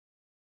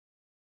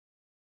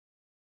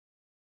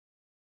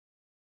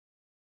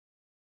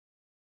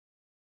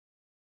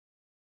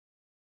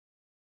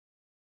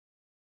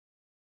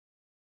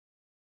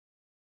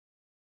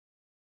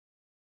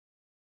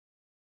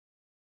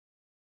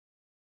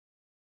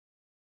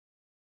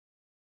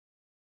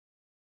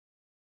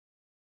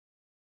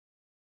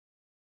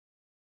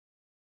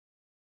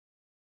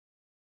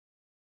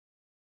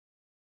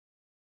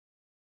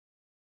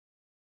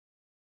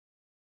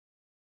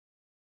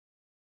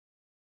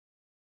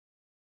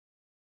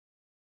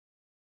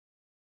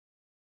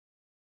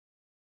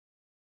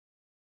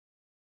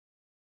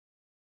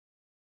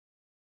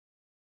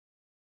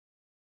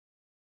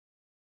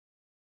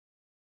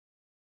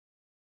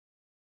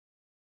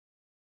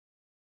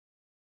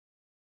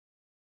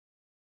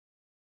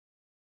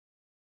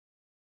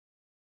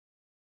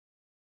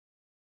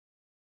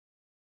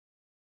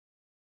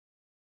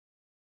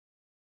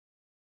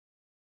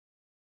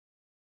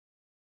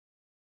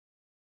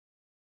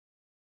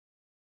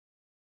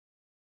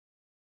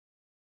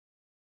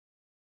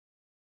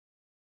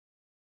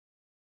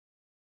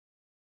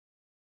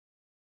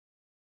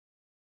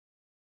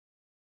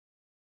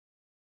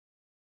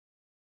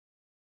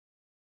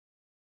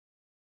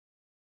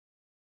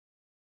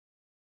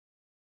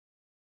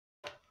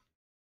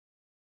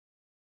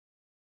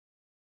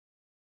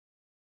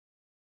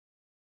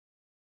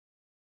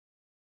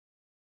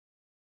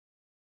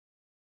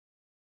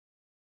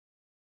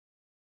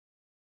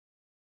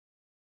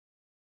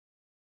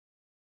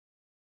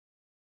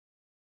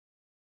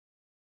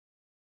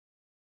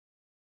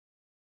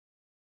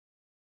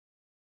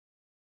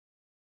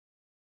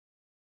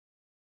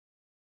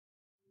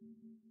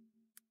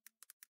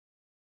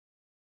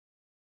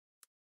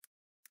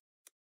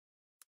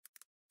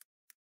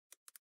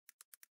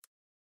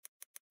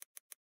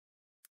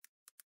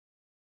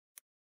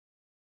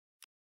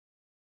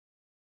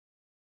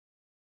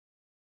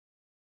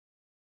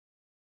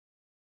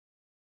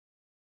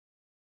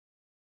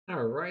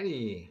All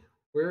righty,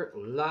 we're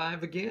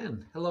live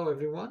again. Hello,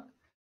 everyone.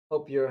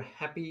 Hope you're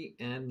happy,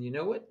 and you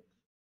know what?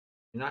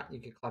 If you're not,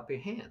 you can clap your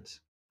hands,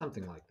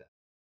 something like that.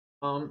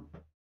 Um,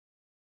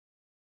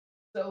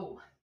 so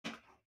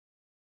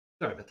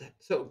sorry about that.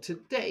 So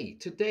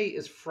today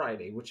is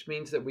Friday, which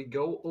means that we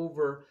go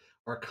over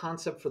our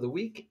concept for the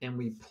week and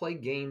we play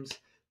games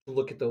to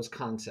look at those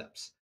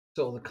concepts.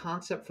 So the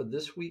concept for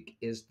this week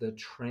is the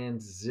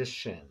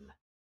transition.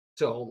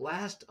 So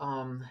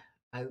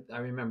I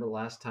remember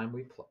last time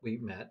we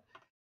met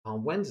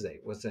on Wednesday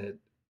was a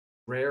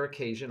rare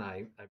occasion.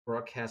 I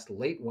broadcast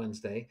late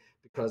Wednesday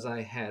because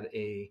I had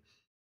a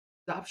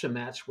adoption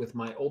match with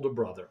my older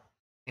brother,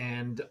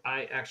 and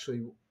I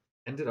actually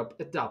ended up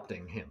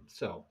adopting him.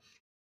 So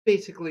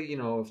basically,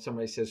 if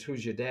somebody says,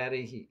 "Who's your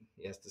daddy?" he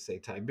has to say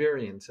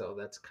Tiberian. So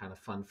that's kind of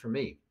fun for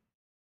me.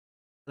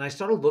 And I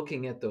started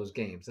looking at those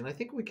games, and I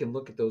think we can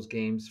look at those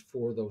games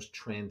for those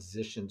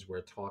transitions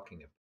we're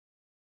talking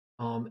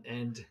about.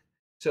 And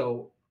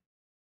so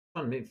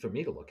fun for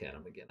me to look at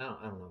them again. I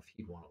don't know if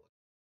he'd want to look.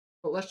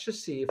 But let's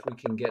just see if we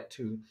can get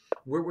to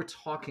where we're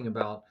talking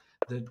about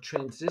the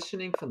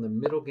transitioning from the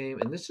middle game.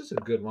 And this is a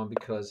good one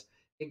because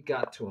it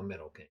got to a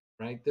middle game,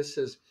 right?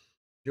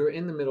 You're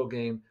in the middle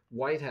game.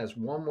 White has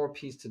one more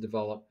piece to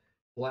develop.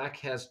 Black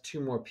has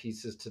two more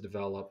pieces to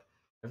develop.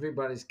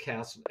 Everybody's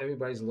castle,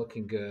 everybody's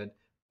looking good.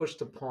 Push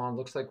the pawn.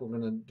 Looks like we're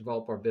going to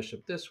develop our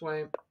bishop this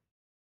way.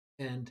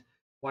 And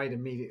White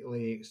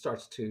immediately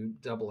starts to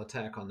double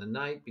attack on the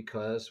knight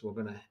because we're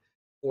going to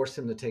force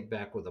him to take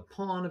back with a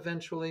pawn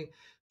eventually.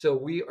 So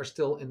we are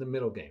still in the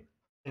middle game.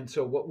 And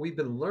so what we've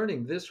been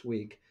learning this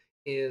week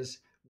is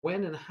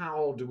when and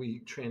how do we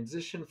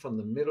transition from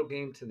the middle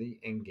game to the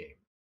end game.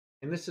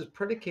 And this is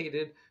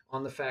predicated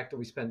on the fact that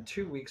we spent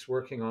 2 weeks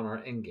working on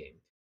our end game,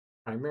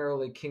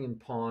 primarily king and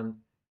pawn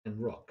and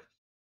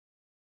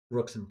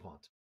rooks and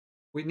pawns.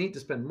 We need to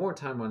spend more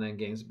time on end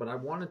games, but I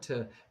wanted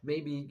to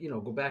maybe,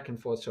 go back and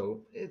forth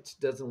so it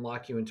doesn't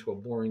lock you into a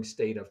boring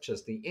state of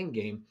just the end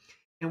game.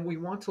 And we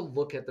want to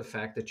look at the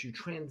fact that you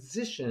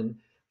transition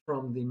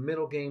from the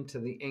middle game to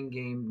the end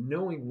game,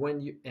 knowing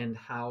when you and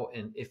how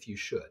and if you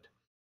should.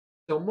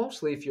 So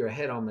mostly if you're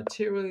ahead on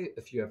material,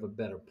 if you have a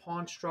better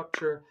pawn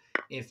structure,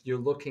 if you're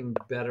looking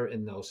better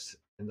in those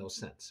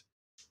sense.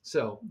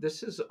 So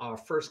this is our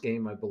first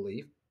game, I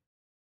believe.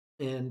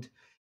 And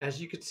as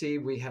you can see,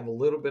 we have a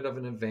little bit of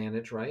an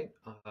advantage, right?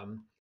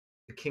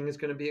 The king is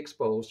going to be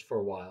exposed for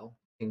a while.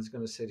 King's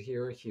going to sit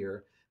here or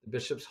here. The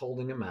bishop's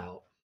holding him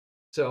out.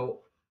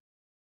 So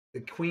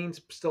the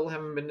queens still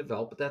haven't been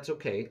developed, but that's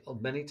okay.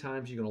 Many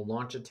times you're going to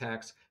launch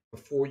attacks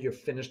before you're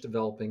finished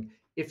developing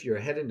if you're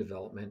ahead in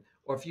development,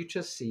 or if you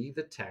just see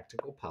the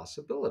tactical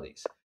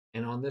possibilities.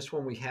 And on this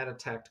one, we had a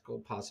tactical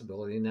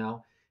possibility.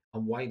 Now,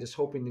 white is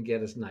hoping to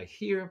get his knight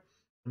here,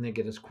 and then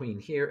get his queen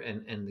here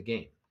and end the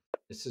game.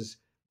 This is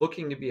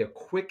looking to be a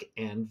quick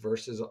end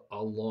versus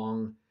a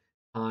long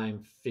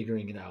time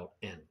figuring it out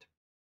end.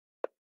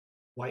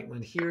 White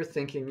went here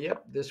thinking,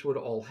 yep, this would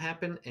all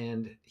happen.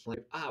 And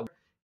like,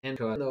 and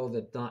know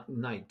that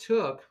knight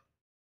took,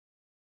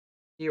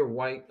 here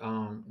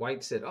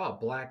white said, oh,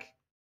 black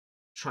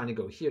trying to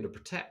go here to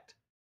protect.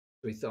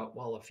 So he thought,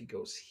 well, if he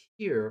goes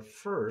here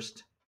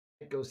first,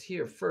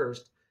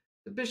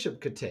 the bishop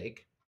could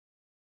take,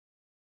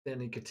 then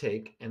he could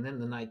take, and then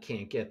the knight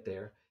can't get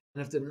there.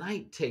 And if the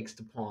knight takes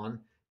the pawn,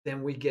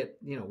 then we get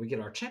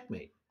our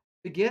checkmate,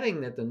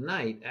 forgetting that the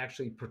knight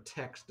actually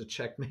protects the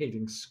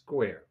checkmating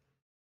square.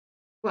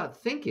 But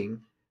thinking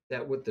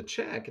that with the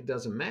check, it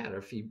doesn't matter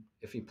if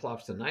he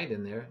plops the knight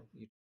in there,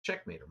 you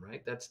checkmate him,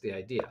 right? That's the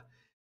idea.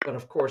 But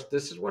of course,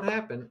 this is what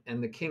happened,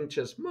 and the king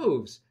just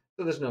moves,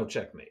 so there's no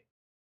checkmate.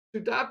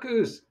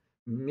 Sudakus,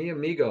 mi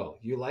amigo,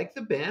 you like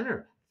the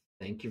banner?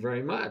 Thank you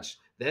very much.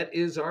 That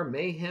is our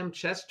Mayhem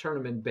Chess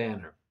Tournament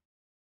banner.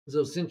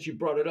 So since you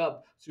brought it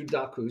up,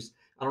 Sudakus,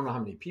 I don't know how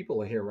many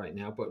people are here right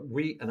now, but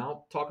and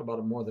I'll talk about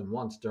it more than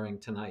once during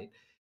tonight,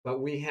 but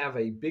we have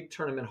a big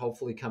tournament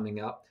hopefully coming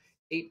up,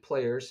 8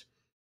 players,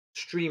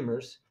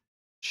 streamers,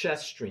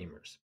 chess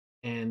streamers,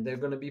 and they're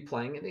going to be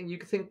playing. And you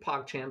can think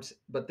PogChamps,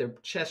 but they're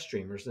chess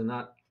streamers. They're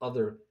not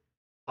other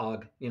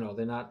Pog.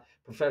 They're not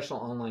professional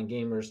online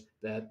gamers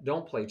that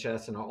don't play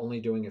chess and are only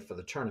doing it for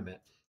the tournament.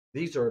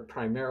 These are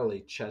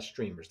primarily chess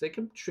streamers. They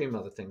can stream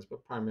other things,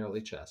 but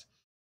primarily chess.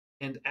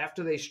 And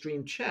after they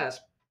stream chess,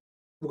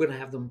 we're going to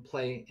have them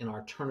play in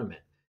our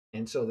tournament.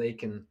 And so they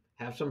can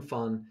have some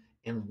fun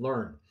and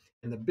learn.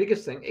 And the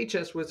biggest thing,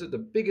 HS Wizard, the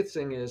biggest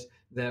thing is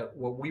that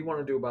what we want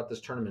to do about this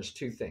tournament is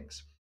 2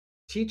 things.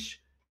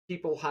 Teach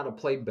people how to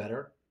play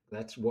better.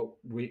 That's what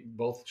we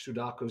both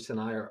Sudakus and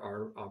I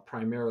are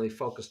primarily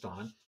focused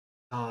on.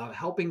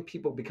 Helping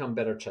people become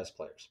better chess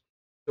players.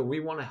 So we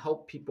want to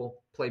help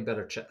people play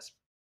better chess.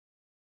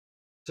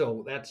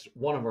 So that's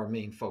one of our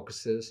main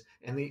focuses.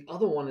 And the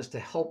other one is to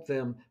help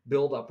them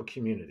build up a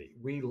community.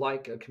 We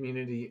like a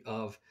community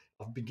of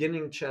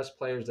beginning chess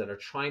players that are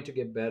trying to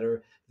get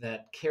better,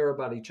 that care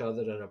about each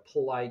other, that are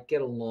polite,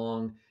 get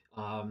along,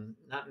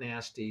 not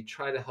nasty,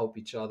 try to help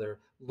each other,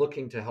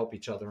 looking to help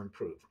each other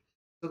improve.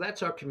 So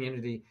that's our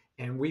community.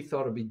 And we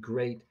thought it'd be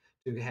great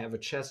to have a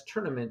chess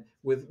tournament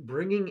with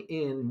bringing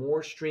in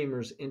more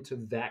streamers into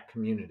that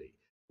community.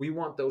 We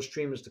want those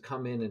streamers to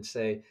come in and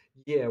say,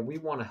 yeah, we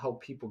want to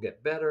help people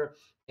get better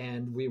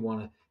and we want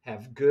to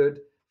have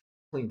good,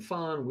 clean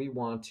fun. We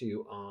want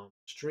to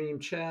stream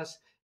chess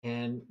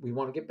and we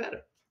want to get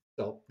better.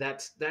 So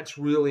that's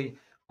really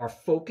our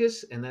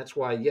focus. And that's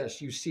why,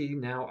 yes, you see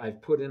now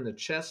I've put in the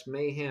Chess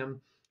Mayhem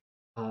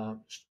uh,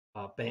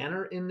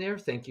 banner in there.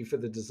 Thank you for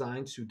the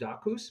design,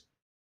 Sudakus.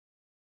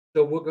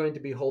 So we're going to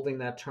be holding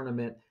that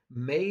tournament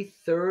May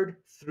 3rd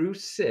through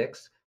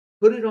 6th.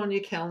 Put it on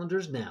your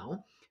calendars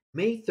now.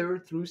 May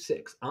 3rd through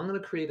 6th. I'm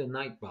going to create a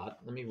Nightbot.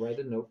 Let me write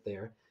a note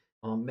there.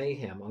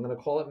 Mayhem. I'm going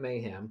to call it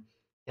Mayhem.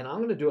 And I'm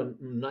going to do a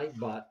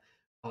Nightbot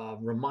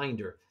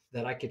reminder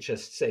that I could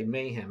just say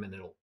Mayhem and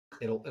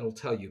it'll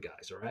tell you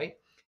guys, all right?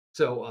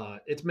 So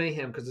it's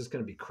Mayhem because it's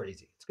going to be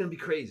crazy. It's going to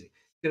be crazy.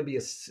 It's going to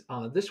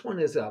be this one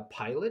is a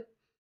pilot,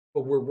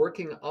 but we're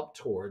working up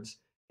towards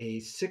a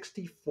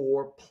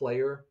 64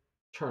 player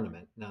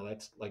tournament. Now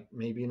that's like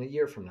maybe in a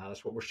year from now,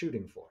 that's what we're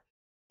shooting for.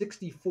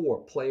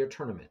 64 player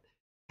tournament.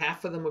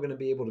 Half of them are going to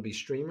be able to be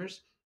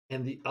streamers,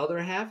 and the other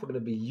half are going to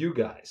be you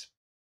guys,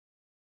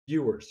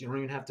 viewers. You don't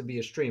even have to be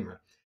a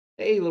streamer.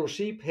 Hey, little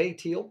sheep. Hey,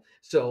 teal.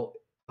 So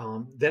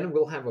then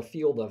we'll have a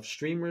field of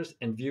streamers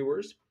and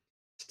viewers,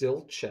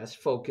 still chess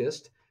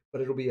focused,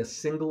 but it'll be a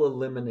single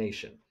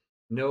elimination.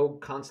 No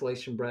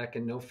consolation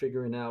bracket, no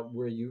figuring out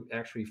where you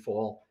actually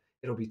fall.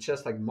 It'll be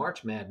just like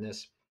March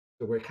Madness.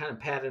 So we're kind of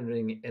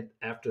patterning it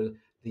after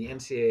the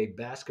NCAA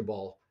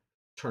basketball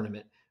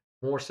tournament,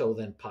 more so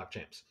than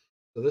PogChamps.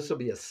 So this will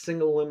be a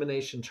single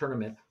elimination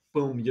tournament.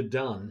 Boom, you're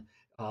done.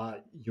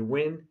 You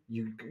win,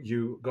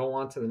 you go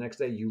on to the next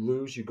day. You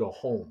lose, you go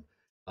home.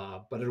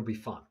 But it'll be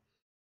fun.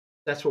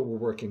 That's what we're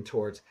working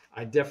towards.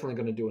 I'm definitely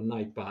going to do a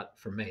Nightbot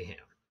for Mayhem.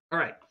 All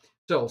right.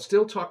 So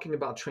still talking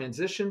about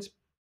transitions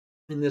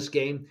in this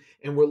game,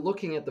 and we're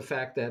looking at the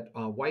fact that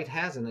White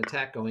has an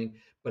attack going,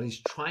 but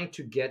he's trying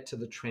to get to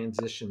the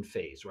transition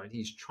phase, right?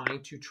 He's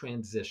trying to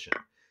transition.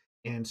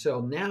 And so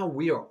now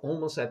we are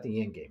almost at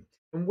the end game.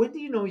 And when do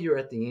you know you're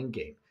at the end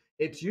game?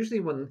 It's usually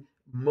when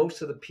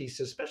most of the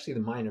pieces, especially the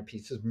minor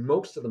pieces,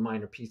 most of the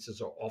minor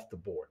pieces are off the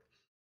board.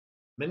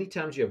 Many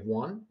times you have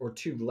one or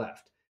two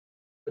left,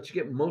 but you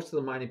get most of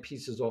the minor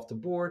pieces off the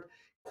board.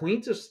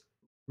 Queens are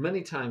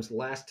many times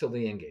last till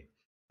the end game.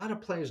 A lot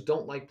of players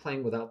don't like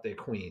playing without their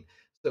queen,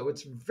 so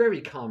it's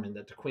very common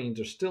that the queens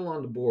are still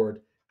on the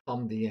board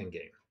come the end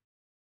game.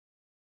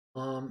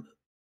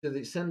 Did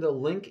they send a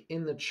link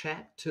in the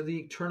chat to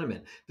the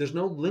tournament? There's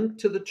no link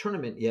to the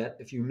tournament yet.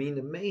 If you mean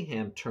the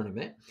Mayhem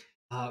tournament,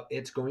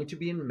 it's going to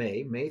be in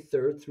May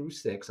 3rd through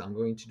 6th. I'm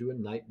going to do a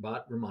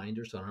Nightbot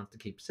reminder, so I don't have to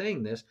keep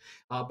saying this,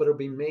 but it'll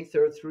be May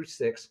 3rd through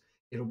 6th.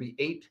 It'll be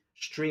 8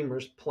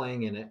 streamers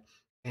playing in it,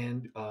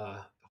 and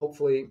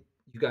hopefully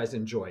you guys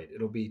enjoy it.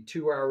 It'll be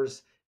 2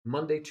 hours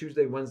Monday,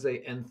 Tuesday,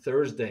 Wednesday, and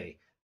Thursday.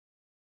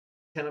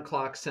 10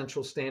 o'clock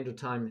Central Standard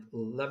Time,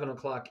 11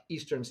 o'clock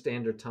Eastern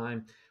Standard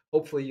Time.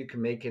 Hopefully you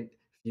can make it.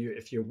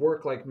 If you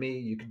work like me,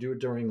 you could do it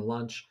during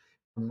lunch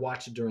and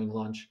watch it during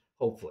lunch,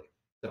 hopefully.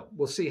 So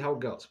we'll see how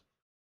it goes.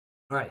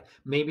 All right,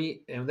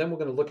 maybe, and then we're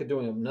going to look at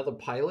doing another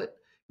pilot,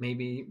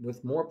 maybe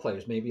with more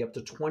players, maybe up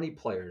to 20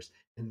 players,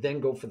 and then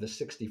go for the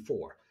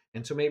 64.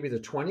 And so maybe the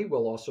 20,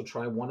 we'll also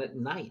try one at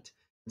night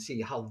and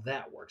see how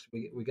that works.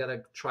 We got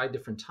to try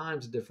different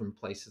times, different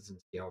places, and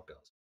see how it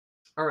goes.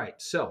 All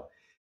right, so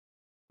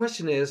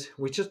question is,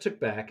 we just took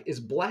back, is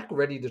black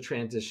ready to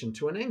transition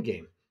to an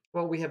endgame?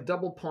 Well, we have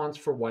double pawns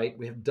for white.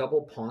 We have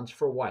double pawns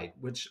for white,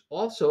 which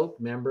also,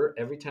 remember,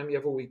 every time you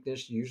have a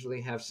weakness, you usually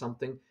have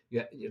something.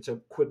 It's a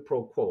quid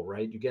pro quo,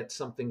 right? You get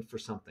something for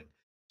something.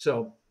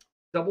 So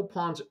double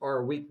pawns are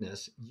a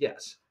weakness,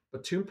 yes,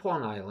 but two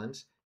pawn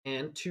islands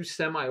and two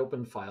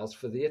semi-open files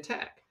for the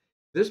attack.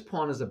 This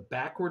pawn is a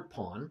backward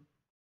pawn.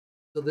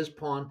 So this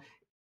pawn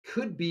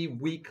could be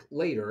weak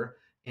later,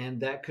 and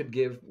that could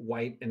give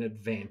white an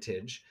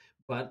advantage.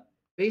 But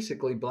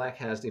basically, black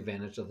has the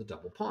advantage of the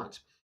double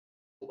pawns.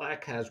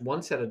 Black has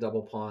one set of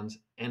double pawns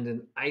and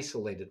an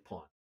isolated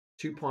pawn.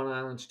 Two pawn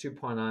islands, two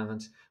pawn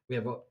islands. We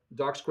have a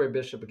dark square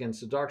bishop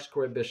against a dark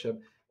square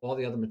bishop. All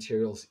the other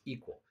materials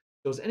equal.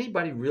 So is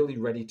anybody really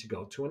ready to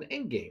go to an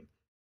endgame?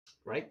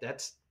 Right?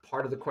 That's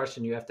part of the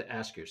question you have to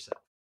ask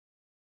yourself.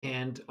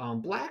 And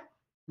black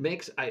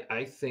makes,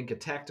 I think, a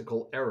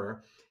tactical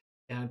error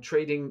and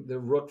trading the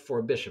rook for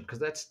a bishop because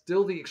that's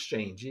still the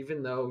exchange.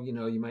 Even though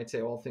you might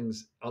say all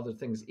things, other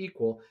things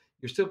equal,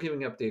 you're still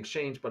giving up the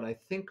exchange. But I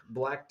think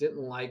black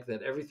didn't like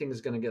that everything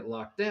is going to get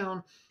locked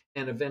down,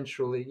 and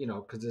eventually,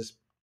 because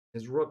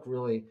his rook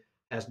really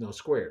has no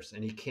squares,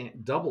 and he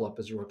can't double up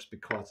his rooks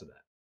because of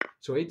that.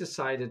 So he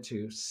decided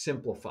to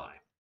simplify.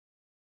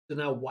 So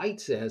now white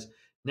says,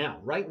 Now,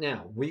 right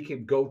now, we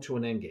could go to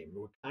an end game.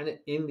 We're kind of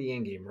in the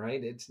end game,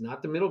 right? It's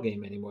not the middle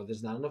game anymore.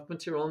 There's not enough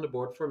material on the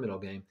board for a middle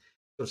game.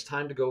 So it's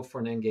time to go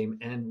for an end game.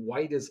 And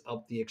white is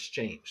up the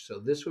exchange. So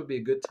this would be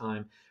a good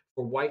time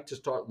for white to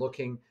start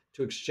looking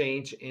to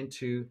exchange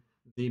into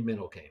the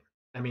middle game.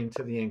 I mean,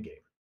 to the end game.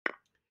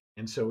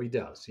 And so he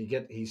does.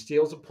 He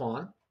steals a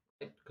pawn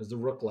because the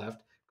rook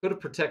left. Could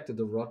have protected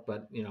the rook,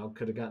 but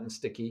could have gotten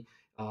sticky.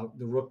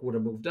 The rook would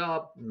have moved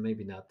up,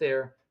 maybe not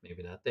there,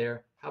 maybe not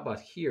there. How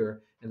about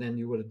here? And then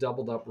you would have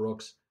doubled up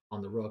rooks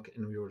on the rook,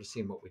 and we would have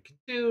seen what we could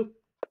do.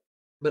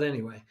 But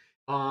anyway,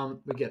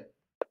 we get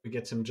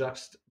some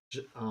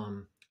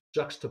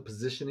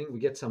juxtapositioning. We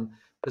get some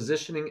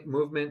positioning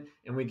movement,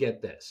 and we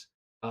get this.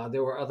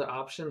 There were other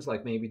options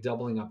like maybe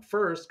doubling up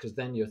first, because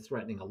then you're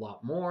threatening a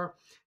lot more.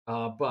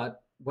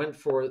 But went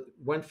for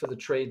the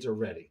trades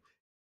already.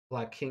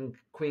 Black king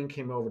queen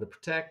came over to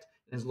protect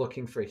and is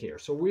looking for here.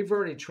 So we've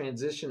already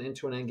transitioned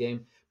into an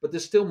endgame, but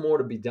there's still more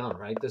to be done,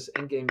 right? This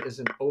endgame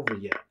isn't over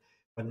yet.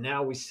 But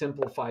now we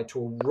simplify to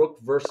a rook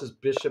versus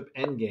bishop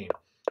endgame.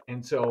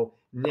 And so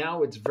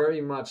now it's very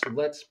much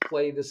let's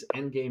play this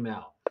endgame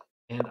out.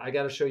 And I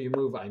got to show you a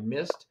move I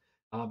missed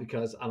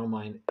because I don't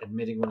mind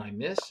admitting when I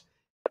miss.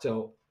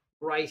 So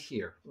right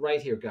here,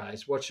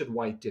 guys, what should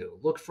white do?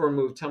 Look for a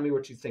move. Tell me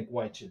what you think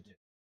white should do.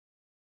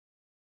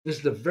 This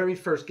is the very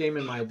first game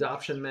in my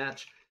adoption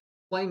match,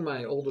 playing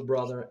my older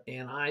brother,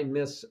 and I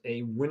miss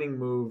a winning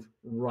move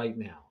right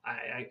now.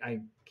 I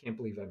can't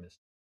believe I missed.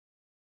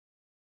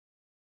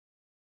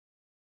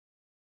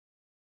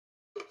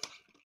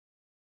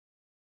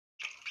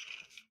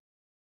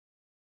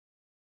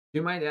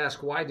 You might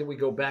ask, why did we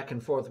go back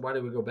and forth? Why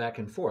did we go back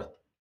and forth?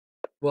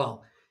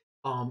 Well,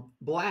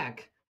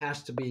 black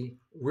has to be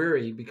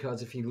weary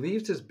because if he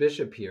leaves his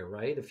bishop here,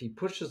 right? If he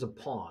pushes a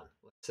pawn,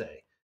 let's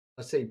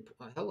say,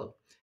 hello.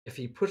 If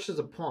he pushes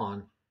a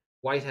pawn,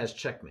 white has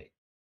checkmate.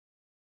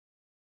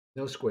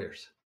 No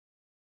squares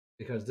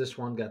because this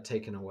one got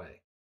taken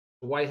away.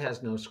 White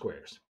has no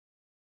squares.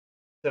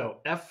 So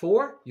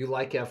f4, you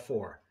like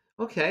f4.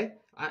 Okay,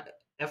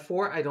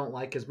 f4 I don't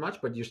like as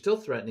much, but you're still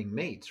threatening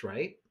mates,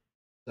 right?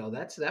 So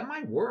that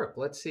might work.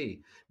 Let's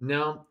see.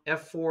 No,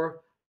 f4,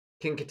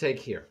 king could take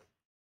here.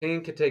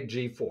 King could take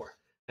g4.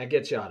 That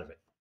gets you out of it.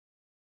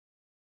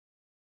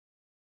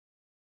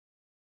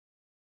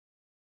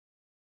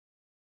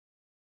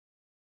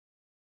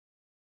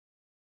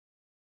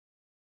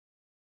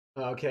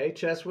 Okay,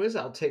 Chess Whiz,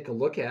 I'll take a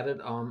look at it.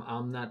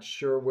 I'm not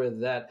sure where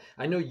that.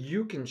 I know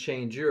you can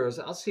change yours.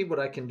 I'll see what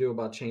I can do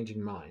about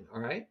changing mine.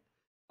 All right,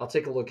 I'll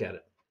take a look at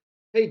it.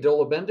 Hey,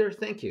 Dola Bender,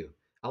 thank you.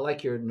 I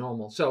like your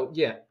normal. So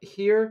yeah,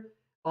 here,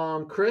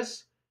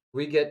 Chris,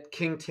 we get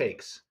king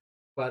takes.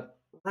 But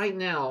right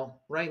now,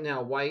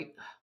 white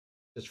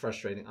is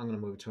frustrating. I'm gonna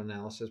move to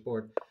analysis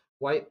board.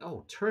 White,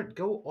 oh,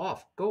 go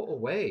off, go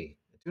away.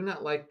 I do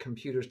not like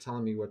computers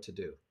telling me what to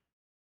do.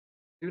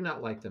 Do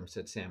not like them,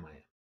 said Sam.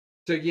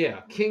 So yeah,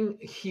 king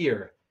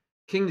here.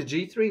 King to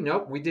g3.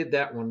 Nope, we did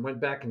that one. Went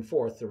back and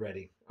forth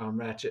already.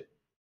 Ratchet.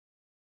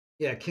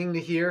 Yeah, king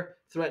to here,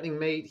 threatening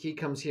mate. He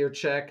comes here,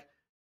 check.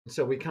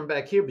 So we come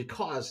back here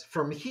because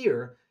from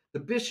here, the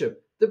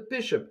bishop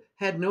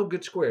had no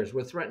good squares.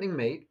 We're threatening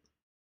mate.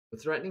 We're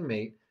threatening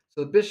mate.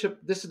 So the bishop,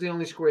 this is the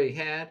only square he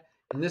had,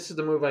 and this is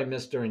the move I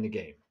missed during the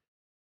game.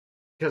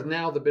 Because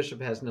now the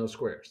bishop has no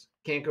squares.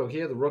 Can't go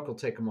here, the rook will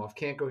take him off.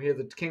 Can't go here,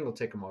 the king will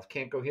take him off.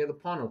 Can't go here, the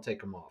pawn will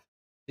take him off.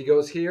 He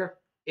goes here,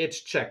 it's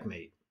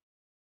checkmate.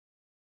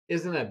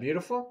 Isn't that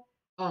beautiful?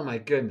 Oh my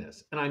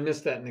goodness. And I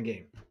missed that in the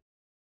game.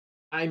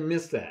 I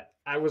missed that.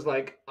 I was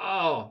like,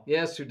 oh,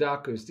 yeah,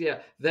 Sudokus. Yeah,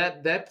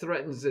 that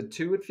threatens it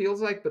too, it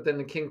feels like, but then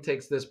the king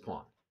takes this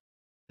pawn.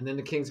 And then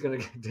the king's going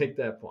to take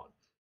that pawn.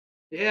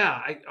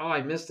 Yeah,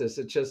 I missed this.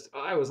 It just,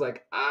 I was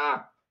like,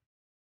 ah.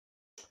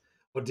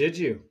 Well, did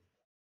you?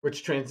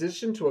 Which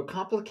transitioned to a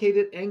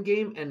complicated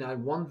endgame, and I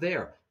won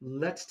there.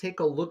 Let's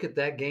take a look at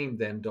that game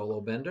then, Dolo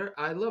Bender.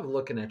 I love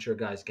looking at your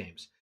guys'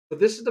 games. But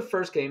this is the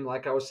first game,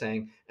 like I was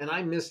saying, and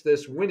I missed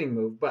this winning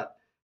move. But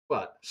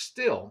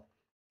still,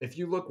 if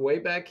you look way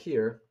back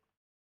here,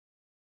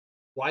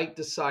 White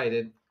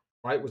decided.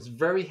 White was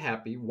very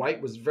happy.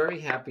 White was very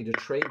happy to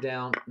trade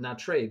down, not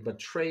trade, but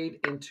trade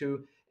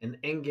into an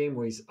endgame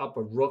where he's up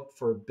a rook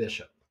for a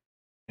bishop.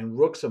 And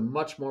rooks are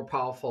much more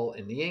powerful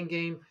in the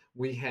endgame.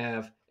 We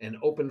have an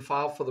open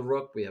file for the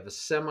rook. We have a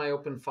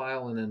semi-open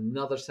file and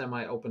another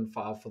semi-open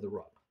file for the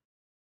rook.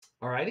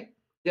 All righty.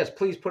 Yes,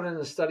 please put it in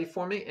the study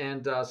for me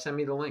and send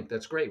me the link.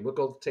 That's great. We'll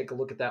go take a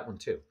look at that one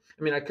too.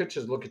 I mean, I could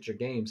just look at your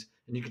games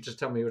and you could just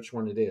tell me which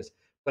one it is.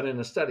 But in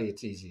a study,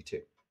 it's easy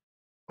too.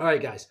 All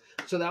right, guys.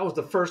 So that was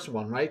the first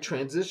one, right?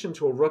 Transition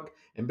to a rook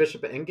and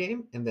bishop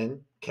endgame and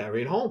then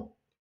carry it home.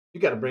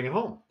 You got to bring it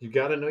home. You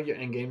got to know your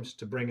endgames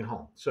to bring it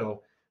home.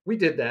 So we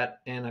did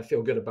that, and I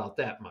feel good about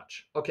that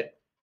much. Okay,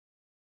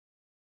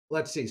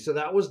 let's see. So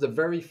that was the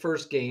very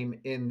first game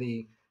in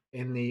the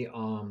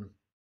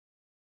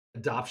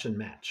adoption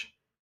match.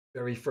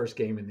 Very first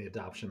game in the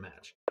adoption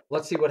match.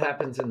 Let's see what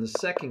happens in the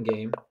second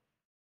game.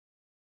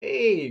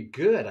 Hey,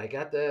 good. I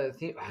got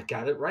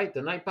it right.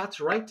 The Nightbot's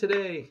right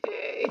today.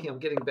 Hey. Hey, I'm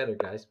getting better,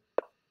 guys.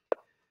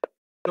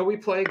 So we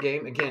play a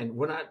game. Again,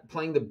 we're not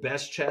playing the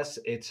best chess.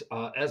 It's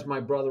as my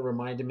brother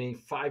reminded me,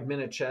 5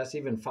 minute chess,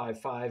 even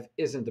 5-5,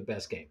 isn't the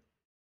best game.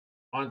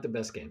 Aren't the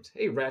best games.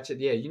 Hey, Ratchet,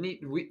 yeah, you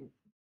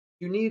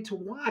need to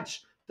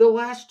watch the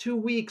last 2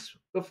 weeks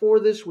before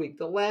this week.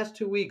 The last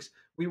 2 weeks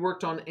we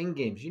worked on end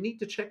games. You need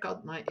to check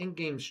out my end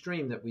game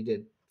stream that we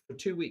did for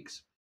 2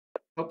 weeks.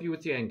 Help you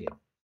with your end game.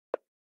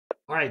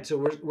 All right, so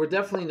we're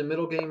definitely in the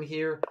middle game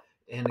here,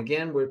 and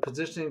again we're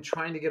positioning,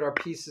 trying to get our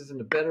pieces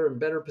into better and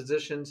better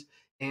positions.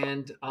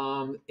 And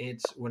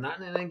we're not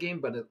in an end game,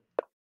 but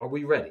are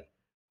we ready?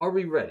 Are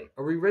we ready?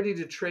 Are we ready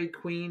to trade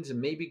queens and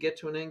maybe get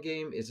to an end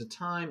game? Is it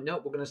time?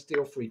 Nope, we're going to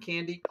steal free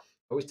candy.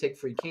 Always take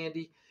free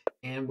candy,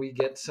 and we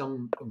get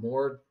some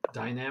more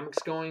dynamics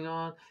going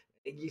on.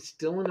 You're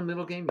still in the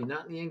middle game. You're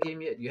not in the end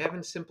game yet. You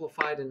haven't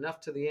simplified enough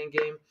to the end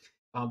game,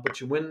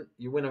 but you win.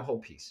 You win a whole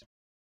piece.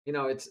 You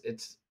know, it's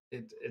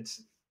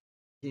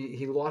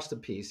he lost a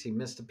piece. He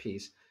missed a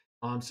piece.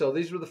 So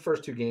these were the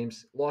first two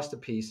games. Lost a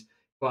piece,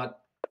 but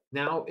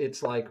now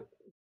it's like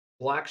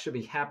black should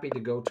be happy to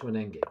go to an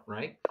end game,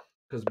 right?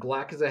 Because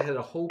black is ahead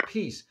a whole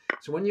piece.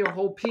 So when you're a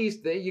whole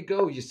piece, there you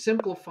go. You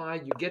simplify,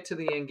 you get to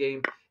the end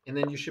game, and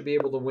then you should be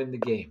able to win the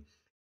game.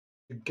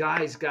 The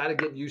guys got to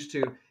get used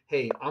to,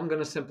 hey, I'm going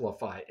to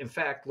simplify. In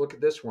fact, look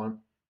at this one.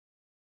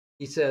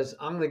 He says,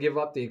 I'm going to give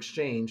up the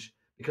exchange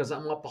because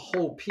I'm up a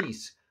whole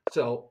piece.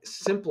 So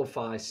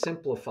simplify,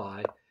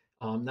 simplify,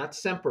 not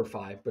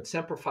semplify, but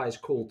semplify is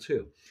cool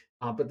too.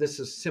 But this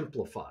is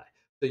simplify.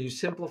 So you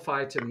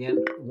simplify to the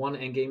end, one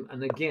end game,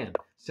 and again,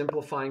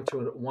 simplifying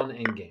to one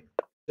end game.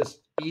 Just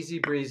easy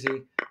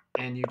breezy,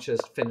 and you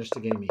just finish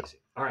the game easy.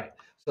 All right,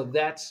 so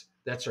that's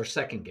our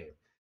second game.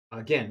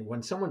 Again,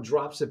 when someone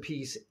drops a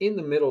piece in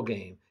the middle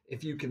game,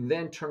 if you can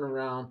then turn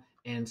around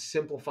and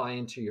simplify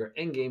into your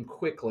end game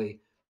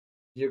quickly,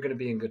 you're going to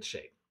be in good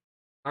shape.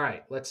 All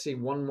right, let's see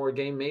one more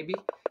game maybe.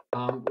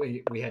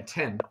 We had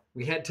 10.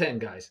 We had 10,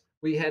 guys.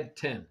 We had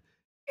 10.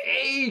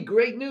 Hey,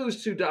 great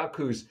news,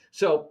 Sudakus.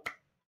 So,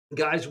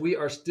 guys, we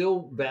are still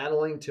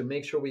battling to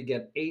make sure we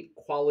get 8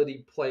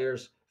 quality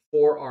players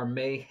for our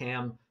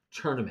Mayhem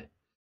tournament.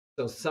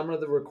 So some of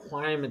the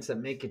requirements that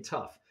make it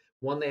tough.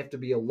 One, they have to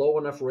be a low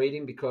enough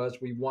rating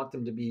because we want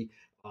them to be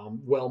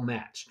well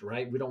matched,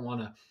 right? We don't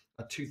want a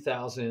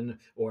 2,000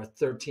 or a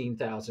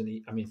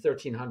 13,000, I mean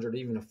 1,300,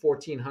 even a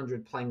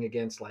 1,400 playing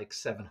against like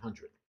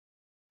 700,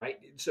 right?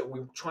 So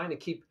we're trying to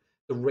keep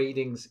the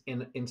ratings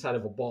inside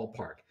of a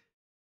ballpark.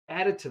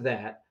 Added to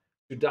that,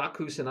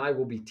 Sudakus and I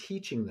will be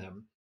teaching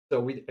them.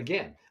 So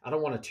I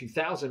don't want a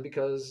 2,000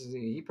 because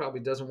he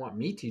probably doesn't want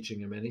me teaching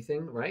him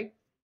anything, right?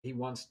 He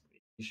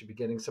should be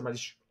getting somebody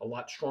a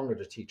lot stronger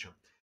to teach him.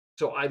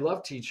 So I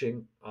love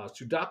teaching.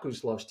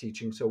 Sudakus loves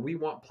teaching. So we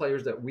want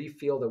players that we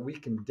feel that we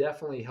can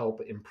definitely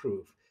help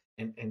improve.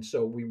 And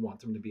so we want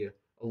them to be a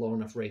low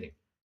enough rating.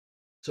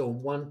 So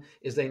one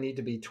is they need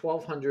to be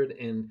 1,200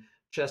 in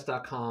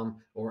chess.com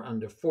or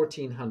under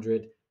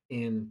 1,400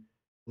 in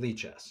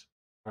Lichess.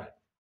 All right,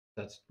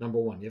 that's number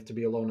one. You have to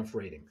be a low enough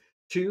rating.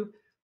 Two,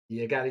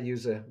 you got to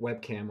use a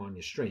webcam on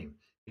your stream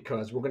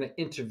because we're going to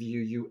interview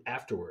you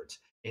afterwards,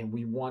 and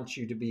we want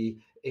you to be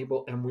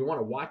able, and we want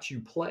to watch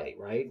you play.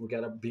 Right? We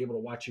got to be able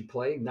to watch you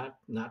play,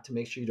 not to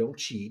make sure you don't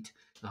cheat.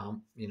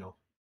 You know,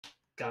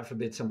 God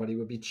forbid somebody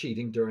would be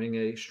cheating during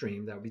a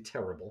stream. That would be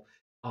terrible.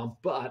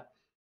 But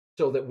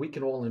so that we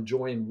can all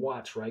enjoy and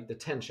watch, right? The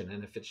tension.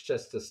 And if it's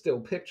just a still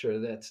picture,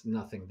 that's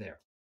nothing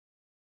there.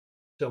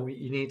 So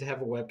you need to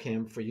have a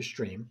webcam for your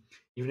stream.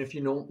 Even if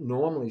you don't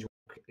normally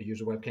use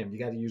a webcam, you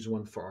got to use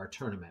one for our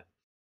tournament.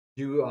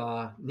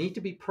 You need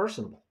to be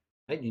personable,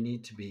 right? You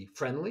need to be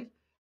friendly.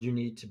 You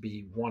need to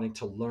be wanting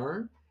to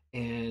learn,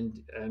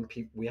 and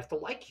we have to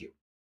like you.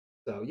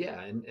 So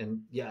yeah,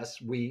 and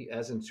yes, we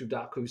as in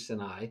Sudakus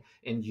and I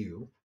and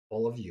you,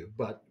 all of you,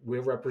 but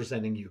we're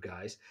representing you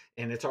guys,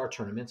 and it's our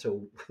tournament,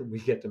 so we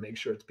get to make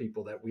sure it's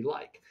people that we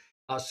like.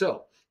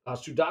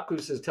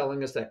 Sudakus is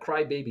telling us that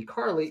Crybaby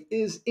Carly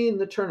is in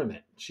the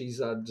tournament.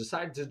 She's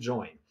decided to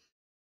join.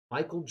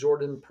 Michael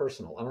Jordan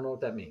personal. I don't know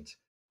what that means.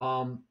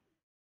 Um,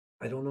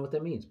 I don't know what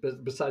that means.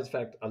 But besides the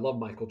fact I love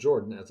Michael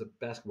Jordan as a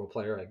basketball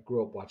player, I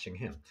grew up watching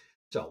him.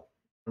 So I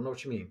don't know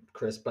what you mean,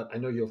 Chris, but I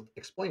know you'll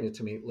explain it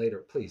to me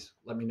later. Please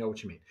let me know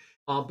what you mean.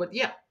 But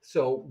yeah,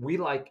 so we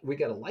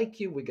gotta like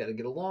you, we gotta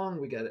get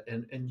along, we gotta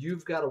and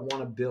you've got to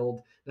want to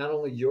build not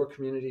only your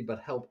community but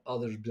help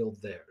others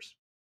build theirs.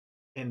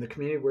 And the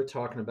community we're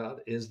talking about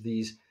is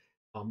these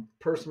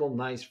personal,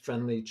 nice,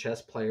 friendly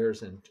chess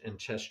players and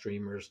chess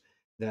streamers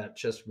that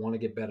just want to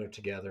get better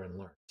together and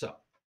learn. So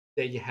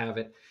there you have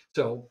it.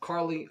 So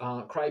Carly,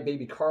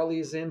 Crybaby Carly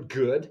is in.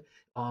 Good.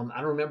 I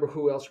don't remember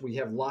who else we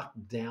have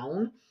locked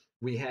down.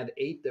 We had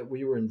 8 that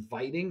we were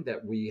inviting.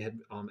 That we had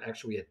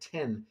actually we had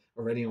 10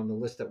 already on the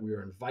list that we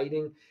were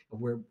inviting, and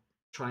we're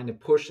trying to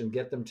push and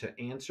get them to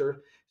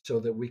answer so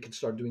that we can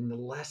start doing the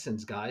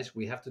lessons, guys.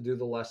 We have to do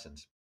the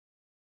lessons.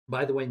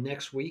 By the way,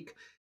 next week,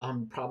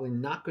 I'm probably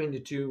not going to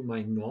do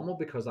my normal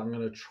because I'm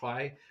going to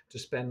try to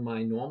spend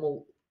my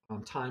normal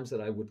times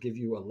that I would give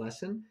you a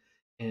lesson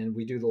and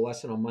we do the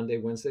lesson on Monday,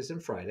 Wednesdays,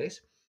 and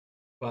Fridays.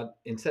 But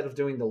instead of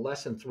doing the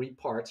lesson 3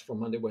 parts for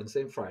Monday,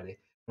 Wednesday, and Friday,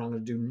 what I'm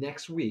going to do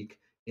next week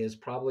is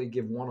probably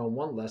give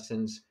one-on-one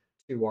lessons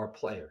to our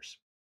players.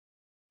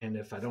 And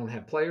if I don't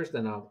have players,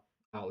 then I'll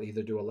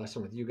either do a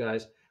lesson with you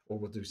guys or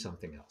we'll do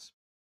something else.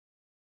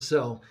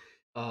 So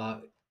uh,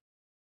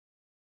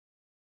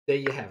 there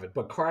you have it.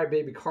 But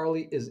Crybaby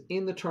Carly is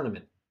in the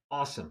tournament.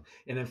 Awesome.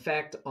 And in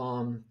fact,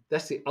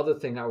 that's the other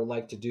thing I would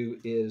like to do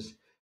is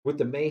with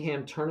the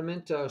Mayhem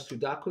tournament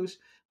Sudakus,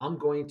 I'm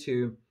going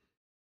to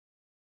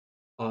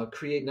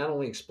create not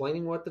only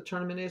explaining what the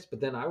tournament is, but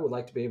then I would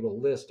like to be able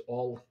to list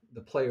all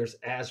the players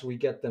as we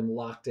get them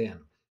locked in.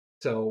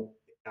 So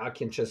I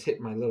can just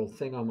hit my little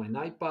thing on my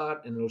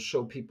Nightbot and it'll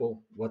show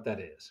people what that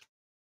is.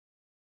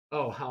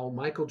 Oh, how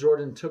Michael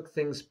Jordan took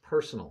things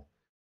personal.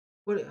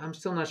 What I'm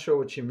still not sure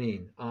what you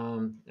mean.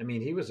 I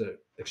mean, he was an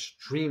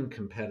extreme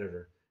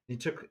competitor. He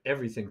took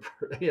everything.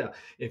 Yeah,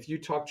 if you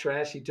talk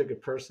trash, he took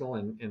it personal.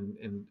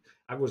 And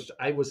I was.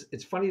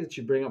 It's funny that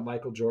you bring up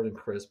Michael Jordan,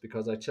 Chris,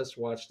 because I just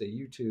watched a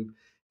YouTube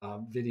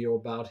video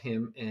about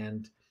him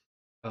and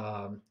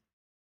um,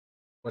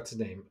 what's his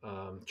name,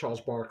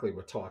 Charles Barkley,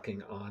 were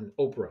talking on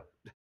Oprah.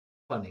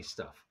 Funny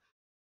stuff.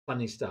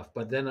 Funny stuff.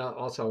 But then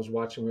also I was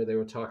watching where they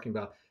were talking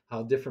about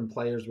how different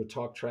players would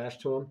talk trash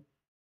to him,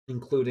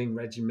 including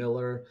Reggie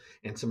Miller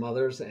and some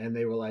others. And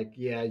they were like,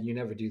 yeah, you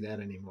never do that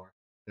anymore.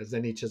 Because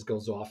then he just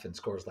goes off and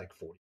scores like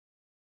 40.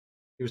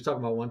 He was talking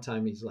about one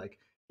time, he's like,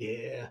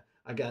 yeah,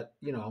 I got,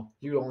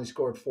 you only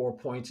scored 4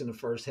 points in the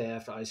first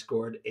half. I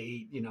scored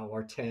eight,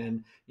 or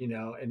 10,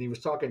 and he was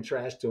talking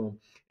trash to him.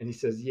 And he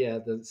says, yeah,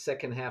 the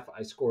second half,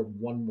 I scored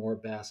one more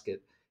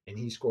basket and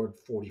he scored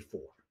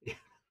 44.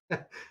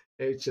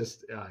 It's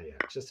just, yeah,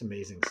 just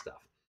amazing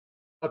stuff.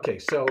 Okay,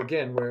 so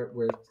again,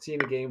 we're seeing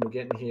the game, we're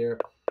getting here,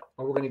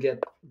 and we're going to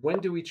get, when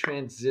do we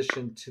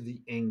transition to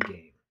the end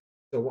game?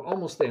 So we're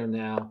almost there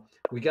now.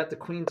 We got the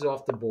queens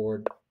off the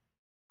board.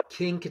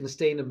 King can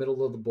stay in the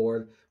middle of the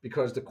board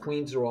because the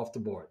queens are off the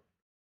board.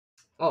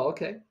 Oh,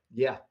 okay.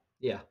 Yeah,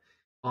 yeah.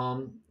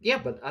 Yeah,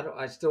 but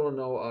I still don't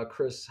know,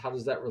 Chris, how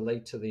does that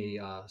relate to the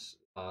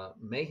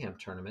Mayhem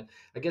tournament?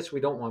 I guess we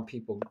don't want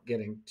people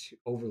getting too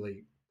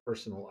overly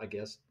personal, I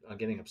guess,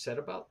 getting upset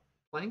about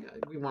playing.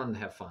 We want them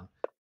to have fun.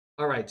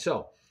 All right.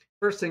 So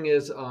first thing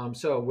is,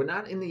 so we're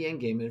not in the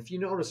end game, and if you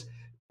notice,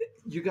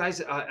 you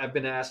guys, I've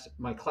been asked.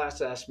 My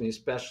class asked me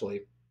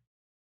especially.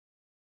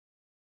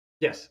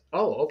 Yes.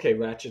 Oh, okay,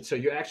 Ratchet. So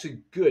you're actually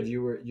good.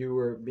 You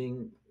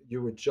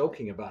were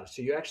joking about it.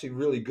 So you're actually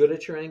really good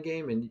at your end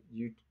game, and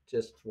you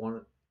just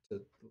wanted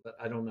to.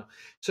 I don't know.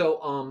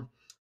 So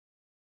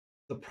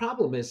the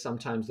problem is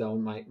sometimes though.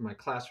 My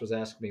class was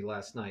asking me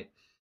last night.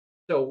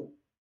 So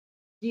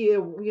yeah,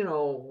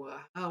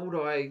 how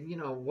do I,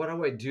 what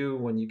do I do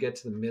when you get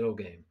to the middle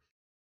game?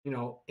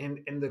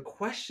 And the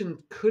question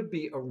could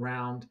be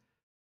around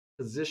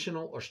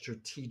positional or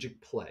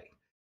strategic play.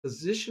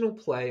 Positional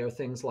play are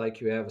things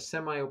like you have a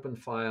semi-open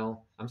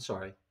file. I'm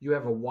sorry, you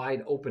have a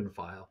wide open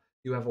file.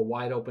 You have a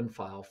wide open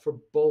file for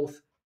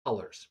both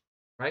colors,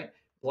 right?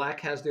 Black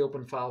has the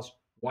open files,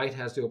 white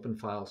has the open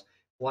files.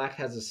 Black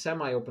has a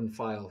semi-open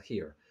file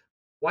here.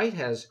 White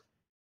has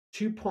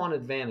 2 pawn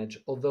advantage,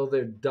 although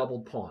they're double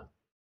pawn.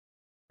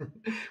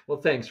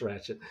 Well, thanks,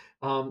 Ratchet.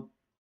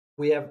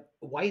 We have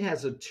white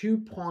has a 2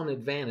 pawn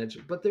advantage,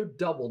 but they're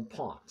doubled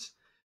pawns.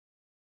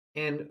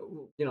 And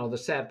the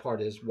sad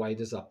part is white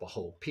is up a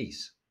whole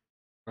piece,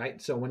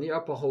 right? So when you're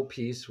up a whole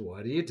piece,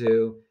 what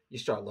do? You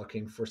start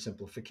looking for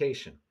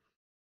simplification.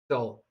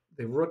 So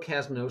the rook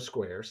has no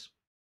squares,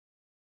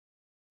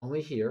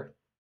 only here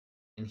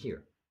and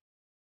here.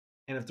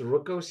 And if the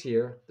rook goes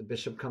here, the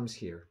bishop comes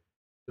here.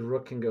 The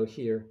rook can go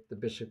here, the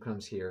bishop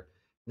comes here.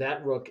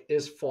 That rook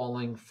is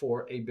falling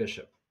for a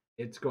bishop.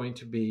 It's going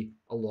to be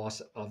a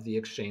loss of the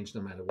exchange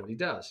no matter what he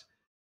does.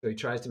 So he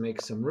tries to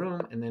make some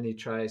room, and then he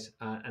tries,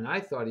 and I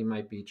thought he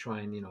might be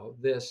trying,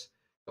 this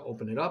to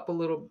open it up a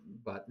little,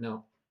 but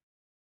no.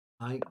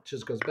 I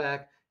just goes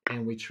back,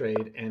 and we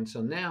trade. And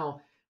so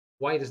now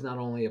white is not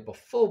only up a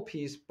full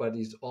piece, but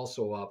he's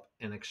also up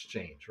an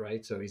exchange,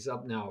 right? So he's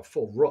up now a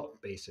full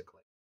rook,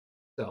 basically.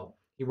 So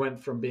he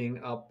went from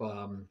being up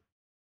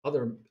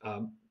other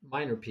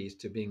minor piece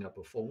to being up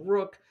a full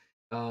rook.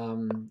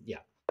 Yeah,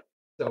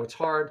 so it's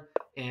hard,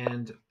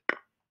 and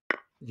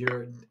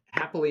you're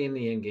happily in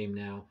the end game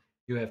now.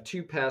 You have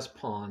 2 passed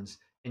pawns,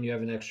 and you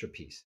have an extra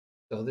piece.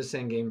 So this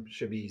end game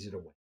should be easy to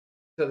win.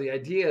 So the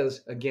idea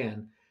is,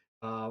 again,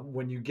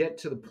 when you get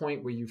to the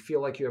point where you feel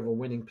like you have a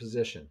winning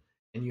position,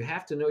 and you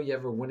have to know you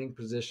have a winning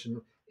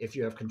position if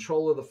you have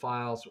control of the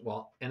files.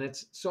 Well, and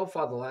it's so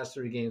far the last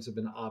 3 games have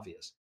been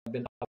obvious. Have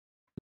been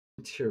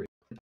material,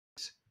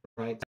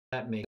 right?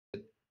 That makes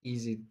it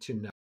easy to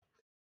know.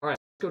 All right,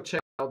 let's go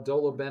check out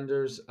Dolo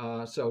Bender's.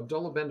 So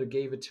Dolo Bender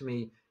gave it to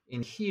me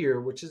in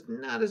here, which is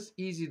not as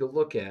easy to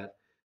look at.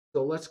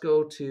 So let's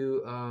go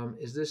to,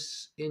 is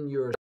this in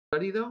your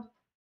study though?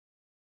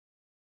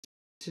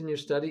 It's in your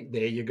study?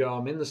 There you go.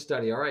 I'm in the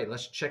study. All right,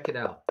 let's check it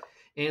out.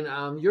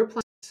 And you're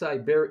playing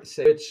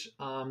which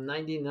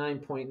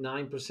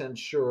 99.9%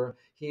 sure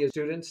he is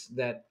students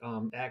that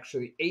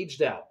actually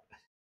aged out.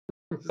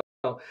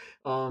 So,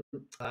 um,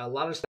 a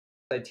lot of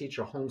I teach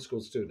are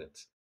homeschool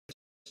students.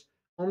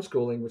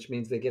 Homeschooling, which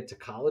means they get to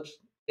college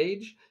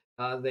age,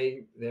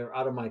 they're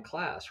out of my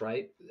class,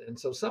 right? And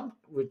so some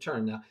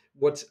return. Now,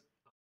 what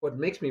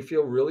makes me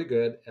feel really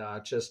good,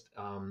 just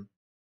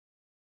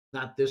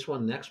not this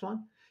one, next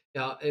one.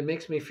 It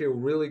makes me feel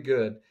really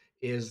good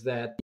is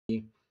that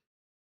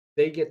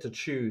they get to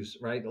choose,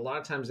 right? A lot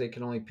of times they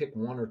can only pick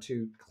one or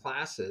two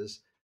classes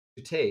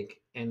to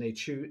take, and they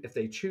choose if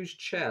they choose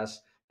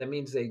chess, that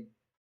means they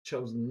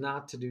chose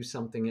not to do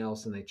something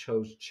else and they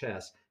chose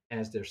chess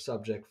as their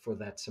subject for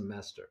that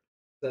semester.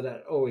 So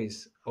that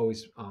always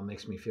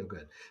makes me feel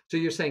good. So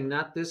you're saying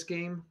not this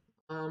game,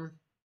 um,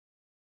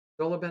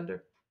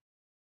 Bender?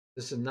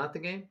 This is not the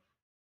game?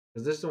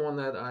 Because this is the one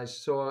that I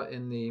saw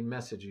in the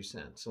message you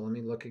sent. So let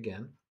me look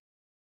again.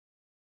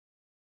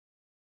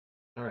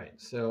 All right.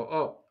 So,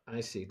 oh,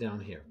 I see down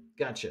here.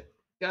 Gotcha.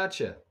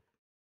 Gotcha.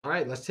 All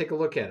right, let's take a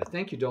look at it.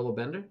 Thank you, Dolo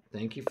Bender.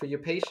 Thank you for your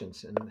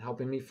patience and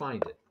helping me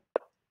find it.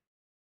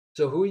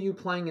 So who are you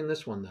playing in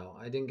this one, though?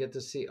 I didn't get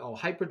to see. Oh,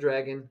 Hyper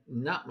Dragon,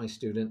 not my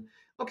student.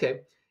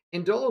 Okay.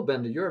 And Dolo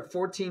Bender, you're at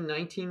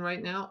 14-19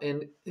 right now.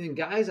 And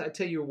guys, I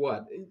tell you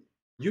what,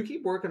 you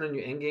keep working on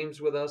your end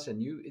games with us,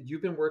 and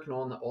you've been working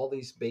on all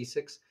these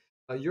basics.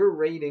 Your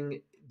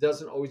rating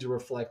doesn't always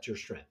reflect your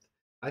strength.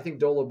 I think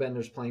Dolo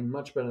Bender's playing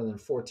much better than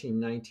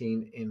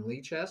 14-19 in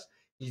Lichess.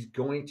 He's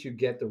going to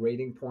get the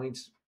rating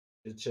points.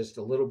 It's just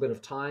a little bit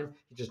of time.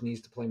 He just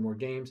needs to play more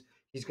games.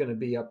 He's going to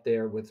be up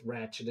there with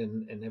Ratchet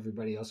and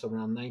everybody else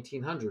around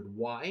 1900.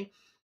 Why?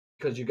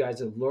 Because you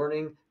guys are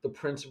learning the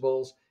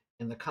principles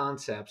and the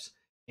concepts.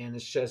 And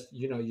it's just,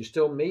 you're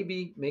still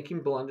maybe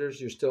making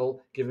blunders. You're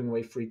still giving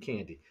away free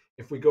candy.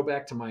 If we go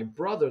back to my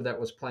brother that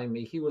was playing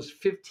me, he was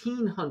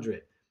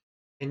 1500.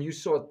 And you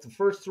saw the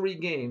first three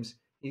games,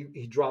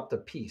 he dropped a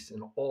piece.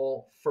 In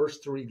all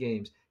first three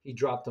games, he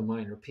dropped a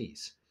minor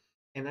piece.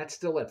 And that's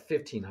still at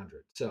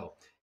 1500. So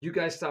you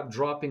guys stop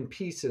dropping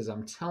pieces.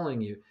 I'm telling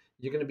you,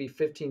 you're going to be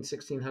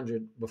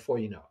 1600 before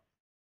you know it.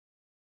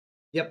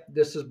 Yep,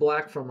 this is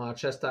Black from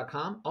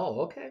chess.com.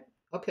 Oh, okay.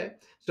 Okay.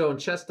 So in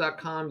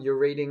chess.com, your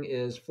rating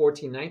is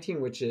 14-19,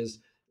 which is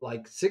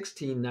like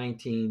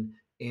 16-19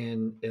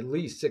 in at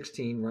least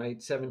 16, right?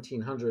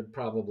 1700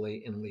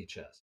 probably in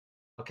Lichess.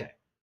 Okay.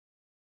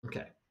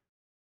 Okay.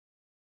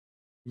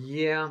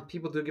 Yeah,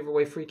 people do give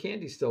away free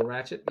candy still,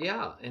 Ratchet.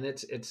 Yeah, and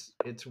it's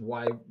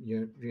why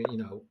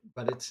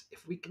but it's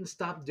if we can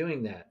stop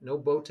doing that. No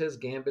Botez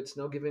gambits,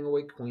 no giving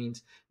away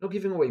queens, no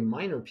giving away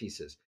minor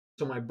pieces.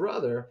 So my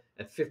brother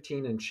at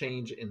 15 and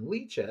change in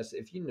Lichess,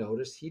 if you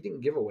notice, he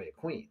didn't give away a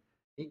queen.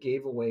 He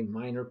gave away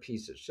minor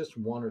pieces, just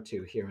one or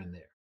two here and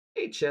there.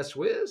 Hey, Chess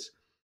Whiz.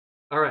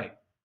 All right.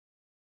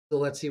 So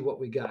let's see what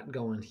we got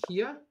going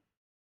here.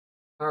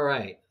 All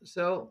right.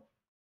 So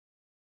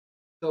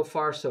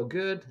far, so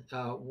good.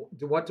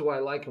 What do I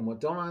like and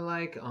what don't I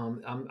like?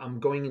 I'm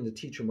going into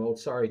teacher mode.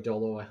 Sorry,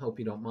 Dolo. I hope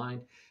you don't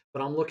mind.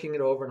 But I'm looking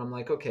it over and I'm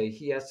like, okay,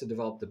 he has to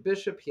develop the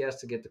bishop. He has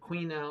to get the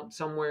queen out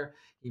somewhere.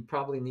 He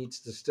probably needs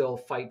to still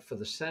fight for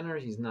the center.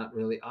 He's not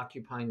really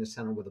occupying the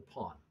center with a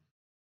pawn.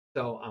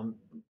 So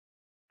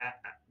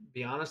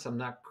be honest, I'm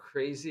not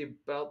crazy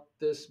about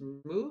this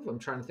move. I'm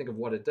trying to think of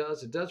what it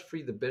does. It does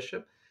free the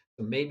bishop.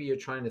 So maybe you're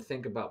trying to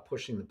think about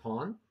pushing the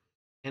pawn.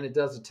 And it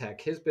does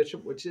attack his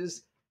bishop, which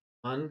is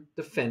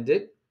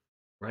undefended,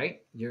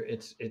 right?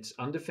 It's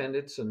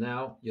undefended, so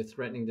now you're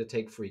threatening to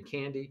take free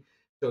candy.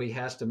 So he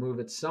has to move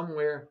it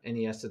somewhere, and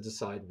he has to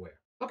decide where.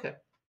 Okay,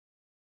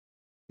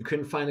 you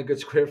couldn't find a good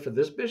square for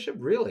this bishop,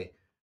 really?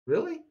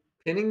 Really?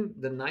 Pinning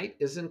the knight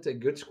isn't a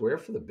good square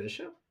for the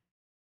bishop?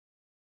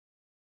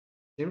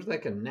 Seems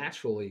like a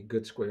naturally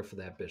good square for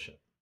that bishop.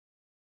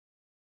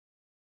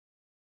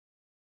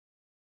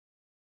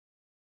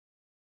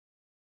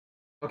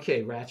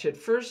 Okay, Ratchet.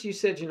 First, you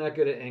said you're not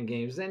good at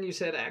endgames. Then you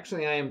said,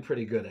 actually, I am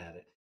pretty good at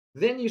it.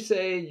 Then you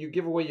say you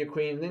give away your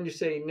queen. Then you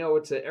say, no,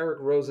 it's a Eric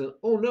Rosen.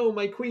 Oh, no,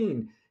 my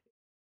queen.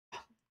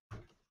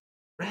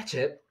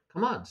 Ratchet,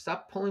 come on.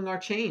 Stop pulling our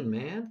chain,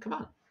 man.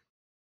 Come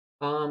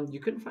on. You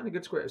couldn't find a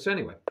good square. So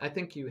anyway, I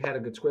think you had a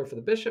good square for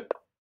the bishop.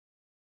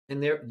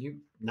 And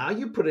now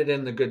you put it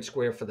in the good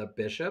square for the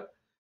bishop.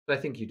 But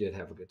I think you did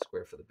have a good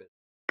square for the bishop.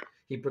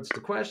 He puts the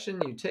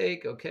question, you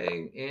take,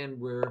 okay, and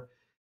we're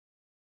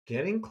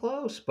getting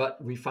close,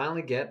 but we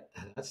finally get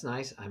that's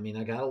nice. I mean,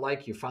 I gotta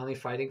like you finally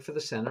fighting for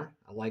the center.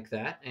 I like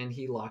that. And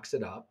he locks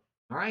it up.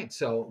 All right.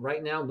 So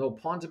right now, no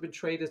pawns have been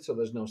traded. So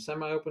there's no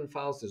semi-open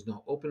files. There's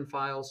no open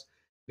files to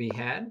be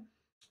had.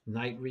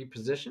 Knight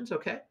repositions.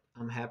 Okay.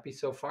 I'm happy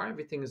so far.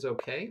 Everything is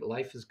okay.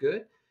 Life is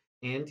good.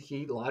 And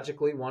he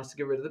logically wants to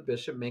get rid of the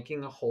bishop,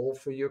 making a hole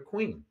for your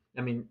queen.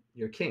 I mean,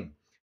 your king,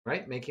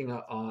 right? Making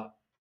a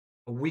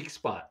weak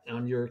spot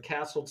on your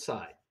castled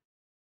side.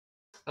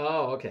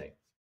 Oh, okay.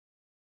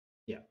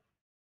 Yeah.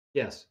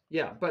 Yes,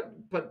 yeah, but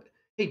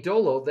hey,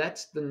 Dolo,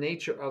 that's the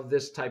nature of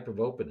this type of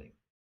opening.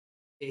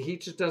 He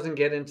just doesn't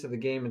get into the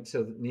game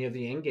until near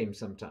the end game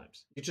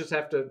sometimes. You just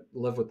have to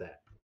live with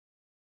that.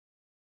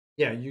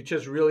 Yeah, you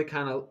just really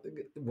kind of,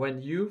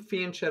 when you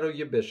fianchetto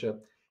your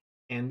bishop,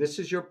 and this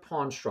is your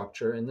pawn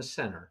structure in the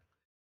center,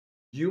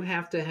 you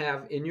have to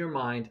have in your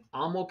mind,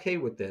 I'm okay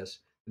with this.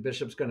 The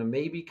bishop's going to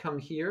maybe come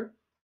here,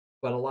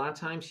 but a lot of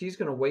times he's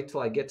going to wait till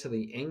I get to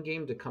the end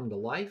game to come to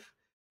life.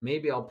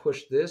 Maybe I'll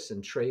push this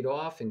and trade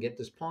off and get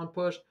this pawn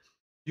pushed.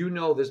 You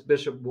know this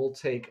bishop will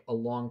take a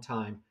long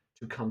time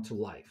to come to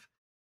life.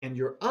 And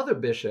your other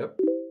bishop,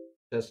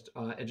 just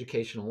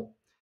educational,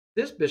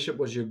 this bishop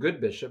was your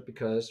good bishop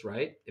because,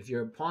 right, if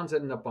your pawn's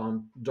ending up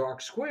on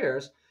dark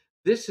squares,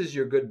 this is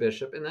your good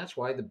bishop, and that's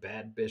why the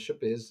bad bishop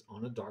is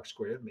on a dark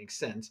square. It makes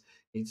sense.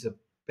 He's a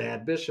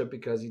bad bishop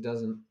because he's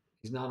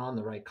not on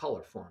the right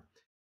color for him.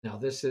 Now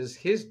this is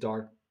his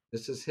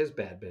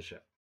bad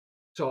bishop.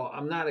 So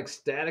I'm not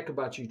ecstatic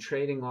about you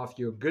trading off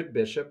your good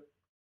bishop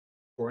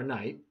for a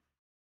knight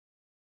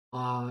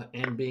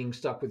and being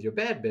stuck with your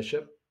bad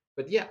bishop.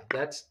 But yeah,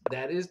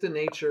 that is the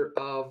nature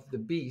of the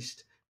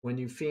beast when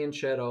you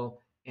fianchetto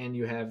and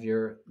you have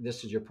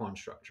this is your pawn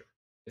structure.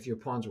 If your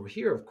pawns were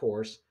here, of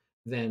course,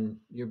 then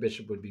your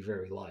bishop would be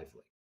very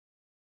lively.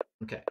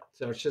 Okay,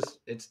 so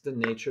it's the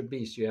nature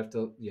beast. You have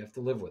to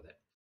live with it.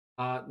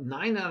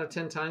 9 out of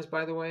 10 times,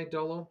 by the way,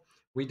 Dolo,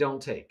 we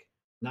don't take.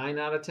 9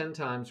 out of 10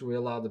 times we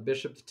allow the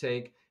bishop to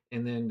take,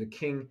 and then the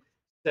king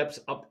steps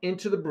up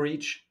into the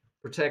breach,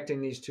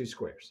 protecting these two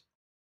squares.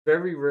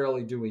 Very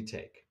rarely do we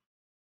take.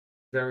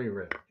 Very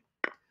rarely.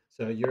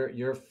 So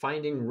you're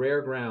finding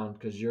rare ground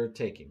because you're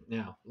taking.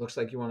 Now, looks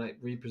like you want to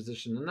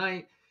reposition the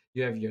knight.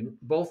 You have your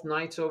both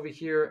knights over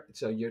here.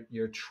 So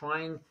you're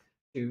trying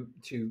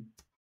to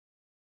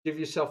give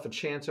yourself a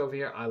chance over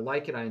here. I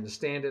like it. I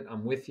understand it.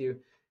 I'm with you.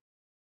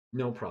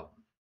 No problem.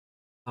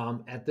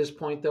 At this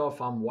point, though,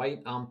 if I'm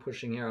white, I'm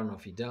pushing here. I don't know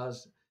if he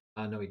does.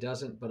 No, he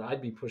doesn't, but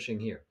I'd be pushing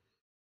here.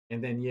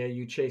 And then, yeah,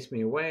 you chase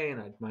me away, and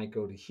I might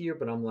go to here,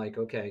 but I'm like,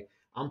 okay,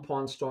 I'm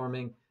pawn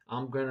storming.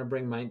 I'm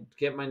gonna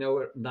get my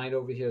knight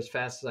over here as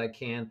fast as I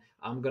can.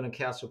 I'm gonna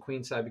castle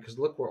queenside because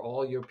look where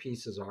all your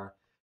pieces are,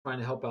 trying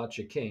to help out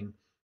your king,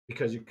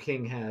 because your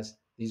king has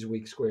these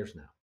weak squares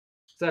now.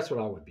 So that's what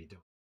I would be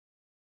doing.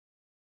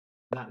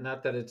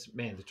 Not that it's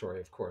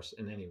mandatory, of course,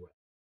 in any way.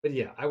 But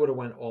yeah, I would have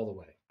went all the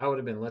way. I would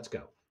have been, let's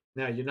go.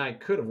 Now your knight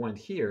could have went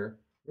here.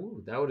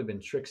 Ooh, that would have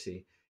been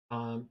tricksy,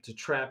 to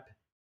trap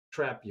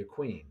your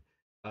queen.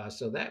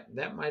 So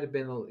that might have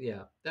been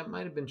yeah, that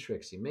might have been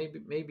tricksy.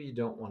 Maybe you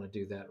don't want to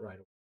do that right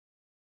away.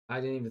 I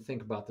didn't even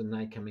think about the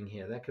knight coming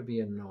here. That could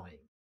be annoying.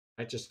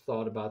 I just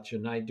thought about your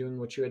knight doing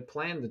what you had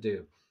planned to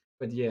do.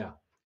 But yeah,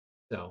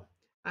 so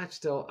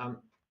I'm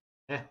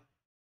eh,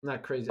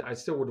 not crazy. I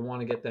still would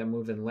want to get that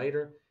move in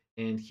later.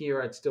 And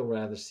here, I'd still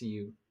rather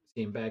see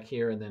him back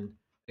here, and then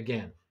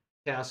again,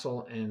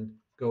 castle and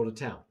go to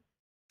town.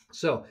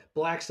 So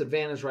black's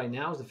advantage right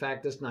now is the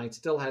fact this knight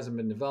still hasn't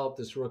been developed.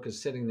 This rook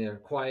is sitting there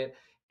quiet,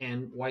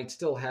 and white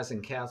still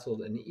hasn't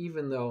castled. And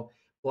even though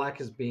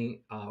black is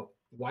being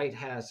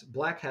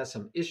black has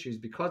some issues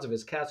because of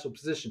his castle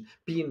position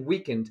being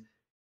weakened,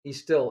 he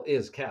still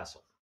is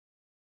castle.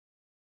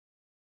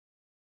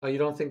 Oh, you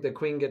don't think the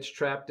queen gets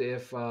trapped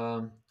if,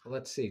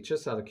 let's see,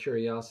 just out of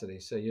curiosity.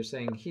 So you're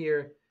saying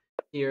here,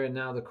 here, and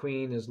now the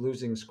queen is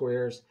losing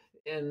squares.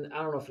 And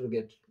I don't know if it'll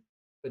get,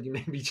 but you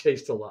may be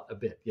chased a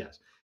bit. Yes.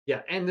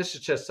 Yeah. And this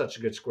is just such a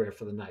good square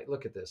for the knight.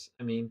 Look at this.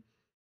 I mean,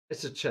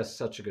 it's just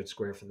such a good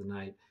square for the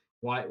knight.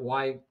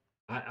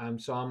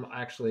 I'm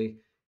actually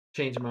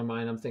changing my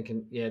mind. I'm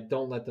thinking, yeah,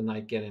 don't let the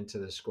knight get into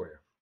this square.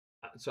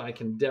 So I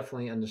can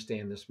definitely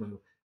understand this move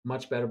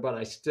much better, but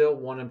I still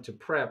want him to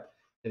prep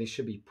that he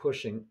should be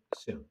pushing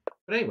soon.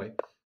 But anyway,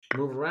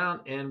 move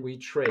around and we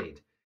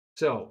trade.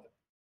 So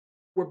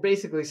we're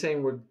basically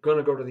saying we're going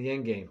to go to the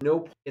end game.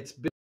 Nope, it's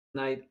big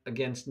knight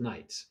against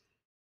knights.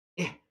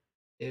 Yeah,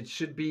 it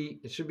should be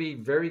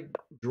very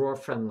draw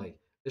friendly.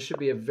 This should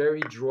be a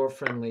very draw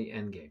friendly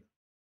end game.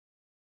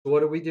 So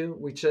what do?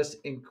 We just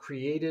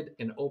created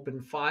an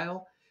open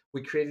file.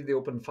 We created the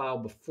open file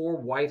before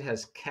white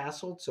has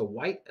castled. So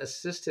white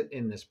assisted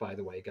in this, by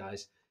the way,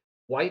 guys.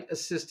 White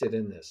assisted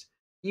in this.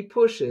 He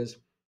pushes,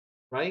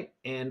 right?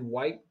 And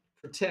white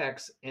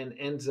protects and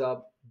ends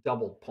up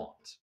double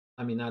pawns.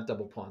 I mean, not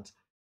double pawns,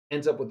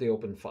 ends up with the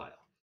open file.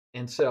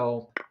 And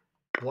so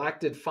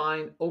black did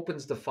fine,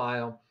 opens the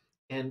file,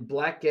 and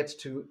black gets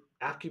to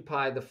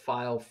occupy the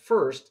file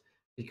first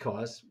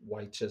because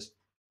white just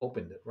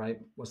opened it, right?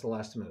 Was the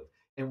last move.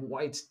 And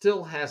white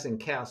still hasn't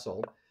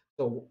castled.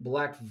 So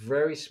black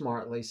very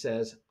smartly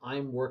says,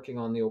 I'm working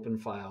on the open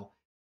file.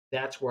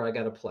 That's where I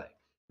got to play.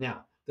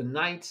 Now, the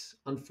knights,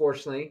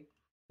 unfortunately,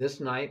 this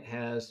knight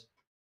has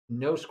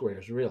no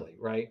squares, really,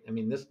 right? I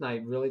mean, this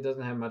knight really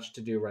doesn't have much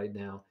to do right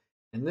now.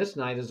 And this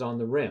knight is on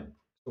the rim.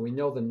 So we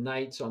know the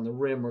knights on the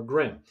rim are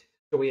grim.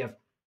 So we have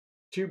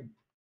two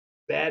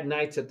bad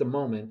knights at the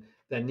moment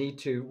that need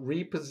to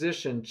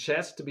reposition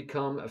chess to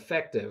become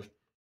effective,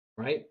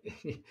 right?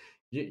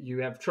 you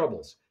have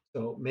troubles.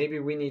 So maybe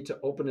we need to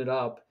open it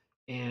up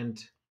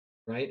and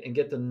right and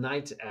get the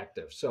knights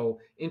active. So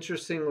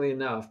interestingly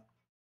enough,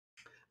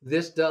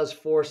 this does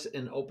force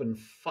an open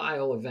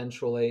file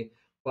eventually,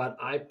 but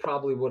I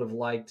probably would have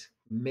liked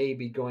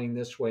maybe going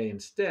this way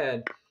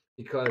instead,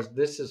 because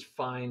this is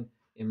fine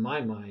in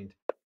my mind.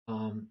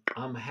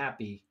 I'm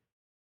happy,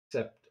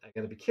 except I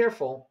got to be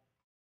careful.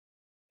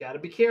 Got to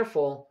be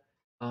careful.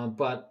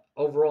 But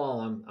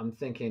overall, I'm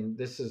thinking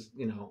this is,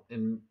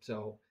 and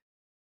so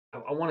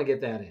I want to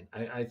get that in.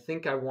 I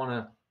think I want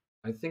to.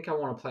 I think I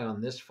want to play on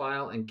this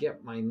file and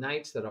get my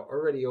knights that are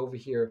already over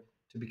here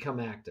to become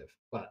active.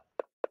 But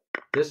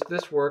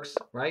this works,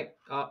 right?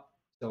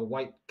 So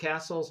white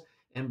castles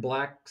and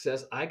black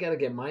says I got to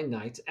get my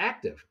knights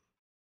active.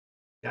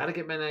 Got to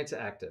get my knights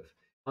active.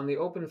 On the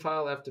open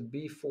file after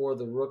b4,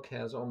 the rook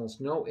has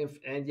almost no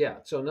and yeah,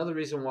 so another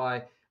reason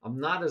why I'm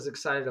not as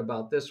excited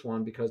about this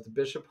one, because the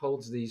bishop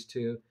holds these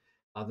two,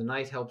 the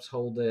knight helps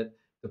hold it,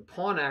 the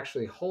pawn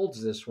actually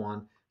holds this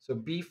one, so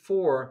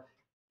b4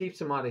 keeps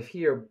him out of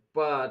here,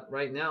 but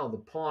right now the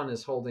pawn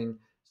is holding,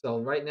 so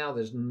right now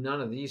there's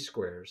none of these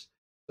squares.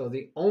 So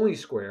the only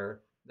square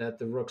that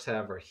the rooks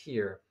have are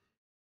here.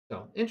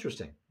 So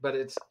interesting, but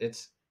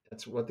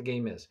that's what the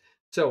game is.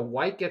 So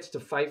white gets to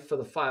fight for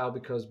the file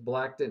because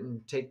black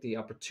didn't take the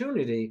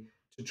opportunity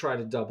to try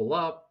to double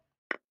up.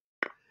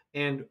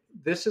 And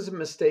this is a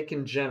mistake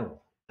in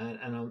general.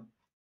 And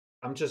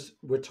I'm just,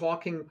 we're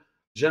talking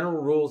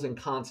general rules and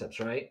concepts,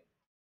 right?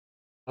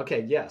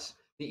 Okay, yes.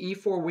 The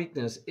E4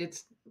 weakness,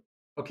 it's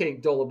okay,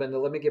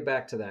 Dolabender, let me get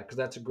back to that because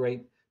that's a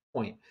great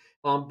point.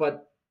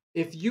 But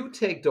if you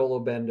take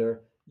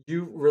Dolabender,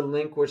 you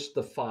relinquish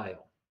the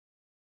file.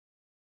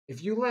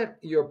 If you let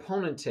your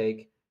opponent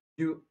take,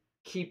 you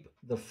keep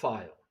the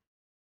file.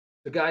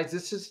 So guys,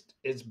 this is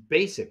it's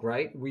basic,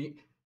 right?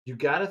 You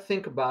got to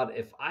think about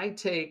if I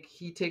take,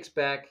 he takes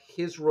back,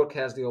 his rook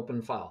has the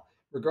open file.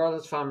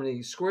 Regardless of how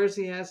many squares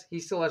he has, he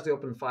still has the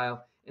open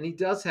file, and he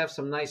does have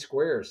some nice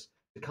squares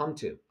to come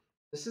to.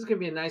 This is going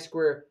to be a nice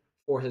square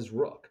for his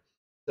rook.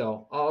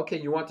 So, oh, okay,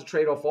 you want to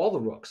trade off all the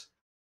rooks.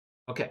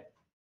 Okay.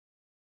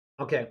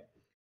 Okay.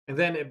 And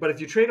then, but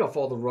if you trade off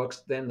all the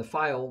rooks, then the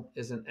file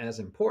isn't as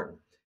important.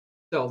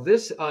 So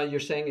this, you're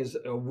saying, is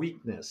a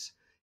weakness.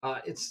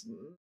 It's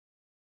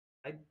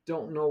I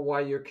don't know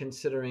why you're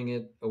considering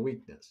it a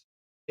weakness.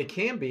 It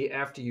can be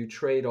after you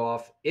trade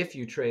off, if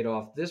you trade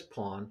off this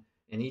pawn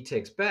and he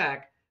takes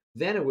back,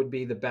 then it would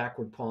be the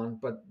backward pawn,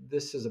 but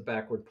this is a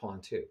backward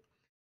pawn too.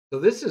 So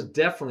this is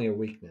definitely a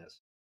weakness.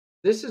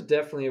 This is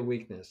definitely a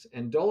weakness.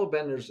 And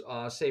Dolobender's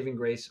saving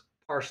grace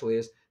partially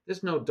is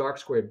there's no dark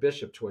squared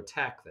bishop to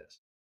attack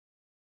this.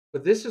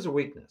 But this is a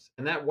weakness,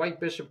 and that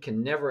white bishop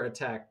can never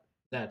attack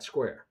that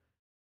square.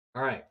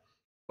 All right.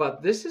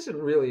 But this isn't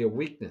really a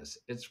weakness.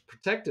 It's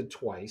protected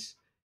twice.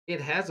 It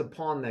has a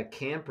pawn that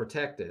can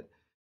protect it.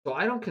 So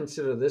I don't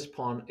consider this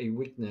pawn a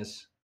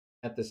weakness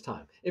at this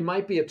time. It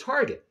might be a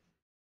target.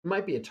 It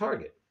might be a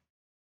target.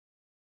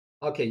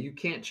 Okay, you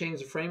can't change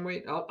the frame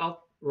rate.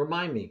 I'll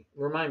remind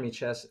me,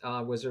 chess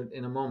wizard,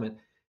 in a moment.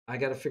 I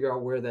got to figure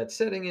out where that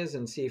setting is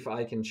and see if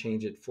I can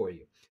change it for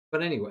you.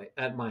 But anyway,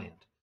 at my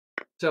end.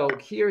 So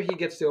here he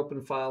gets the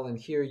open file, and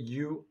here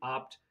you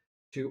opt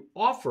to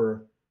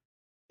offer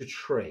to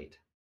trade.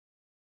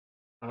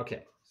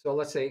 Okay, so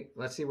let's see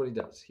what he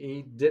does.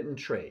 He didn't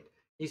trade.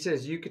 He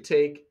says you could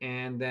take,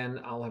 and then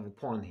I'll have a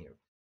pawn here.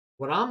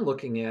 What I'm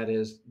looking at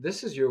is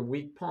this is your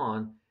weak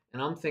pawn,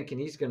 and I'm thinking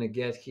he's going to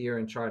get here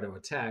and try to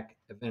attack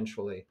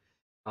eventually,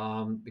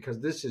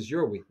 because this is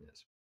your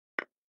weakness.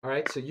 All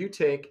right, so you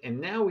take, and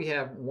now we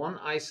have one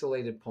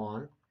isolated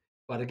pawn.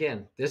 But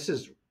again, this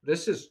is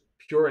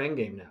pure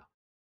endgame now.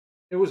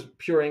 It was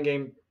pure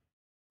endgame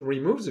 3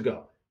 moves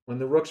ago when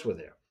the rooks were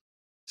there.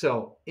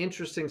 So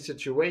interesting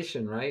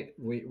situation, right?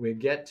 We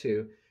get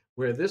to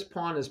where this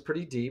pawn is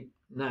pretty deep,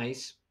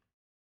 nice.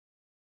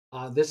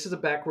 This is a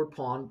backward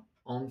pawn.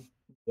 On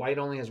white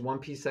only has one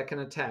piece that can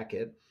attack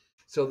it.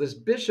 So this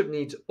bishop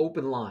needs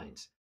open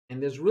lines,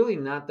 and there's really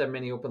not that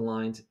many open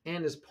lines.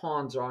 And his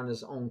pawns are on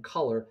his own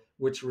color,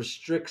 which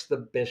restricts the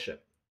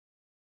bishop.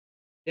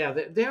 Yeah,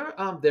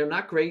 they're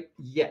not great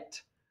yet.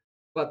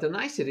 But the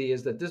nicety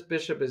is that this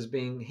bishop is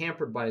being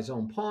hampered by his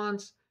own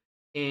pawns,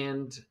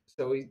 and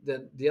so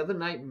the other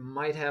knight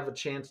might have a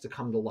chance to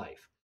come to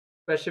life,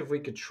 especially if we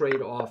could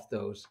trade off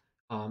those.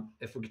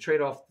 If we could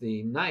trade off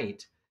the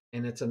knight,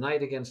 and it's a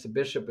knight against the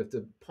bishop, if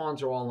the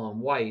pawns are all on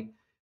white,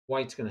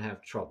 white's going to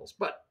have troubles,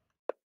 but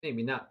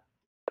maybe not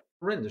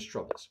horrendous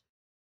troubles.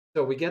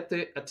 So we get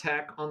the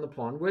attack on the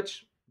pawn,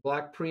 which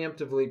black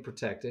preemptively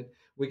protected.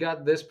 We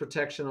got this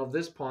protection of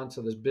this pawn,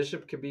 so this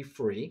bishop could be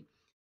free.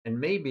 And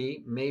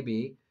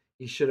maybe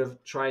he should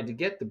have tried to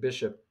get the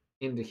bishop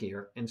into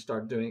here and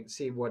start doing,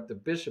 see what the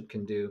bishop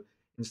can do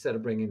instead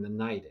of bringing the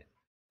knight in.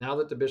 Now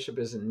that the bishop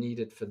isn't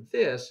needed for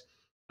this,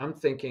 I'm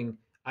thinking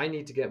I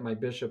need to get my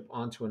bishop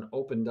onto an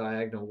open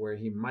diagonal where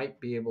he might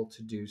be able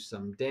to do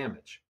some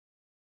damage.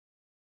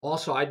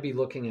 Also, I'd be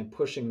looking at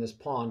pushing this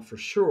pawn for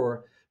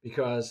sure,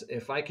 because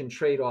if I can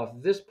trade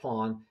off this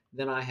pawn,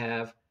 then I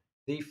have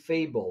the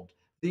fabled,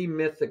 the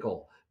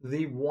mythical,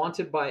 the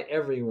wanted by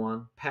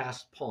everyone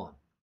passed pawn,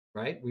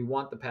 right? We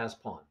want the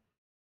passed pawn.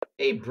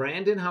 Hey,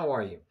 Brandon, how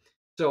are you?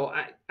 So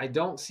I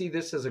don't see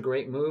this as a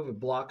great move. It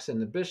blocks in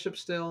the bishop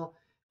still.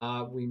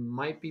 We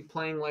might be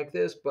playing like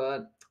this,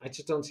 but I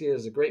just don't see it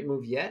as a great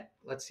move yet.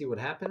 Let's see what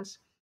happens.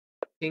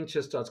 King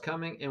just starts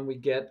coming, and we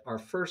get our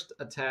first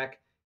attack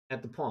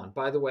at the pawn.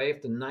 By the way,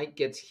 if the knight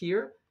gets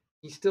here,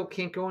 he still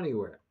can't go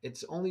anywhere.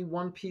 It's only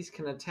one piece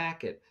can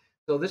attack it.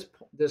 So this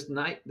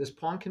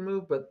pawn can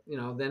move, but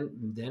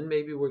then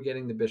maybe we're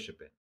getting the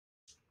bishop in.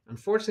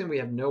 Unfortunately, we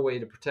have no way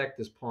to protect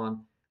this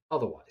pawn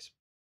otherwise.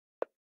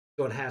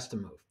 So it has to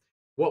move.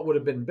 What would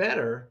have been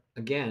better,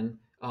 again,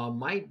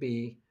 might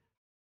be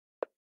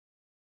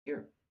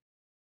here.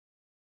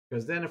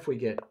 Because then if we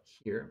get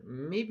here,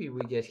 maybe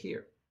we get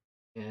here.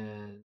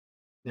 And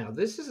now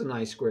this is a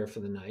nice square for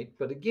the knight,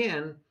 but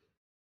again,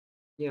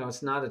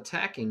 it's not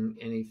attacking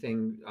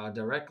anything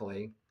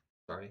directly.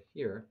 Sorry,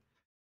 here.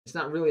 It's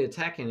not really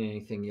attacking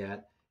anything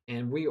yet.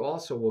 And we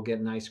also will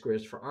get nice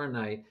squares for our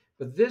knight.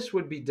 But this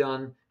would be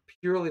done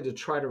purely to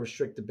try to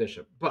restrict the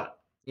bishop. But,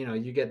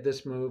 you get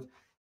this move,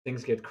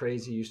 things get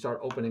crazy. You start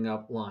opening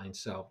up lines.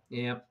 So,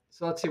 yeah.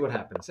 So let's see what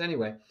happens.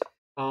 Anyway,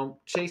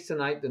 chase the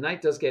knight. The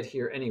knight does get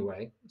here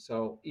anyway.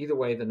 So either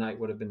way, the knight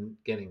would have been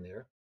getting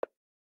there.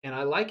 And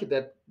I like it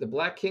that the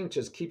black king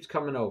just keeps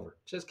coming over.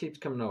 Just keeps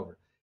coming over.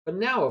 But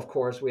now, of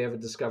course, we have a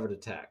discovered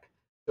attack.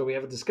 So we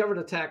have a discovered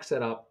attack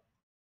set up.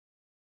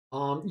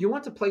 You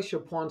want to place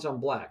your pawns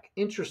on black.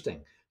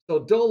 Interesting. So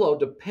Dolo,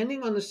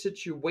 depending on the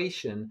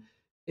situation,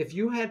 if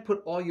you had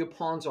put all your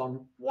pawns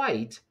on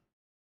white,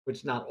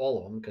 which not all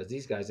of them, because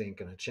these guys ain't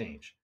going to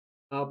change.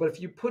 But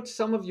if you put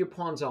some of your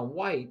pawns on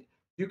white,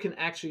 you can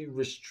actually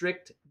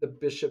restrict the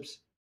bishop's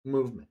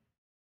movement.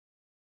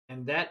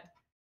 And that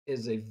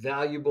is a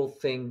valuable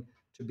thing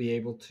to be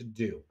able to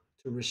do,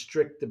 to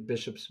restrict the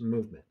bishop's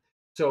movement.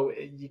 So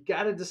you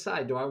got to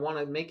decide, do I want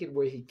to make it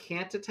where he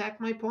can't attack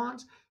my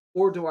pawns?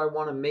 Or do I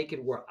want to make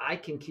it where I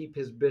can keep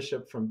his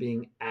bishop from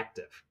being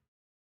active?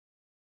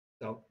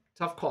 So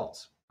tough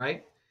calls,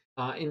 right?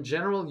 In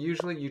general,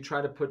 usually you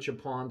try to put your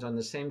pawns on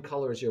the same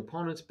color as your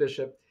opponent's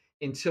bishop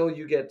until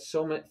you get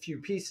so few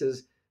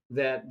pieces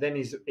that then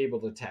he's able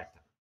to attack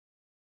them.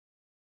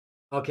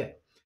 Okay.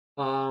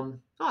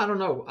 I don't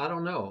know. I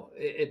don't know.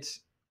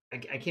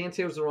 I can't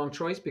say it was the wrong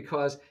choice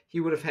because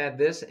he would have had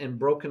this and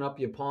broken up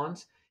your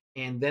pawns,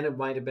 and then it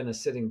might have been a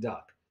sitting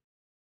duck.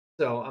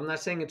 So I'm not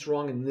saying it's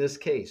wrong in this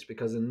case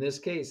because in this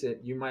case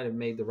you might have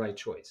made the right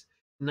choice.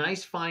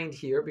 Nice find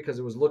here because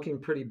it was looking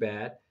pretty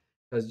bad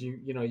because you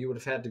would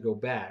have had to go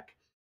back.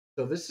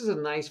 So this is a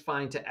nice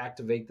find to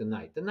activate the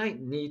knight. The knight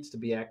needs to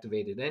be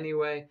activated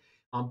anyway,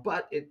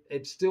 but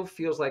it still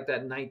feels like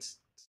that knight's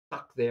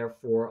stuck there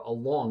for a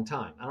long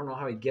time. I don't know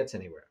how he gets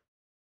anywhere.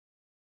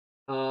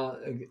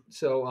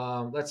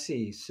 Let's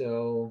see.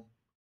 So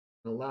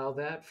allow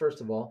that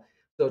first of all.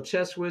 So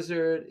Chess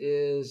Wizard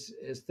is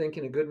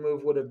thinking a good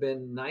move would have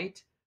been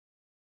knight.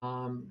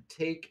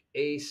 Take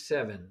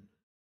a7.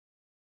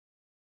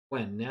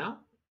 When now?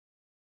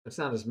 It's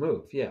not his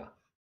move. Yeah,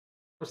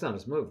 it's not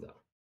his move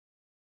though,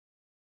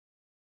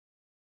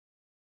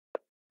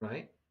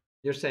 right?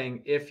 You're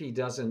saying if he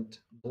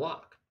doesn't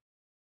block,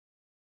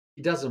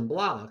 he doesn't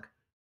block,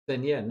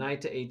 then yeah,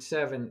 knight to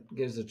h7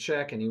 gives a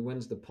check, and he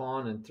wins the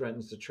pawn and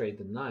threatens to trade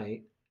the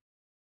knight.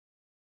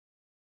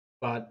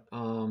 But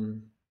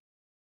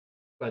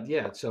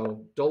yeah,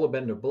 so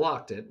Dolabender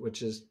blocked it,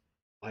 which is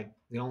like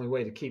the only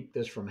way to keep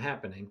this from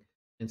happening.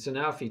 And so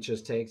now if he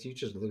just takes, you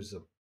just lose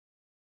the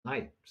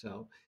knight.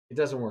 So it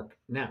doesn't work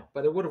now,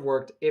 but it would have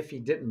worked if he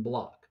didn't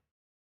block.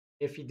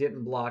 If he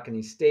didn't block and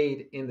he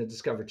stayed in the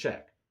discover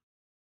check.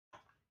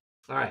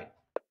 All right.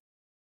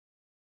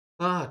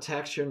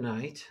 Tax your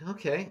knight.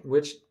 Okay,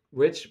 which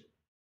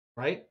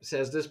right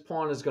says this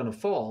pawn is going to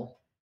fall.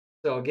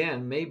 So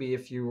again, maybe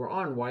if you were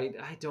on white,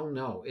 I don't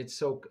know. It's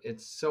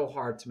so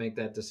hard to make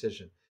that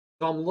decision.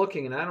 So I'm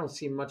looking, and I don't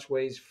see much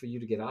ways for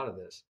you to get out of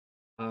this.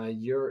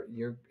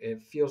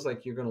 It feels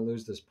like you're going to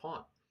lose this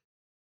pawn.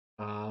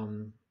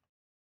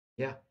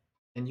 Yeah,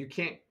 and you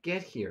can't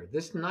get here.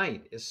 This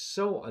knight is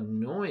so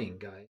annoying,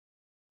 guys.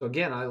 So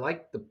again, I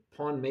like the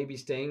pawn maybe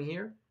staying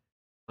here,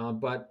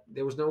 but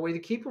there was no way to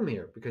keep him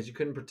here because you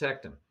couldn't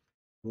protect him.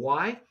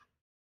 Why?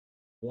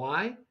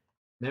 Why?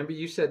 Remember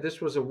you said this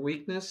was a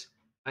weakness?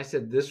 I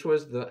said this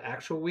was the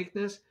actual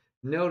weakness.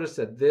 Notice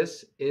that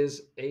this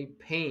is a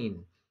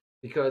pain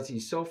because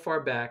he's so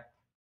far back.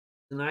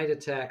 The knight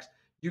attacks.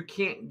 You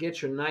can't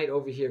get your knight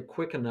over here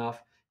quick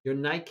enough. Your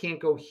knight can't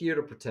go here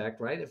to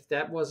protect, right? If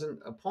that wasn't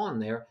a pawn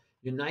there,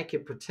 your knight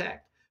could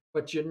protect.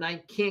 But your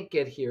knight can't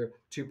get here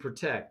to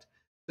protect.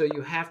 So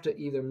you have to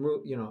either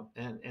move,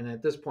 and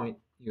at this point,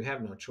 you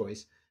have no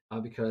choice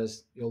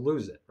because you'll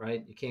lose it,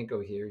 right? You can't go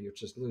here, you'll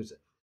just lose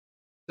it.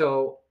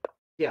 So,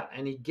 yeah,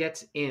 and he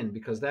gets in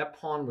because that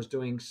pawn was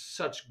doing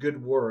such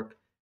good work.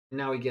 And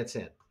now he gets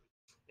in.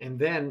 And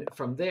then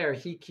from there,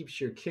 he keeps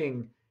your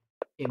king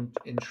in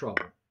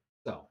trouble.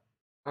 So,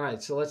 all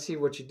right, so let's see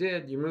what you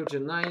did. You moved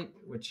your knight,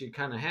 which you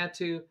kind of had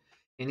to,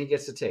 and he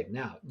gets to take.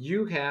 Now,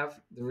 you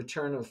have the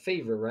return of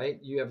favor, right?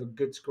 You have a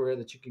good square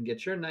that you can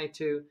get your knight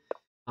to,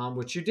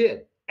 which you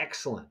did.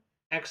 Excellent,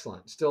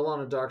 excellent. Still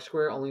on a dark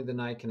square, only the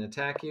knight can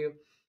attack you.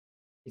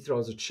 He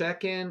throws a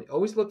check in.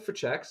 Always look for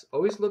checks.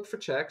 Always look for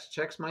checks.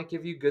 Checks might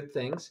give you good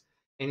things.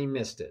 And he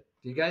missed it.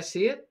 Do you guys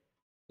see it?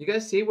 You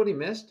guys see what he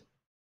missed?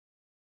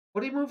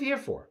 What did he move here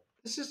for?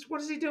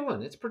 What is he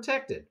doing? It's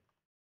protected.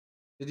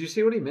 Did you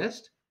see what he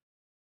missed?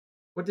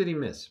 What did he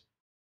miss?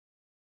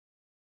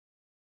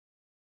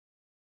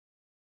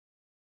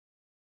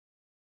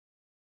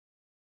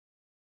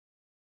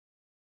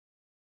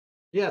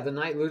 Yeah, the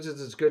knight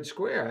loses its good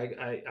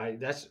square.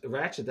 That's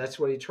Ratchet. That's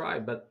what he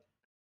tried. But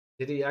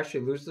did he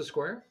actually lose the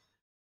square?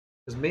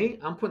 Because me,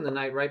 I'm putting the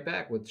knight right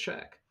back with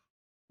check.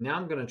 Now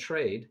I'm going to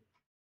trade.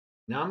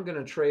 Now I'm going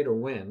to trade or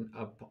win.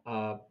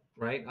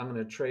 Right? I'm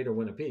going to trade or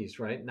win a piece.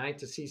 Right? Knight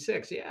to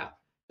c6. Yeah,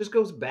 just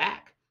goes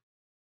back.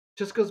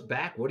 Just goes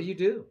back. What do you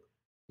do?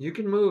 You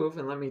can move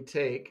and let me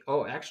take.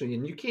 Oh, actually,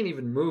 and you can't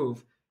even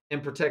move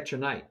and protect your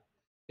knight.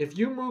 If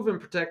you move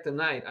and protect the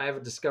knight, I have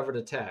a discovered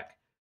attack.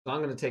 So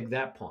I'm going to take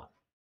that pawn.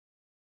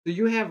 So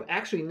you have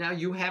actually now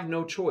you have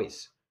no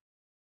choice.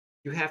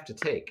 You have to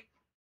take.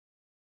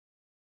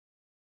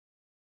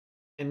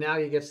 And now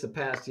he gets to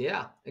pass.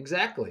 Yeah,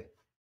 exactly.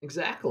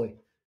 Exactly.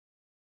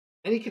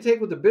 And he could take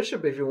with the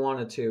bishop if you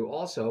wanted to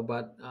also,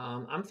 but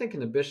I'm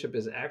thinking the bishop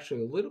is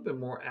actually a little bit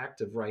more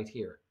active right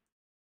here.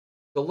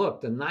 So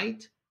look, the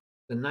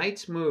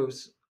knight's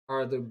moves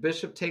are the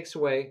bishop takes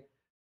away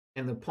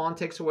and the pawn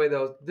takes away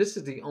those. This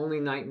is the only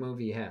knight move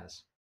he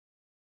has.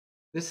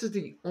 This is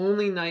the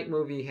only knight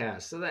move he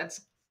has. So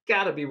that's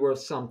got to be worth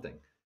something.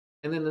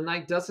 And then the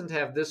knight doesn't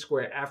have this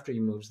square after he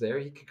moves there.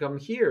 He could come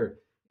here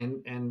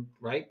and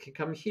right, could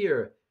come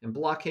here and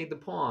blockade the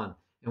pawn.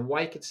 And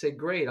white could say,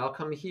 great, I'll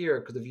come here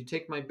because if you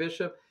take my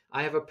bishop,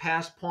 I have a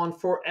passed pawn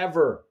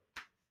forever.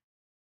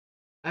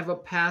 I have a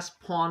passed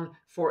pawn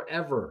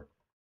forever.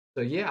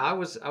 So yeah, I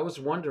was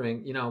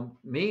wondering,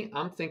 me,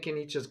 I'm thinking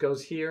he just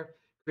goes here,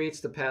 creates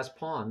the passed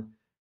pawn.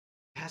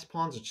 Passed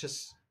pawns are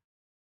just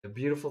they're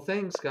beautiful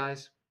things,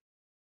 guys.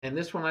 And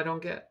this one I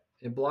don't get.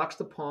 It blocks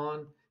the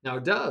pawn. Now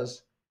it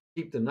does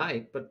keep the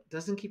knight, but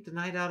doesn't keep the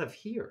knight out of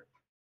here.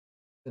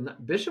 The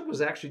bishop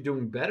was actually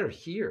doing better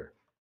here.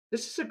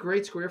 This is a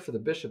great square for the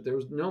bishop. There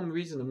was no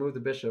reason to move the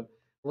bishop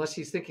unless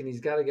he's thinking he's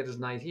got to get his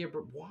knight here.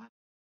 But why?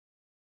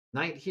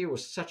 Knight here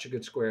was such a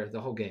good square the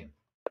whole game.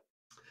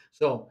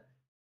 So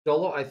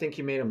Dolo, I think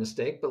he made a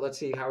mistake, but let's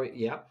see how he,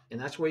 yep. And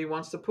that's where he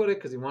wants to put it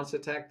because he wants to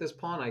attack this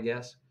pawn, I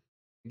guess.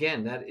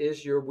 Again, that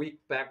is your weak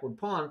backward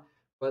pawn,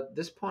 but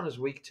this pawn is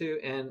weak too,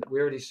 and we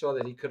already saw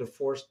that he could have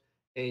forced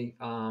a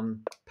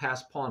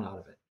passed pawn out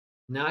of it.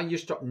 Now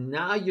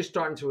you're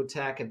starting to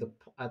attack at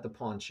the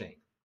pawn chain.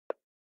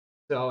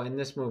 So in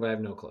this move, I have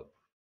no clue.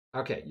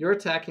 Okay, you're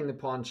attacking the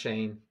pawn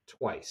chain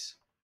twice.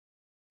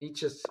 He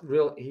just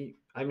real he.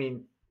 I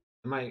mean,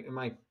 am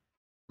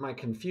I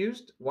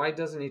confused? Why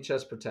doesn't he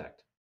just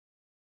protect?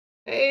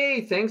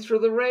 Hey, thanks for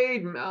the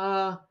raid.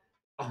 Oh,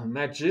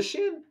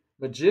 magician.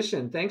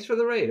 Thanks for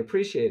the raid.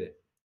 Appreciate it.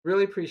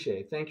 Really appreciate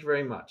it. Thank you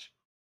very much.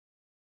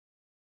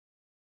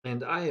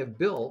 And I have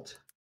built.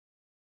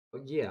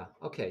 Oh, yeah.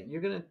 Okay.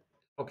 You're gonna.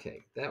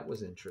 Okay, that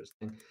was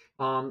interesting.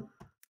 Um,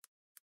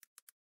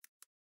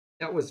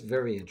 that was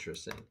very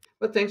interesting.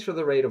 But thanks for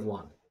the rate of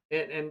one.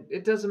 And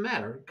it doesn't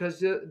matter because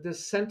the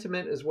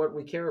sentiment is what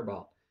we care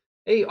about.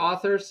 Hey,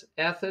 authors,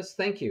 Athos,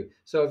 thank you.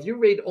 So if you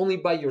raid only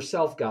by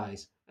yourself,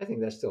 guys, I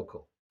think that's still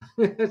cool.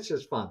 It's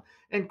just fun.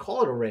 And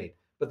call it a raid.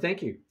 But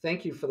thank you.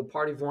 Thank you for the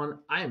party of one.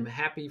 I am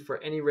happy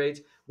for any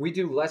raids. We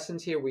do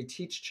lessons here. We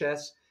teach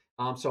chess.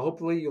 So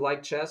hopefully you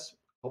like chess.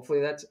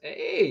 Hopefully that's,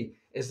 hey,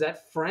 is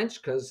that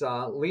French? Because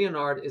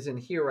Leonard isn't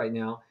here right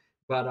now.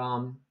 But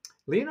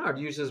Leonard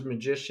uses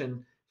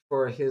Magician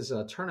for his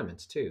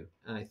tournaments too,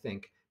 I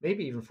think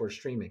maybe even for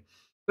streaming.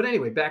 But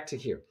anyway, back to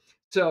here.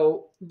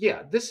 So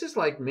yeah, this is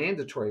like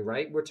mandatory,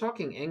 right? We're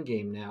talking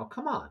endgame now.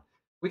 Come on,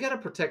 we got to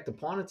protect the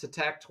pawn. It's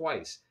attacked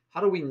twice. How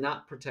do we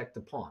not protect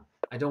the pawn?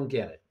 I don't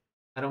get it.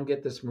 I don't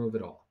get this move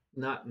at all.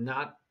 Not.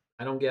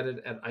 I don't get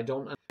it. I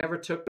don't. I never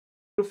took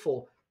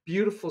the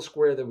beautiful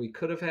square that we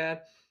could have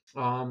had.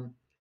 Um,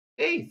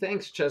 hey,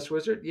 thanks, Chess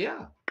Wizard.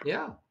 Yeah,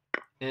 yeah.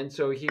 And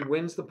so he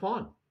wins the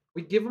pawn.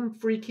 We give him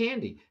free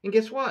candy. And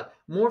guess what?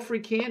 More free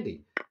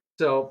candy.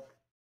 So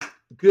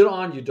good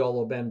on you,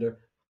 Dolo Bender.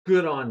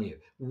 Good on you.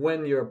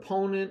 When your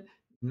opponent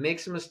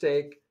makes a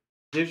mistake,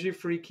 gives you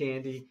free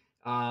candy,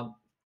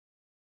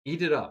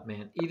 eat it up,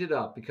 man. Eat it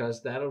up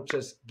because that'll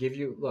just give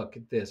you, look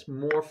at this,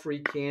 more free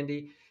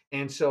candy.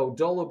 And so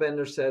Dolo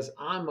Bender says,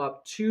 I'm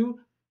up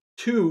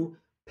 2-2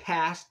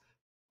 past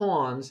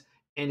pawns,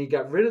 and he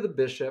got rid of the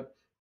bishop.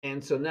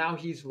 And so now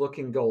he's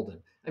looking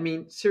golden. I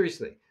mean,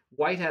 seriously,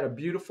 white had a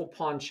beautiful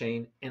pawn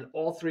chain, and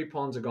all three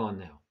pawns are gone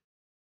now.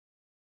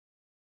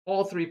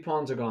 All three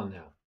pawns are gone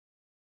now.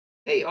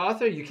 Hey,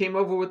 Arthur, you came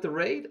over with the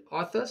raid?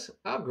 Arthur?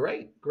 Oh,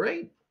 great,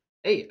 great.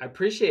 Hey, I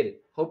appreciate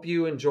it. Hope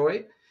you enjoy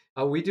it.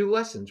 We do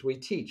lessons. We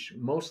teach.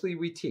 Mostly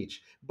we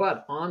teach.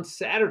 But on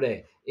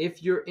Saturday,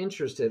 if you're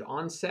interested,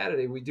 on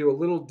Saturday, we do a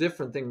little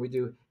different thing. We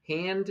do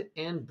hand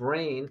and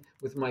brain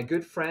with my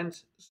good friend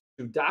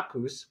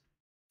Sudakus.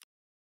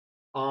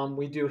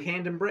 We do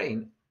hand and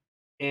brain,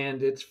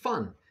 and it's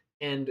fun.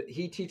 And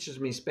he teaches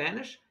me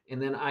Spanish,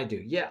 and then I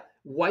do. Yeah,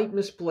 white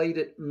misplayed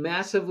it,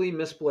 massively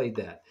misplayed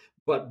that,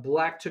 but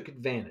black took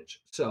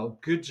advantage. So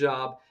good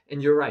job.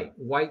 And you're right,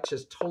 white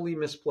just totally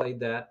misplayed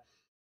that.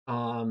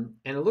 And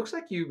it looks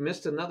like you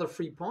missed another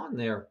free pawn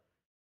there.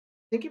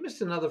 I think you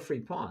missed another free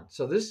pawn.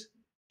 So this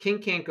king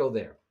can't go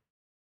there.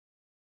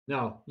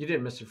 No, you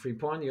didn't miss a free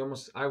pawn. You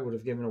almost, I would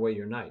have given away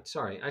your knight.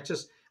 Sorry.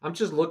 I'm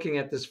just looking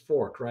at this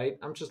fork, right?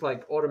 I'm just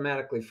like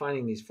automatically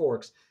finding these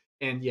forks.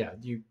 And yeah,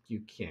 you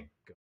can't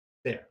go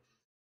there.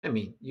 I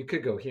mean, you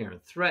could go here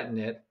and threaten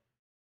it,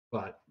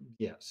 but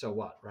yeah, so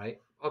what, right?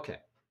 Okay.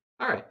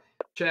 All right.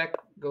 Check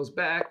goes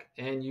back,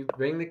 and you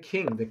bring the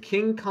king. The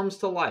king comes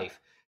to life.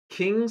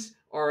 Kings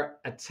are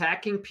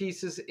attacking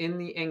pieces in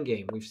the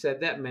endgame. We've said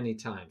that many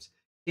times.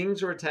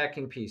 Kings are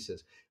attacking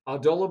pieces.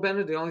 Dolo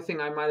Bender, the only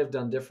thing I might have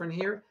done different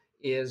here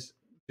is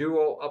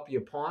duo up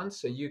your pawns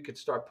so you could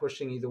start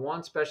pushing either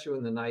one, especially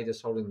when the knight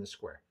is holding the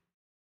square.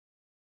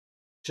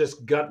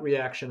 Just gut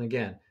reaction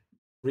again.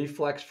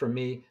 Reflex for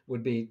me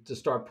would be to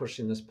start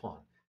pushing this pawn.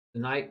 The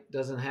knight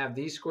doesn't have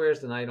these squares.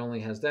 The knight only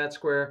has that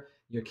square.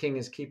 Your king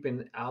is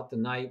keeping out the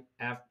knight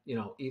after,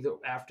 either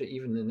after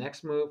even the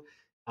next move.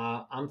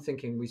 I'm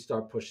thinking we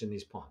start pushing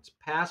these pawns.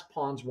 Past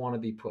pawns want to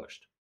be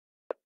pushed.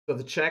 So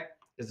the check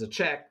is a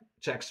check.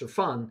 Checks are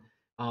fun,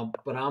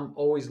 but I'm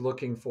always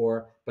looking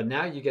for. But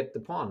now you get the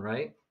pawn,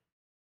 right?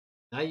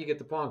 Now you get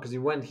the pawn because he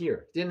went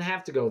here. Didn't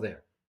have to go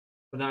there,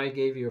 but now he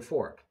gave you a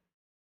fork,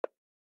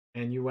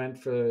 and you went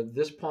for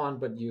this pawn,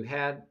 but you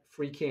had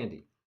free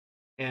candy.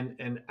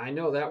 And I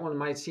know that one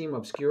might seem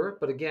obscure,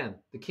 but again,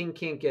 the king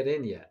can't get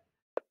in yet.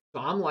 So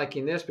I'm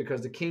liking this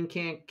because the king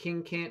can't,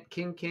 king can't,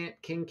 king can't,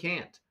 king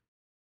can't.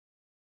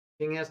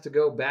 King has to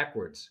go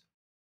backwards.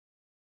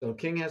 So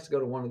king has to go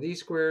to one of these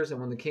squares,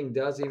 and when the king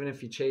does, even if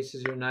he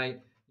chases your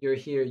knight, you're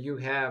here, you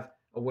have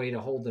a way to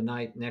hold the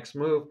knight next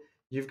move.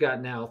 You've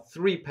got now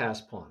 3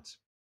 passed pawns.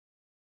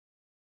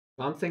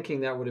 So I'm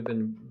thinking that would have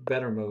been a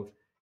better move.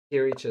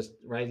 Here he just,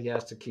 right, he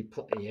has to keep,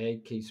 yeah, he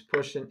keeps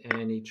pushing,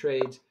 and he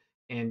trades,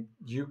 and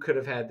you could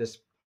have had this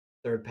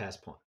 3rd pass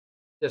pawn.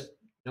 Just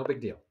no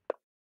big deal.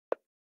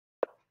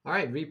 All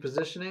right,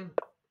 repositioning.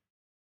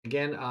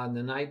 Again,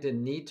 the knight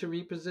didn't need to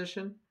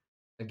reposition.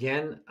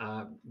 Again,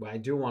 I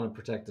do want to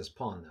protect this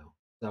pawn,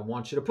 though. I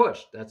want you to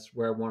push. That's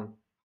where I want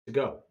to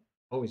go.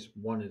 Always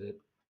wanted it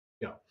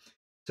to go.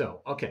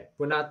 So, okay,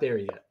 we're not there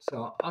yet.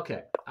 So,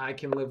 okay, I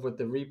can live with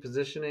the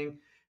repositioning.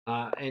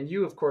 And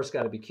you, of course,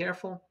 got to be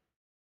careful.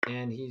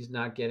 And he's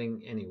not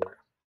getting anywhere.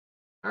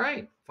 All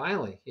right,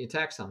 finally, he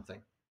attacks something.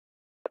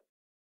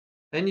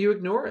 And you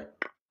ignore it.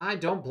 I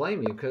don't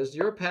blame you because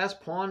your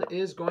passed pawn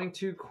is going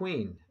to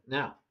queen.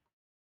 Now,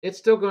 it's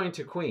still going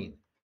to queen,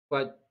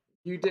 but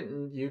you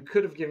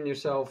could have given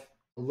yourself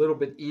a little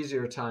bit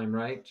easier time,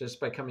 right? Just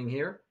by coming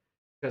here.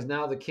 Because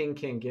now the king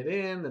can't get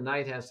in, the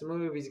knight has to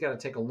move. He's got to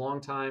take a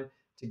long time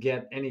to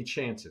get any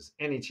chances.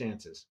 Any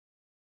chances.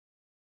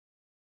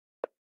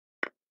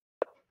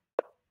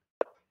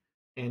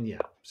 And yeah,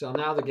 so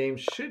now the game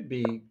should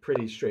be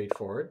pretty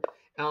straightforward.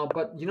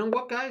 But you know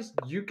what, guys?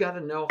 You got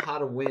to know how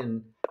to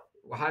win.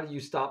 How do you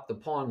stop the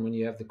pawn when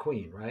you have the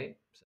queen, right?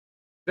 So,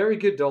 very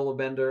good, Dolo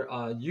Bender.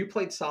 You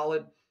played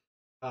solid.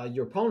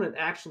 Your opponent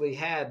actually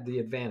had the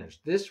advantage.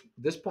 This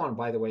pawn,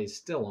 by the way, is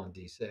still on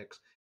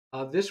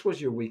d6. This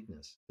was your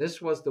weakness.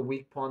 This was the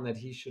weak pawn that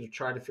he should have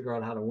tried to figure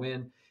out how to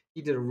win.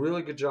 He did a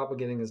really good job of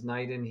getting his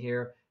knight in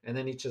here, and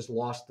then he just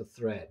lost the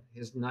thread.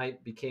 His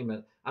knight became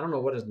a, I don't know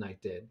what his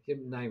knight did. His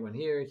knight went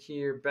here,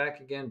 here, back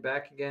again,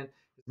 back again.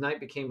 His knight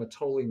became a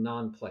totally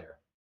non-player.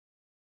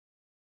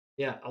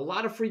 Yeah, a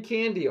lot of free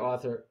candy,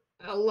 Arthur.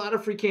 A lot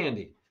of free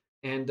candy.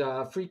 And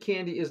free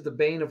candy is the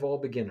bane of all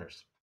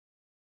beginners.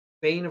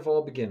 Bane of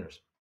all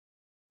beginners.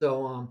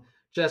 So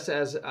just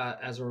as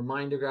a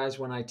reminder, guys,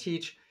 when I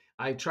teach,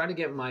 I try to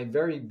get my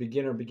very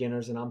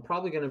beginners, and I'm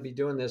probably going to be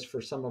doing this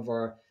for some of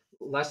our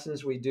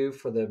lessons we do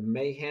for the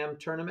Mayhem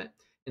tournament.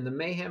 In the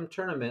Mayhem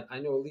tournament, I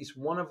know at least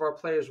one of our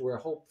players we're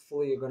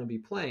hopefully are going to be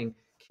playing,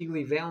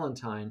 Keely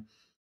Valentine.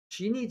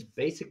 She needs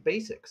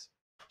basics.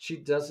 She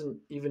doesn't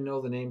even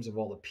know the names of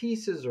all the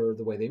pieces or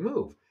the way they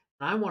move.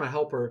 And I want to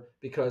help her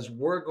because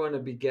we're going to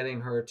be getting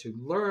her to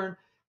learn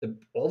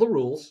all the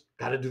rules.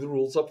 Got to do the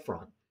rules up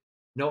front,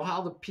 know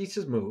how the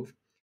pieces move,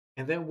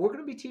 and then we're going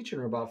to be teaching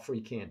her about free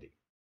candy,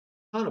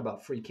 a ton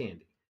about free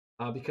candy,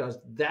 because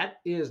that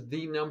is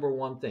the number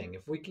one thing.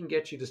 If we can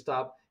get you to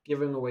stop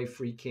giving away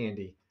free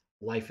candy,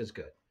 life is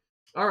good.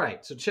 All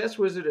right, so Chess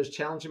Wizard is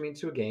challenging me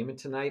to a game, and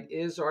tonight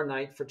is our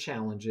night for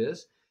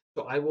challenges.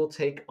 So I will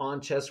take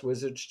on Chess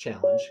Wizard's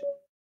challenge.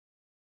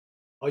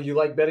 Oh, you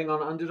like betting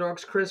on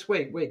underdogs, Chris?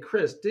 Wait,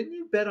 Chris, didn't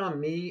you bet on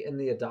me in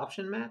the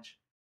adoption match?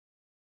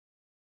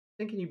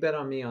 Thinking you bet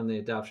on me on the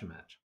adoption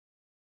match.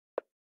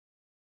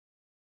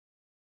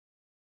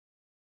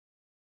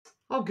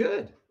 Oh,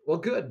 good. Well,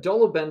 good.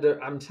 Dolo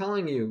Bender, I'm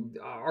telling you,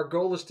 our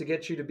goal is to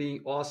get you to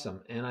be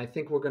awesome, and I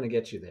think we're going to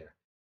get you there.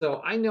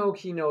 So I know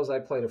he knows I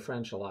play the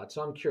French a lot,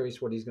 so I'm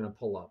curious what he's going to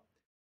pull up.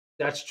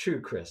 That's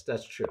true, Chris.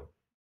 That's true.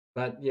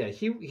 But yeah,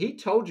 he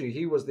told you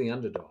he was the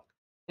underdog.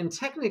 And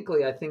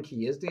technically, I think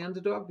he is the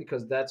underdog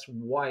because that's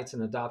why it's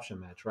an adoption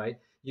match, right?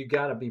 You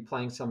got to be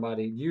playing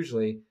somebody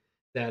usually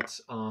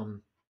that's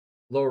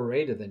lower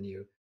rated than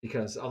you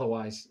because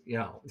otherwise, you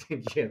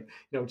have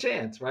no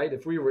chance, right?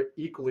 If we were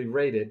equally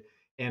rated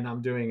and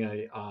I'm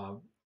doing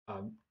um,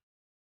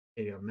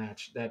 a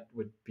match, that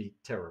would be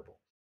terrible.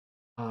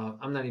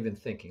 I'm not even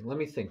thinking. Let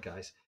me think,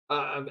 guys.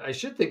 I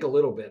should think a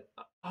little bit.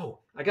 Oh,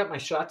 I got my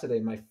shot today.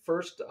 My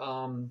first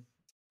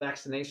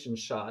vaccination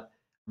shot.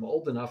 I'm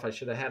old enough. I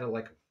should have had it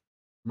like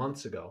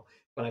months ago,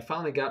 but I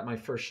finally got my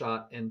first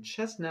shot. And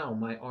just now,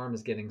 my arm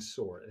is getting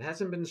sore. It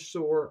hasn't been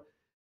sore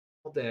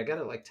all day. I got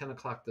it like 10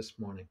 o'clock this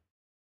morning.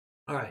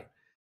 All right.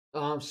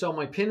 So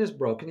my pin is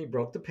broken. He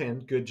broke the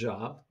pin. Good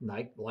job.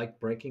 Like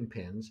breaking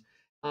pins.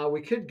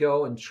 We could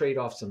go and trade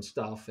off some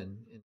stuff and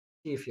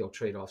see if he'll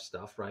trade off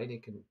stuff, right? He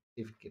can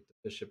see if he can get the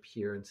bishop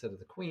here instead of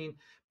the queen.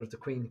 But if the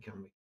queen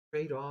can we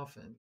trade off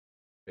and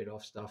trade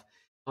off stuff.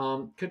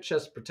 Could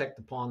just protect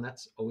the pawn.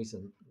 That's always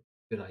a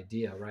good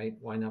idea, right?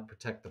 Why not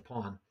protect the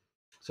pawn?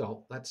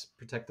 So let's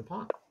protect the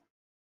pawn,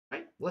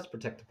 right? Let's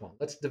protect the pawn.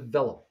 Let's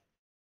develop.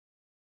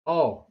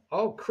 Oh,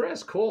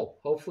 Chris, cool.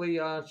 Hopefully,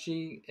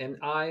 she and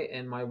I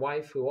and my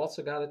wife, who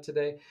also got it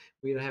today,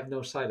 we have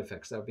no side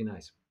effects. That would be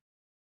nice.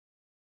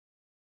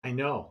 I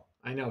know,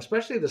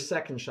 especially the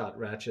second shot,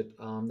 Ratchet.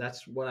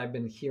 That's what I've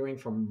been hearing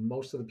from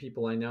most of the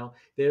people I know.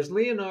 There's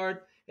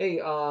Leonard. Hey,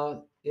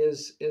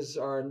 is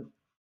our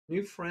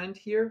new friend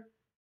here?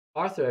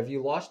 Arthur, have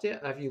you lost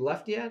yet? Have you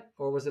left yet?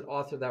 Or was it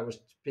Arthur that was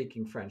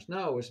speaking French?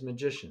 No, it was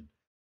Magician.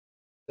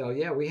 So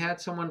yeah, we had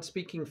someone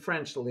speaking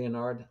French,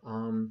 Leonard.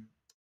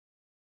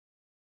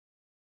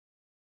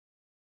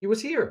 He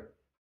was here.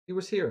 He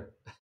was here.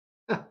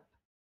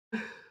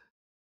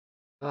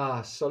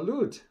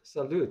 Salute,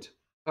 salute.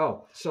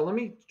 Oh, so let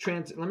me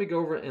go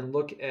over and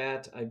look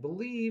at, I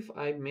believe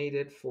I made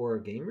it for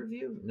a game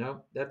review.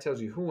 No, that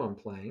tells you who I'm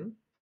playing.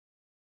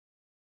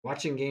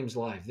 Watching games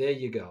live. There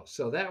you go.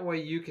 So that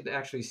way you could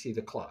actually see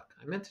the clock.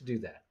 I meant to do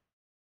that.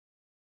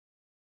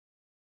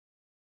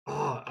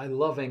 Oh, I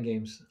love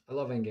Endgames. I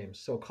love Endgames.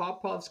 So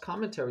Karpov's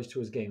commentaries to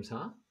his games,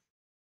 huh?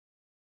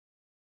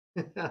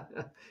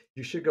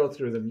 You should go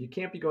through them. You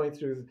can't be going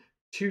through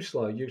too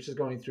slow. You're just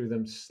going through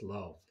them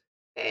slow.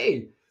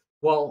 Hey,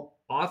 well,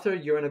 Arthur,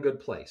 you're in a good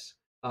place.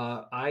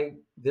 I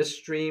This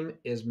stream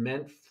is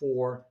meant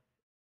for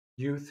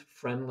youth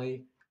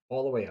friendly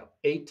all the way up,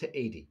 8 to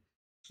 80.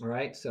 All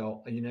right,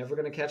 so you're never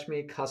going to catch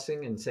me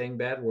cussing and saying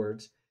bad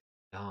words.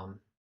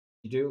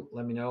 You do,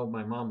 let me know.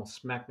 My mom will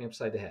smack me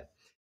upside the head.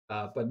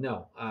 But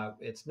no,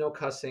 it's no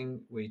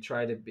cussing. We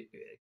try to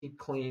keep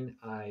clean.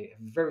 I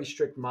have very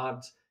strict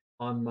mods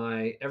on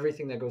my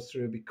everything that goes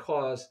through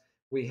because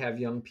we have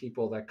young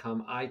people that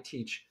come. I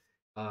teach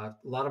a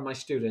lot of my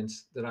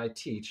students that I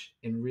teach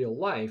in real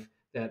life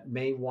that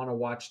may want to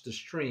watch the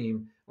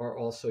stream are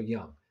also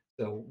young.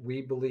 So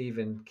we believe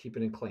in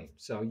keeping it clean.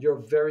 So you're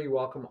very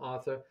welcome,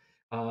 Arthur.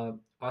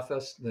 Arthur,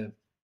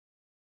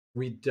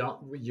 we don't.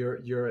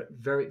 You're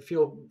very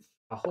feel.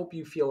 I hope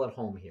you feel at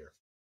home here.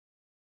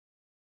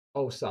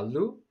 Oh,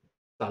 salut,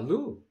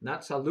 salut,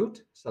 not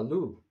salute,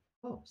 salut.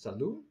 Oh,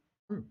 salut.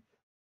 Hmm.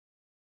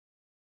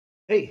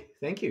 Hey,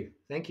 thank you,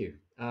 thank you.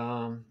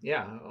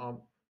 Yeah,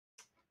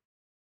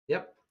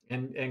 yep.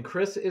 And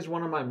Chris is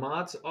one of my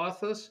mods,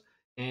 Arthur,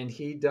 and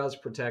he does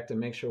protect and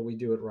make sure we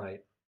do it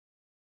right.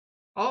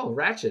 Oh,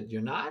 Ratchet,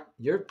 you're not?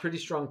 You're a pretty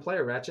strong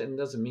player, Ratchet, and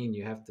doesn't mean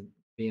you have to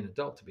be an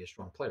adult to be a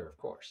strong player, of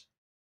course.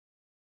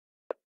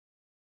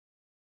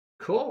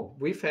 Cool.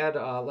 We've had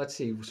let's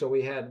see. So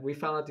we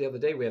found out the other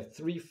day we have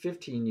three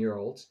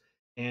 15-year-olds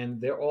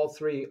and they're all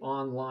three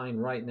online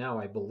right now,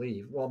 I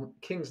believe. Well,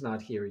 King's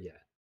not here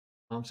yet.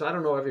 So I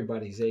don't know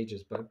everybody's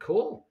ages, but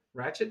cool.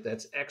 Ratchet,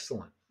 that's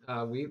excellent.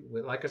 We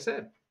like I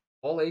said,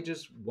 all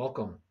ages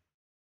welcome.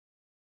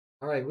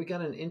 All right, we got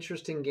an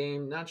interesting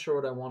game. Not sure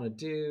what I want to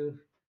do.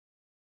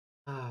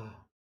 Ah,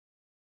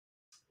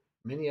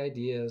 many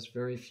ideas,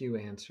 very few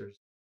answers.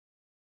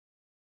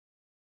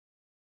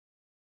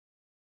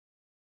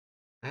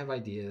 I have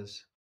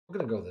ideas. We're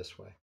gonna go this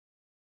way.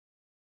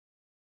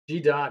 G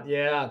dot,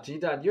 yeah, G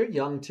dot. You're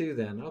young too,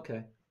 then.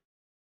 Okay.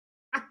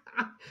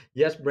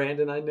 Yes,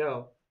 Brandon, I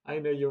know. I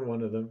know you're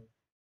one of them.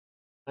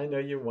 I know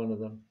you're one of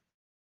them.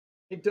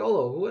 Hey,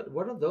 Dolo,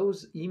 what are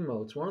those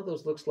emotes? One of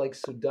those looks like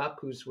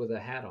Sudaku's with a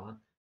hat on.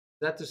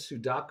 Is that the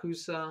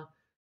Sudaku's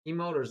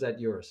emote or is that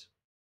yours?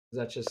 Is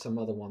that just some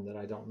other one that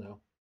I don't know?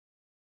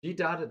 G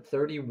dot at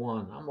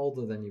 31. I'm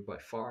older than you by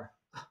far.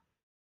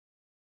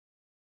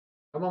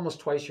 I'm almost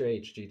twice your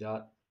age, G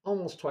dot.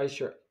 Almost twice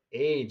your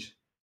age.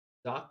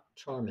 Doc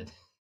Charmin.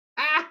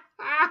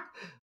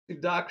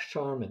 Doc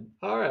Charmin.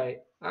 All right.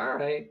 All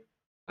right.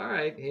 All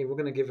right. Hey, we're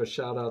going to give a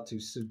shout out to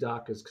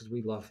Sudakas because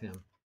we love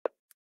him.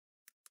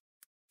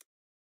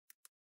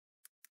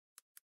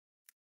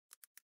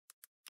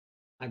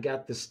 I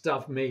got the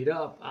stuff made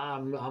up.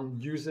 I'm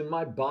using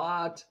my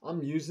bot.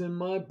 I'm using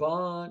my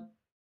bot.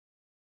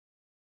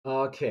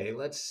 Okay,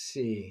 let's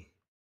see.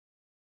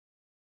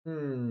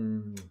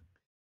 Hmm.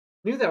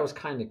 Knew that was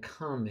kind of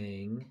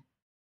coming.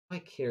 I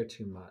care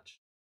too much.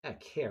 I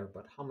care,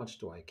 but how much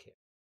do I care?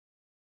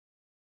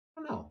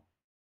 I don't know.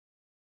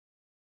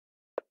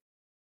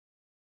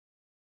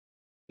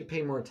 You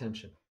pay more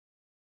attention.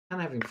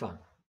 Kind of having fun.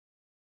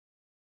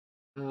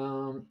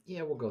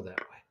 Yeah, we'll go that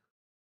way.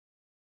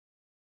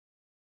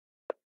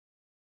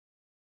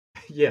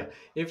 Yeah,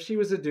 if she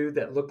was a dude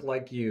that looked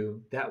like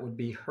you, that would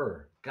be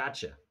her.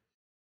 Gotcha.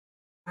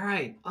 All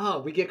right. Oh,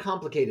 we get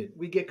complicated.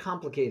 We get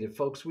complicated,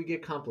 folks. We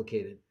get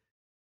complicated.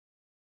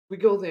 We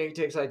go there. He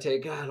takes. I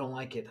take. "Ah, I don't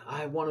like it.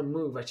 I want to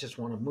move. I just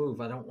want to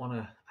move. I don't want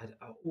to.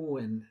 Ooh,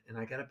 and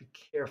I gotta be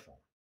careful.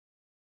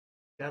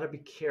 Gotta be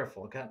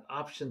careful. I got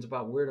options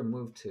about where to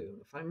move to.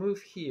 If I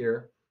move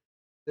here,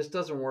 this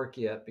doesn't work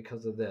yet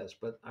because of this,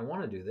 but I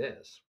want to do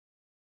this.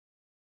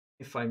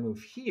 If I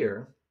move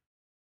here,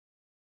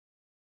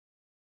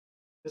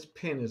 this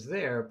pin is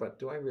there, but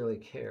do I really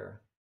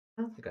care?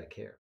 I don't think I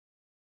care.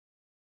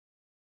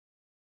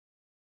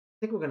 I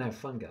think we're gonna have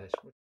fun, guys.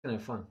 We're gonna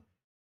have fun.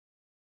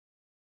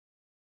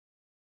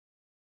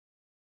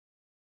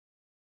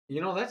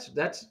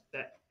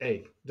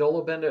 Hey,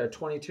 Dolo Bender at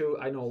 22.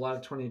 I know a lot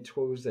of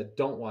 22s that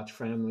don't watch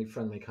family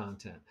friendly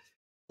content.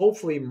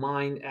 Hopefully,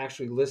 mine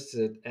actually lists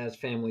it as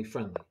family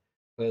friendly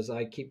because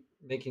I keep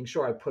making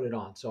sure I put it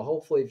on. So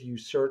hopefully, if you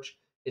search,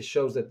 it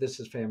shows that this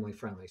is family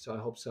friendly. So I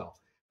hope so.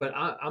 But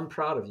I'm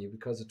proud of you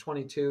because at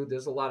 22,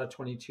 there's a lot of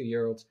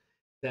 22-year-olds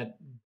that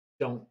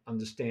don't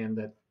understand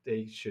that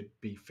they should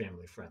be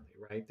family friendly,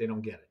 right? They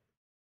don't get it.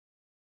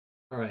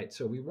 All right,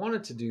 so we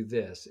wanted to do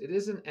this. It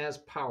isn't as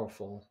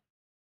powerful.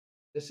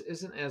 This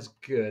isn't as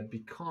good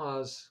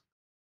because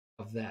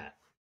of that.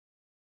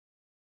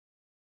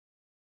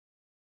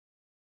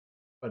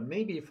 But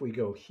maybe if we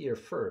go here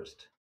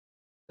first,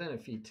 then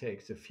if he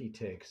takes,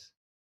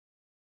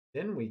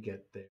 then we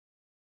get there.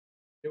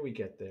 Here we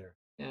get there.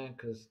 Yeah,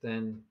 because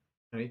then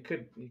you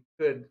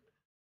could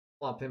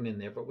plop him in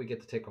there, but we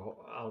get to take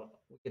out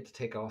we get to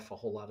take off a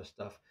whole lot of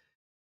stuff.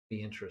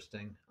 Be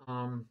interesting.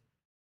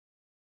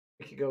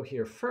 We could go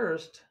here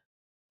first,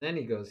 then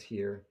he goes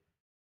here.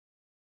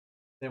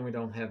 Then we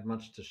don't have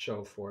much to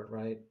show for it,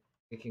 right?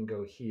 We can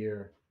go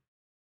here,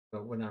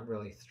 but we're not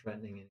really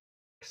threatening it.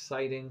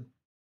 Exciting.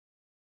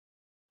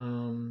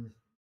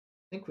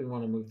 I think we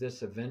want to move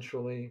this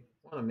eventually.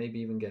 Want to maybe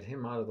even get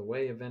him out of the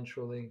way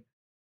eventually.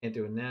 Can't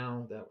do it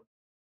now. That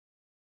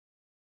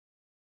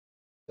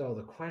so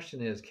the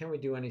question is, can we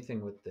do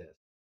anything with this?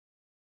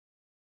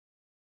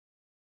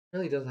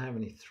 Really doesn't have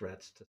any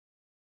threats to,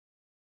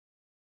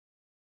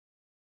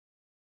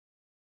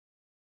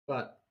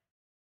 but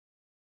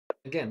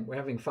again, we're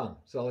having fun,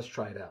 so let's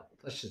try it out.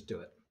 Let's just do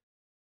it.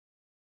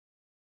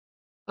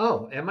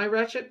 Oh, am I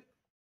Ratchet?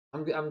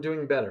 I'm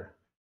doing better.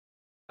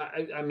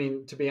 I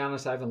mean, to be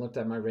honest, I haven't looked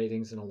at my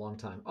ratings in a long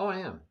time. Oh, I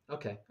am.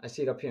 Okay, I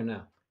see it up here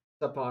now.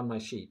 It's up on my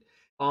sheet.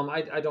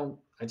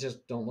 I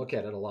just don't look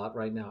at it a lot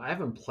right now. I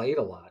haven't played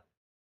a lot.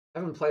 I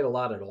haven't played a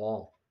lot at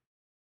all.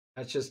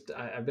 That's just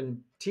I've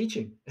been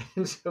teaching,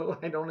 and so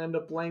I don't end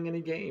up playing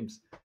any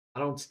games. I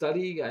don't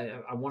study.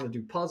 I want to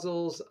do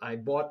puzzles. I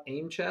bought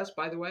Aim Chess,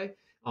 by the way.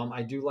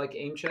 I do like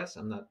Aim Chess.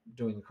 I'm not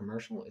doing a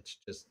commercial. It's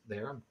just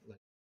there.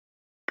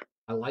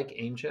 I like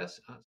Aim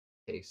Chess.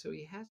 Okay, so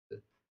he has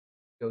to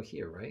go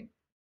here, right?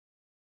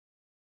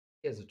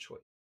 He has a choice.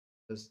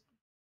 It's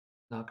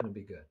not going to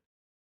be good.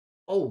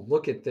 Oh,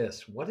 look at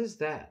this. What is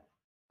that?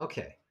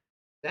 Okay,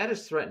 that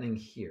is threatening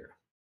here.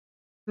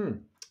 Hmm,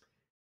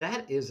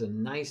 that is a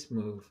nice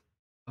move.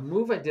 A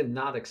move I did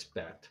not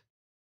expect.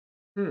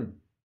 Hmm,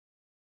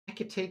 I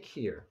could take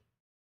here.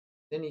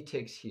 Then he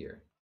takes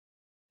here.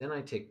 Then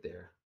I take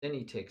there. Then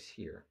he takes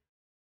here.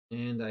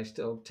 And I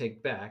still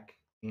take back.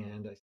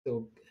 And I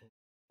still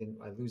and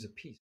I lose a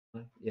piece.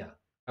 Yeah,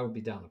 I would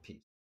be down a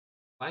piece.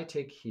 If I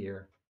take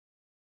here,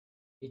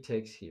 he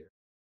takes here.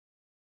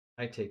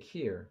 I take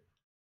here,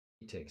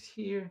 he takes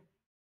here,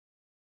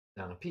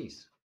 down a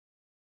piece.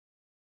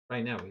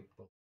 Right now we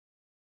both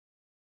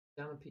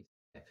down a piece.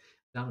 Okay,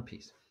 down a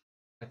piece.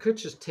 I could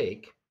just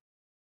take.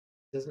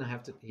 Doesn't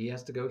have to. He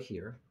has to go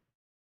here.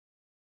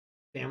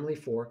 Family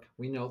fork.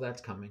 We know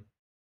that's coming.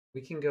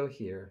 We can go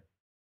here.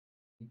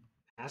 He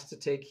has to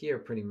take here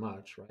pretty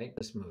much, right?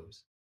 This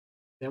moves.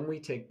 Then we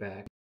take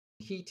back.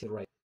 He to the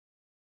right.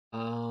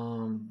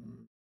 Am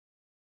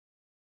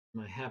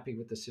I happy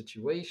with the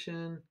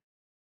situation?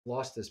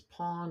 Lost this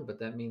pawn, but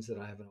that means that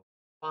I have an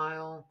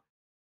file.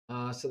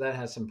 So that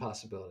has some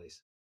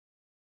possibilities.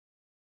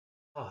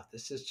 Oh,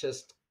 this is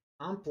just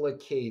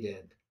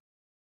complicated.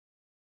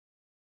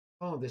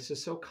 Oh, this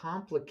is so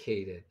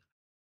complicated.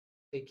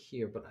 Take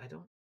here, but I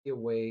don't see a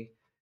way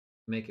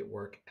to make it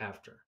work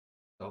after.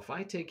 So if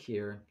I take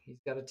here, he's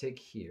got to take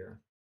here.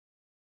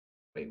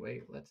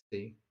 Wait, let's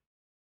see.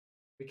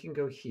 We can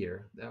go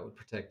here. That would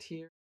protect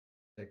here,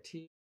 protect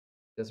here.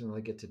 Doesn't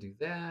really get to do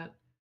that.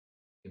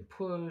 You can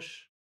push.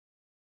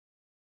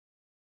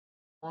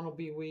 Pawn will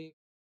be weak.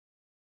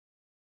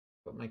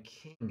 But my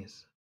king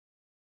is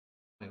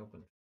my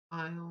open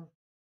file.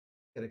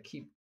 Gotta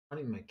keep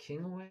running my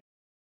king away.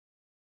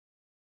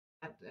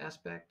 That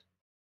aspect.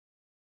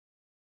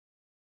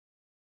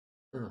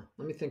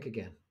 Let me think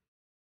again.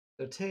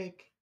 So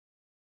take.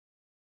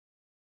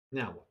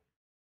 Now what?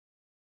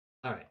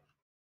 All right.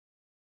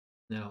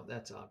 Now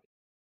that's obvious.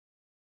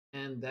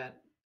 And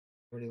that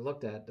already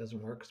looked at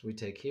doesn't work because we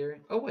take here.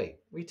 Oh, wait.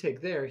 We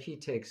take there. He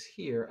takes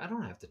here. I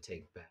don't have to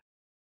take back.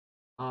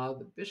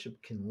 The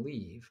bishop can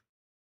leave.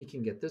 He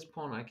can get this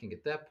pawn. I can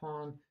get that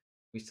pawn.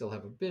 We still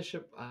have a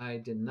bishop. I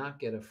did not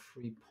get a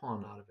free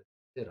pawn out of it,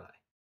 did I?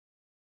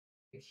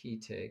 He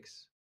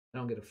takes. I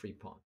don't get a free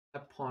pawn.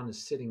 That pawn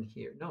is sitting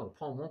here. No, the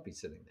pawn won't be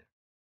sitting there.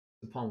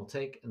 The pawn will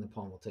take, and the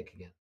pawn will take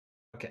again.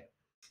 Okay.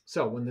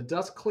 So when the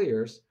dust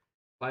clears,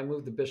 if I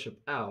move the bishop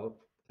out,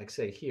 like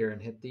say here,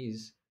 and hit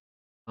these,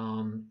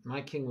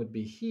 my king would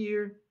be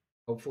here,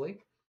 hopefully,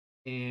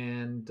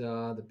 and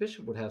the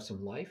bishop would have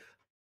some life.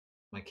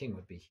 My king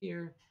would be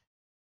here,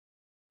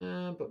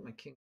 but my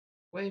king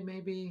away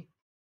maybe.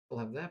 We'll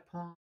have that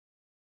pawn.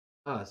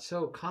 It's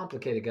so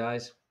complicated,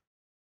 guys.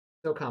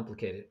 So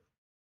complicated.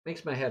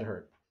 Makes my head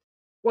hurt.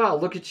 Wow,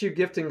 look at you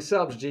gifting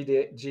subs,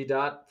 G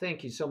Dot.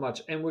 Thank you so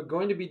much. And we're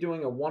going to be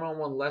doing a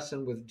one-on-one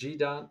lesson with G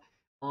Dot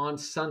on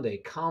Sunday.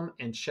 Come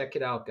and check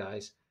it out,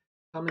 guys.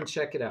 Come and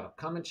check it out.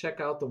 Come and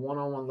check out the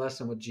one-on-one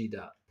lesson with G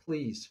Dot.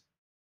 Please.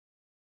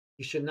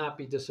 You should not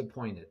be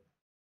disappointed.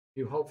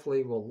 You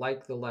hopefully will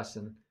like the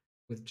lesson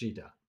with G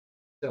Dot.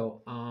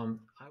 So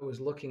I was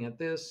looking at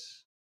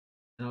this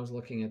and I was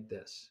looking at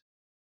this.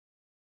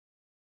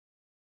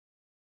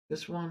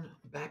 This one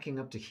backing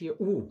up to here.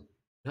 Ooh,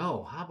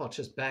 no, how about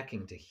just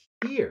backing to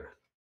here?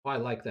 Oh, I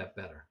like that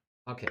better.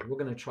 Okay, we're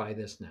going to try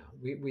this now.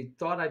 We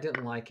thought I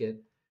didn't like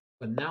it,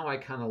 but now I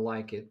kind of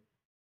like it.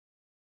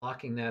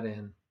 Locking that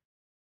in,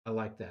 I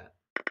like that.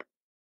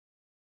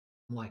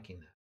 I'm liking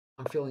that.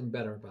 I'm feeling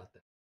better about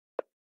that.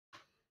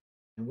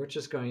 And we're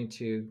just going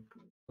to,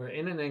 we're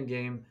in an end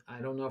game.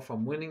 I don't know if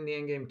I'm winning the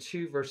end game.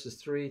 2 versus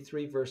 3,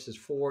 3 versus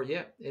 4.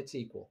 Yeah, it's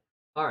equal.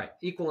 All right,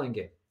 equal end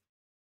game.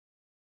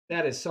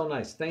 That is so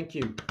nice. Thank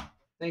you.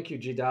 Thank you,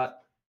 G Dot.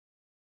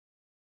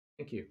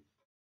 Thank you.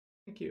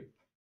 Thank you.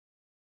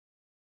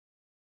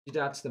 G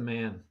Dot's the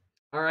man.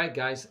 All right,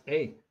 guys.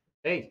 Hey,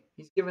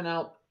 he's giving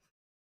out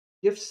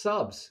gift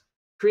subs.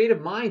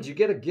 Creative Minds, you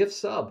get a gift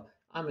sub.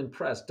 I'm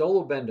impressed.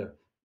 Dolo Bender,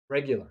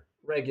 regular.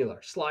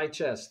 Sly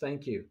Chess,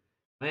 thank you.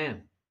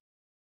 Man,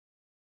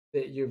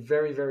 you're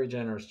very, very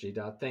generous, G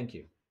Dot. Thank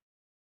you.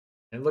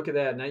 And look at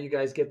that. Now you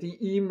guys get the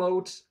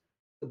emotes,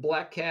 the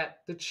black cat,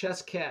 the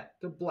chess cat,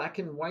 the black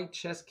and white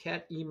chess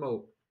cat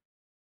emote.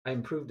 I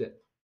improved it.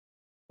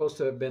 It's supposed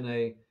to have been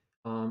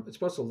it's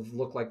supposed to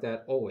look like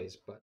that always,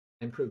 but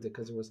I improved it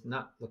because it was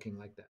not looking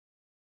like that.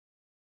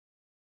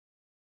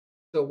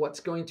 So what's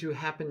going to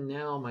happen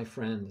now, my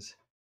friends?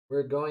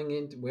 We're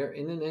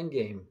in an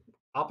endgame.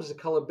 Opposite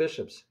color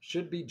bishops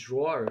should be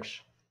drawerish.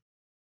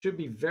 Should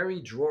be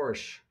very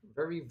drawerish.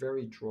 Very,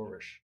 very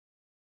drawerish.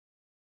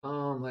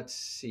 Let's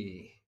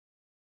see.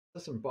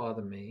 Doesn't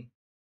bother me.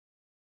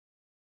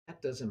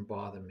 That doesn't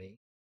bother me.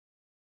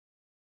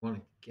 I want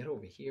to get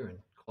over here and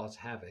cause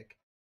havoc.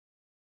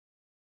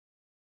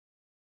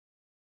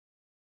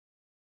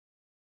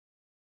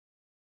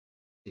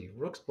 See,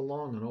 rooks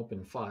belong on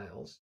open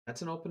files.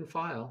 That's an open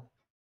file.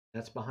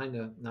 That's behind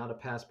not a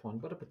pass pawn,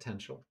 but a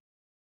potential.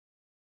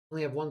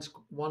 Only have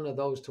one of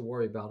those to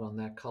worry about on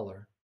that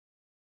color.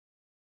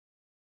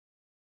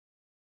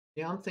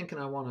 Yeah, I'm thinking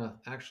I want to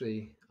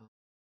actually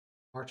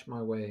march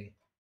my way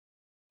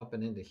up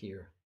and into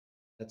here.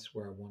 That's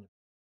where I want it.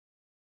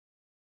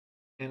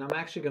 And I'm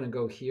actually going to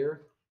go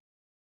here,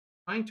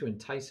 trying to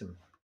entice him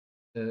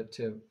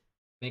to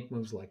make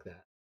moves like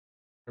that.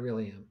 I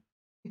really am.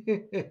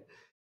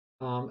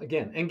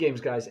 Again, end games,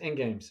 guys, end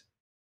games.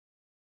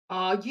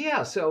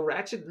 Yeah, so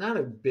Ratchet, not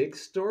a big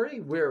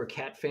story. We're a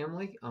cat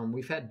family.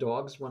 We've had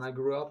dogs when I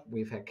grew up.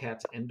 We've had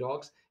cats and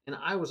dogs. And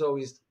I was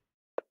always,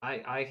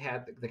 I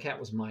had, the cat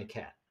was my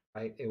cat,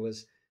 right? It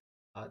was,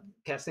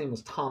 cat's name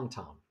was Tom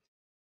Tom.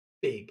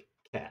 Big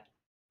cat.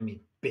 I mean,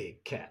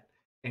 big cat.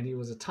 And he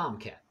was a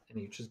tomcat. And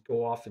he'd just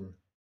go off and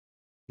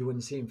you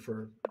wouldn't see him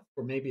for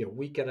maybe a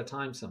week at a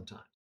time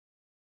sometimes.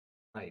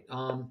 Right.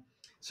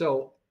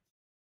 So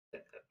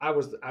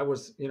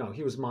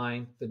he was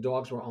mine. The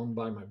dogs were owned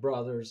by my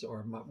brothers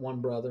or my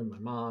one brother, my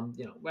mom,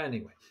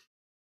 anyway.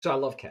 So I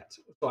love cats.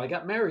 So I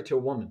got married to a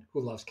woman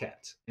who loves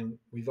cats, and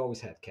we've always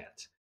had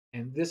cats.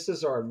 And this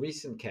is our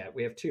recent cat.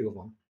 We have two of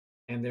them,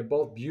 and they're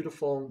both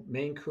beautiful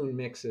Maine Coon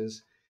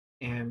mixes.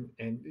 And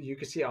you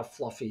can see how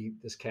fluffy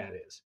this cat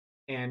is.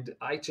 And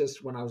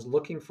when I was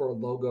looking for a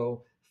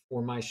logo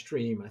for my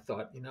stream, I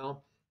thought,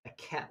 a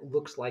cat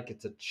looks like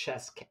it's a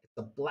chess cat. It's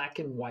a black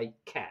and white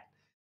cat.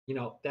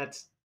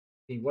 That's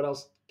what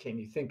else can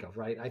you think of,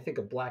 right? I think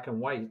of black and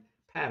white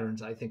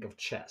patterns. I think of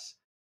chess.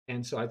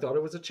 And so I thought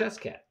it was a chess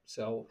cat.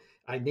 So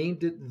I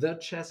named it the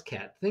chess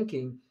cat,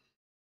 thinking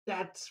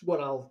that's what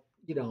I'll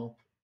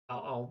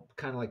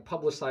kind of like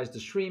publicize the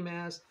stream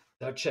as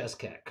the chess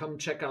cat. Come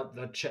check out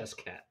the chess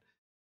cat.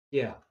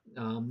 Yeah,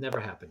 never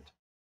happened.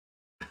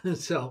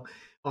 So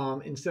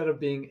instead of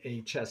being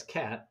a chess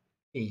cat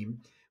theme,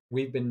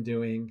 we've been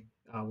doing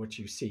what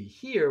you see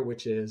here,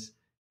 which is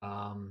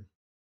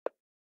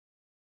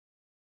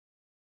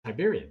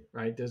Tiberian,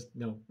 right? There's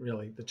no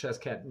really, the chess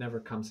cat never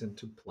comes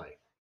into play.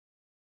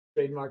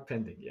 Trademark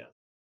pending, yeah.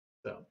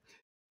 So,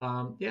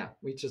 yeah,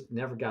 we just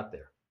never got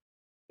there.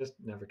 Just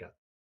never got.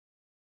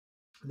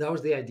 That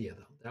was the idea,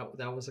 though.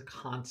 That was a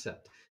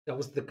concept. That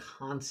was the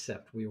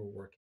concept we were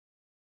working.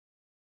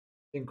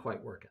 Didn't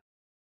quite work out.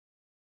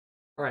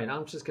 All right,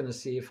 I'm just going to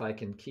see if I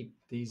can keep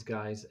these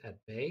guys at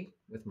bay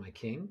with my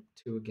king,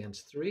 2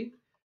 against 3,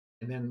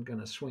 and then I'm going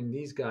to swing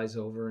these guys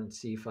over and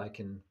see if I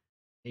can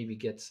maybe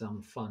get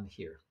some fun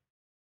here.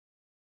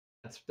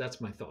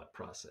 That's my thought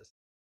process.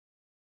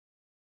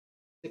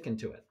 Sticking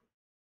to it.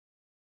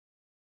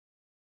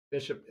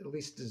 Bishop at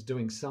least is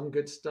doing some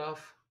good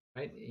stuff,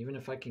 right? Even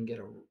if I can get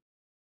a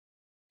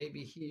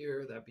maybe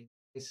here, that'd be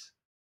nice.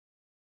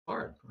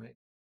 Hard, right?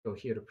 Go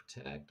here to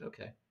protect.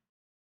 Okay.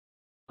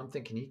 I'm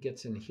thinking he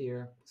gets in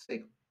here. Let's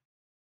see.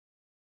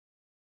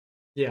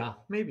 Yeah,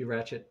 maybe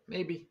ratchet.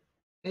 Maybe.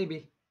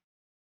 Maybe.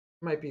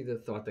 Might be the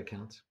thought that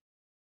counts.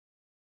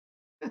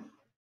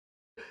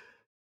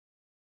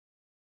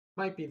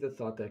 Might be the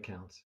thought that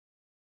counts.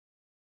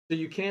 So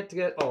you can't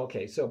get. Oh,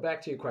 okay. So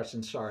back to your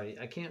question. Sorry,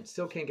 I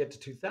still can't get to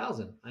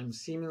 2000. I'm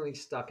seemingly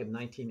stuck at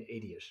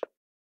 1980ish.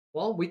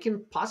 Well, we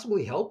can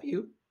possibly help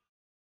you.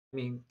 I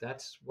mean,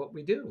 that's what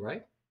we do,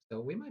 right? So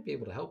we might be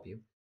able to help you.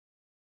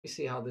 Let me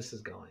see how this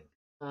is going.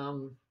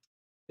 Um,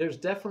 there's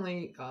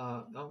definitely.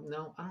 Oh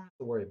no, I don't have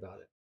to worry about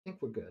it. I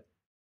think we're good.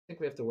 I think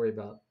we have to worry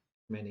about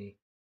many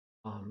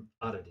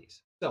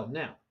oddities. So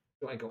now,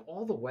 do I go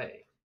all the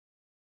way?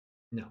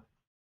 No,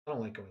 I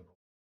don't like going.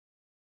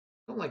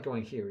 I don't like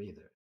going here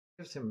either.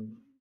 It gives him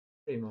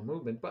pretty more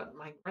movement, but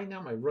my right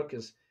now my rook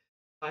is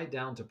tied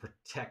down to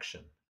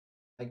protection.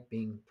 I like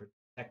being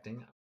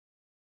protecting,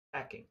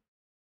 attacking.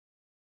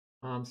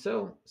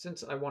 So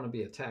since I want to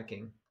be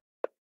attacking,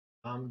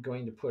 I'm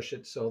going to push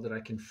it so that I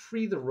can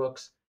free the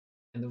rooks,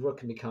 and the rook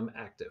can become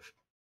active.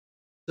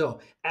 So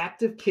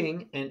active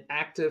king and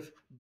active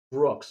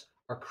rooks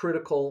are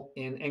critical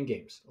in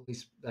endgames. At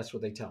least that's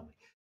what they tell me.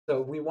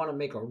 So we want to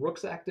make our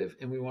rooks active,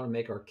 and we want to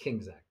make our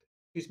kings active.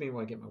 Excuse me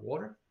while I get my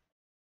water.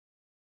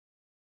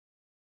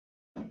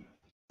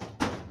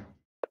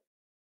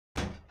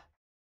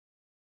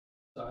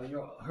 So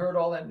you heard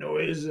all that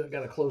noise. I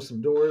got to close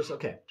some doors.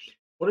 Okay.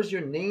 What is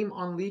your name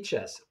on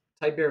Lichess?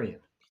 Tiberian.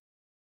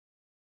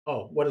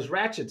 Oh, what is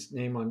Ratchet's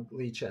name on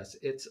Lichess?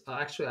 It's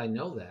actually, I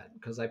know that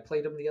because I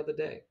played him the other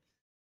day.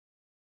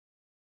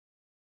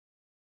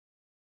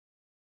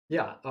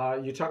 Yeah.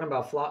 You're talking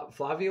about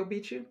Flavio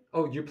beat you?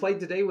 Oh, you played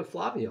today with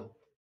Flavio.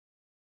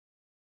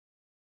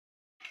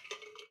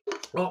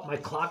 Oh, my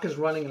clock is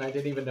running and I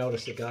didn't even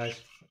notice it, guys.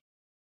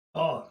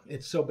 Oh,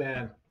 it's so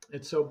bad.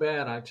 It's so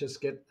bad. I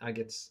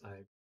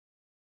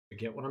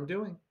forget what I'm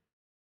doing.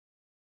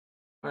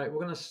 All right,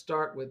 we're going to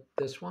start with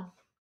this one.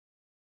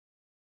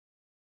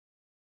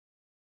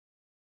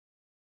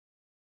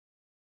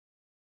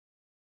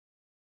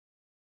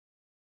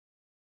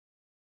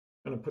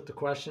 I'm going to put the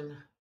question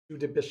to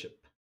the bishop.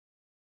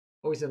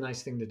 Always a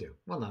nice thing to do.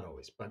 Well, not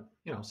always, but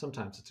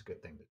sometimes it's a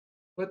good thing to do.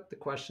 Put the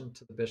question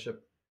to the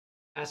bishop.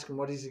 Ask him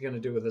what is he going to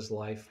do with his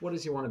life? What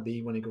does he want to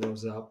be when he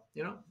grows up?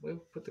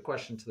 We'll put the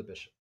question to the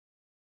bishop.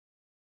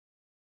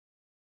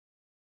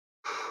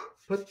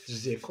 Put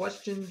the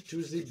question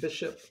to the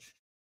bishop.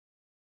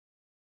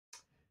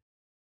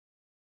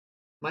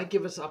 Might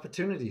give us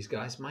opportunities,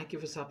 guys. Might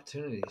give us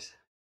opportunities.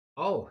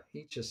 Oh,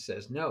 he just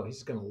says no.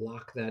 He's going to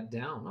lock that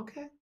down.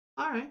 Okay.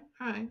 All right.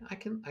 All right. I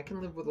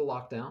can live with a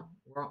lockdown.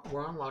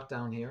 We're on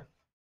lockdown here.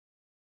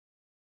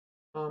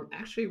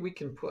 Actually, we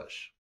can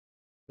push.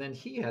 Then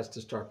he has to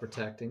start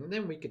protecting. And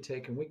then we could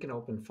take and we can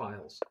open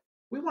files.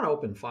 We want to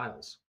open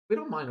files. We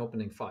don't mind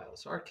opening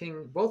files.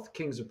 Both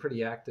kings are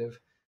pretty active,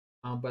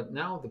 but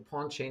now the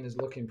pawn chain is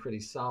looking pretty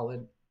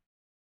solid.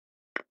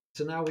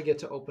 So now we get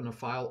to open a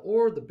file,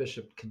 or the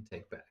bishop can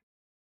take back.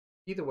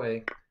 Either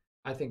way,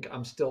 I think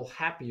I'm still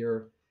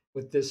happier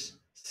with this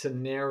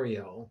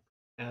scenario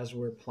as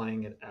we're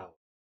playing it out.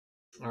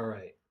 All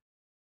right.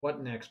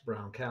 What next,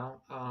 brown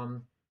cow?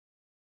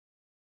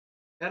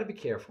 Got to be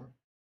careful,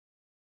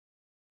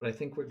 but I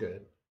think we're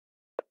good.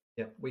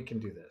 Yep, we can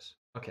do this.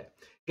 Okay.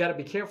 Got to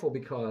be careful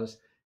because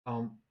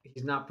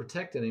he's not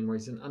protected anymore.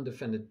 He's an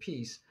undefended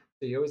piece.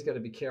 So you always got to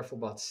be careful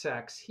about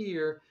sacks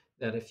here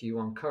that if you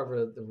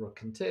uncover, the rook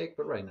can take.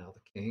 But right now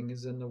the king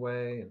is in the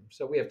way. And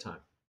so we have time.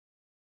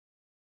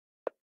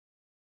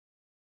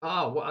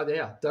 Oh, well,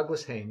 yeah,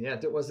 Douglas Hain. Yeah,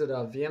 was it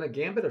a Vienna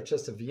Gambit or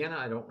just a Vienna?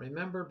 I don't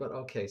remember, but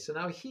okay. So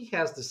now he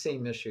has the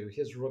same issue.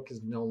 His rook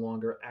is no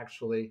longer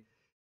actually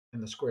in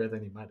the square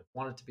that he might have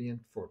wanted to be in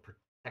for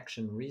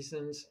protection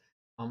reasons.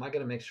 I got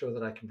to make sure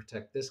that I can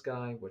protect this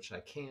guy, which I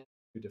can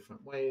 2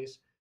 different ways.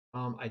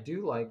 I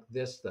do like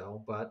this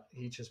though, but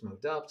he just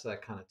moved up, so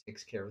that kind of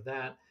takes care of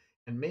that.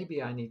 And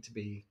maybe I need to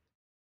be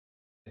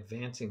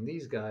advancing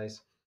these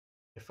guys.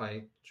 If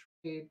I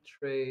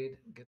trade,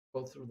 get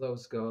both of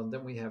those go,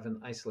 then we have an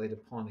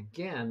isolated pawn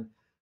again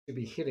to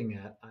be hitting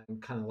at.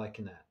 I'm kind of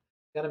liking that.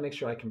 Got to make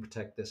sure I can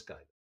protect this guy.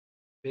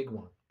 Big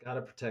one. Got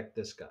to protect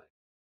this guy.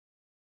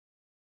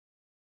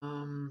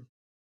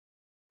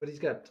 But he's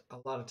got a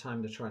lot of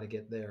time to try to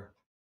get there.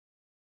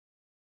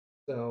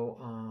 So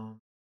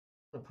I'm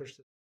gonna push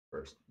this.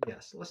 first.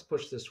 Yes, let's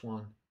push this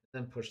one,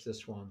 then push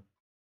this one,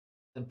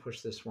 then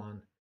push this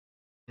one,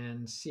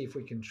 and see if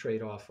we can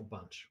trade off a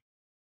bunch.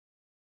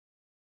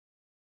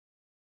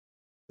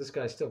 This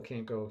guy still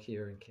can't go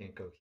here and can't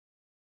go here.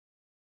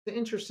 It's an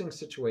interesting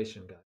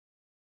situation, guys.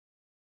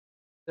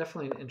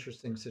 Definitely an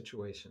interesting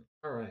situation.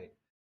 All right.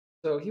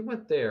 So he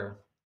went there,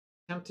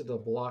 attempted to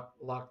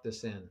lock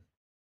this in.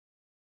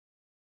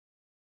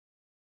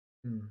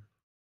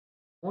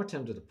 More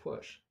tempted to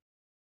push.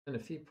 And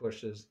if he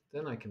pushes,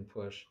 then I can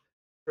push.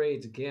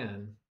 Trades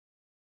again.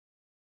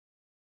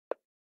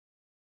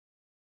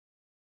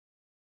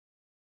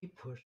 He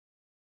pushed.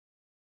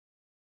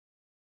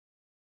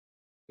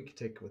 We could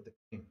take it with the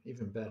king.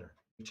 Even better.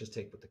 We just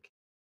take with the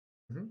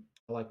king.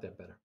 I like that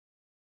better.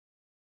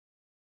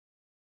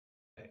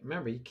 Okay.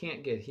 Remember, you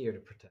can't get here to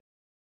protect.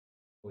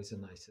 Always a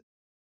nice.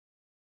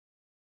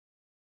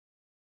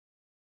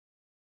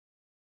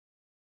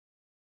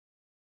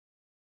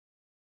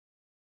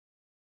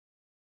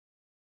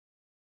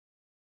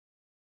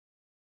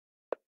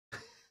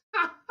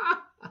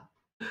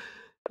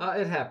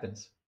 It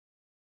happens.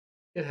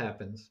 It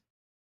happens.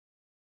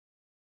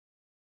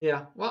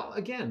 Yeah. Well,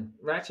 again,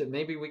 Ratchet,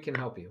 maybe we can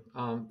help you.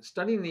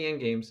 Studying the end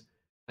games,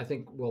 I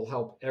think, will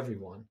help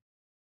everyone.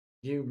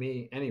 You,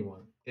 me,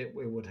 anyone. It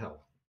would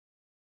help.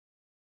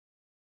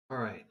 All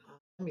right.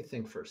 Let me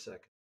think for a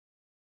second.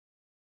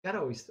 Gotta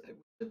always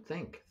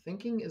think.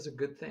 Thinking is a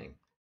good thing.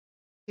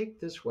 Take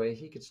this way,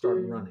 he could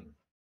start running.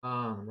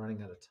 I'm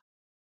running out of time.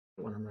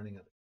 When I'm running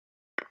out of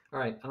all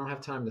right, I don't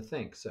have time to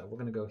think, so we're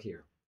gonna go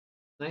here.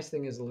 Nice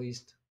thing is, at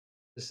least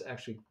this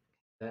actually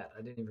that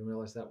I didn't even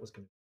realize that was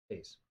gonna be the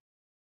case.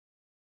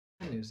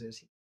 Good news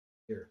is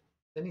here.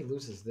 Then he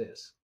loses this.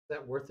 Is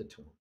that worth it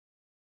to him?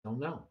 I don't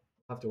know.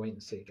 I'll have to wait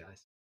and see,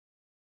 guys.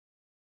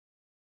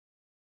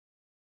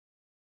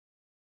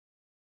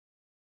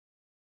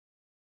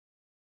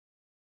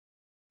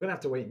 We're gonna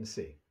have to wait and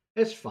see.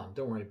 It's fun.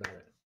 Don't worry about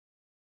it.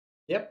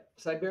 Yep,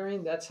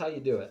 Siberian. That's how you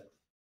do it.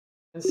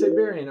 And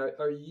Siberian,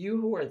 are you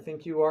who I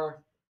think you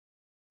are?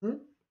 Hmm?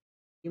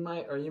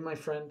 Are you my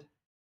friend?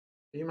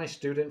 Are you my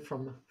student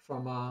from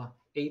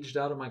aged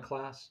out of my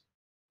class?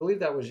 I believe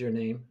that was your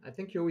name. I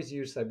think you always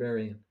used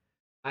Siberian.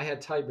 I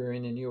had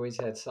Tiberian and you always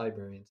had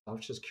Siberian. So I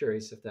was just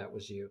curious if that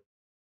was you.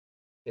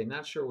 Okay,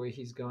 not sure where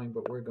he's going,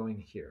 but we're going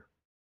here.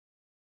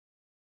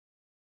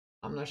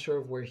 I'm not sure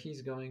of where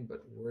he's going,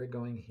 but we're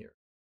going here.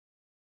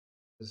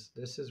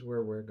 This is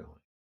where we're going.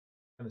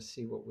 I'm going to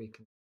see what we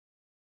can.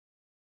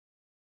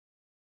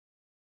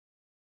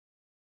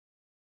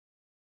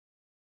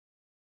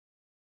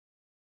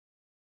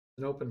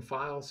 An open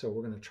file, so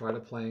we're going to try to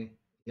play.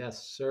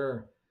 Yes,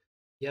 sir.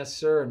 Yes,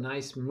 sir.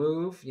 Nice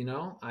move. You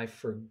know, I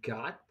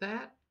forgot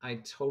that. I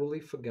totally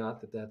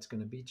forgot that that's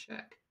going to be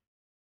check.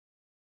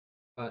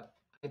 But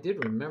I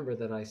did remember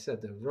that I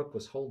said the rook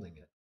was holding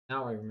it.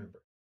 Now I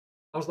remember.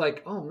 I was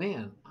like, oh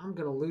man, I'm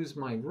going to lose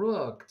my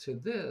rook to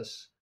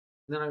this.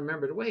 And then I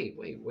remembered, wait.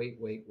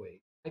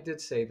 I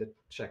did say that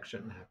check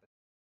shouldn't happen.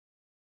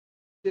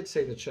 I did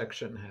say the check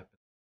shouldn't happen.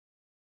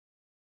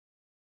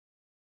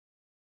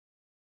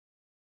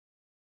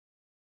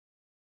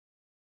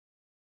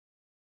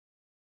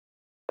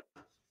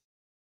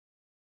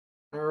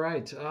 All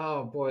right.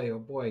 Oh boy, oh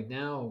boy.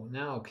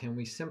 Now, can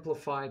we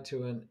simplify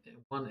to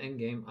one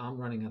endgame? I'm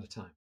running out of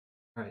time.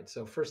 All right.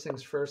 So first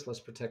things first,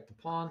 let's protect the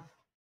pawn.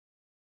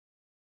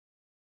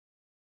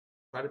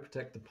 Try to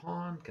protect the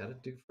pawn. Got to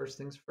do first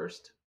things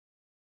first.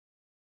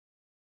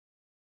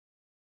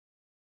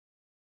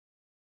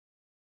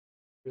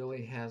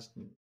 Really has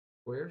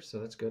squares, so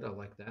that's good. I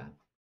like that.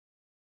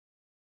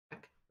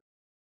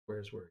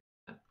 Squares where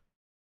at.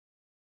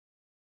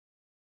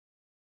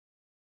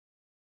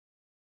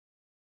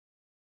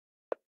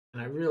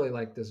 And I really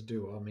like this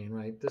duo. I mean,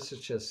 right? This is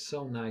just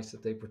so nice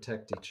that they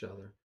protect each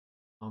other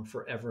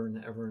forever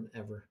and ever and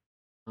ever.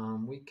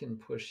 We can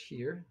push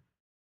here.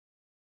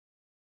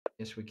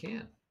 Yes, we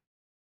can.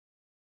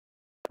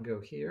 Go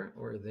here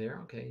or there.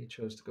 Okay, he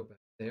chose to go back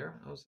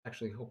there. I was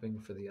actually hoping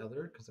for the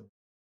other because I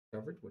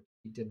covered, which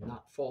he did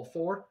not fall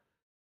for.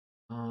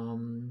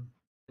 And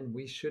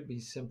we should be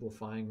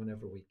simplifying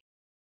whenever we can.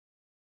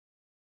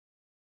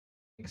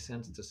 Makes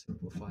sense to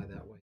simplify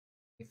that way.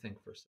 I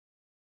think for a second.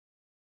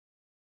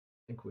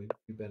 I think we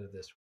do better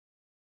this way.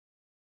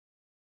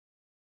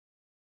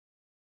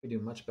 We do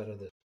much better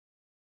this.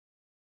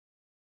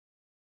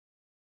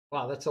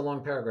 Wow, that's a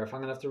long paragraph.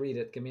 I'm gonna have to read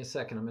it. Give me a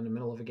second. I'm in the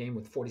middle of a game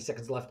with 40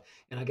 seconds left,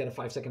 and I get a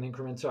 5-second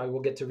increment, so I will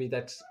get to read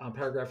that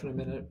paragraph in a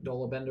minute,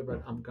 Dola Bender.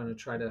 But I'm gonna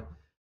try to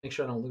make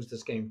sure I don't lose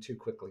this game too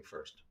quickly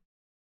first.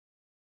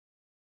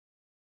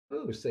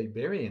 Ooh,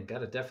 Siberian.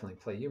 Gotta definitely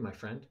play you, my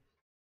friend.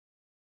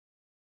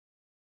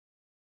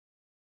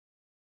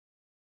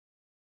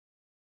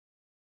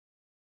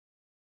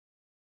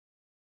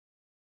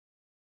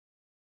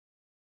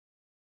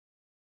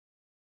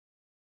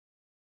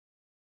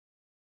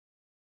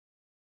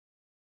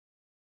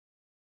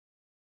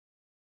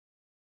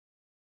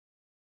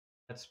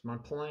 That's my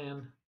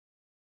plan.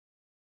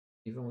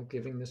 Even with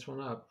giving this one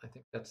up, I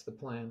think that's the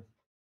plan.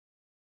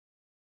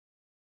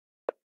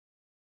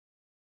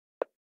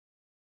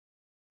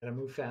 Gotta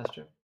move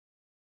faster.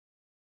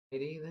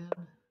 80 then.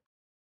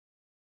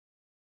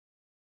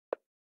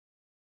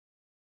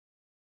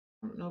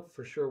 I don't know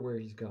for sure where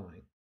he's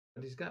going,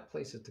 but he's got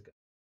places to go.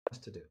 Has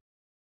to do.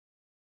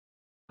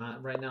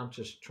 Right now, I'm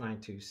just trying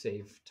to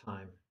save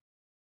time.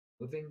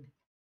 Moving.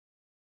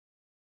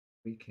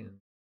 We can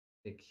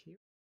take here.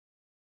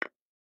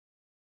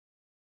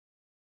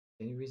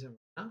 Any reason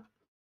why not?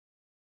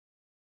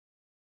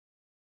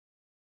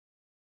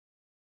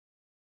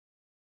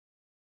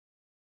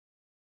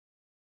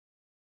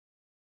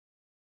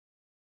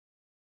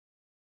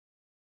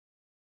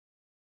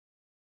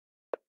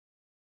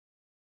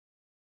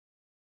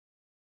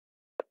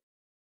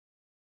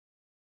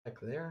 Back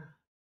there.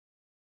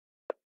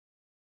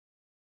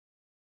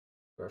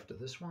 Go after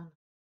this one.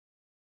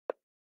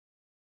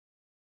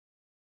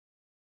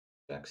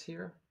 Checks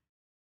here.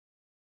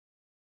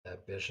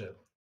 That bishop.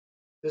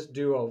 This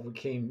duo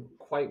became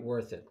quite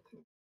worth it.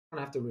 I'm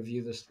gonna have to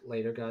review this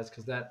later, guys,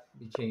 because that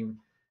became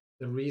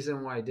the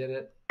reason why I did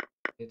it.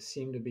 It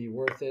seemed to be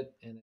worth it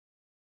and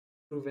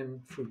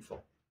proven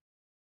fruitful.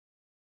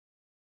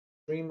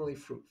 Extremely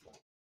fruitful.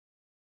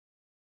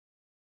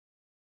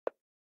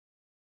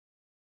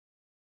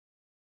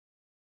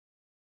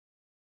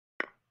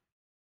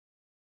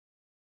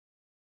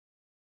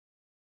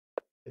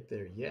 Get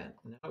there yet?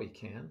 Now he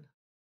can.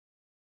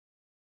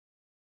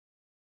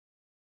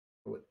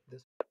 With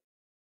this.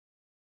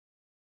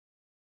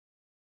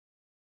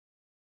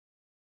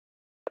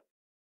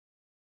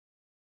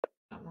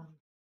 That one.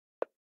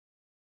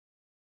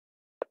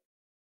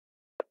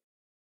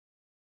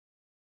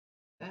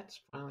 That's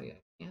finally,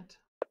 I can't.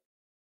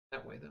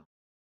 That way though.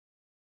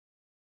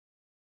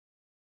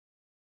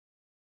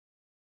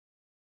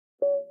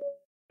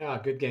 Ah,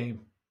 good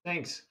game.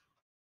 Thanks.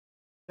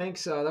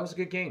 Thanks. That was a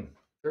good game.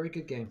 Very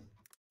good game.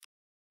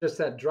 Just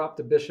that drop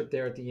the bishop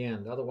there at the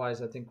end.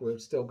 Otherwise, I think we're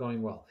still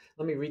going well.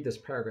 Let me read this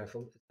paragraph.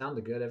 It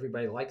sounded good.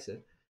 Everybody likes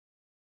it.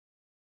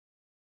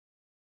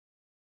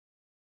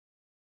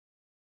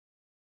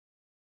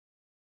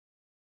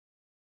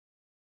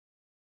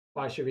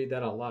 Well, I should read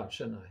that out loud,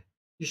 shouldn't I?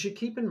 You should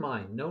keep in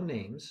mind no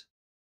names,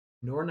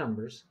 nor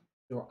numbers,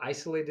 nor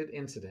isolated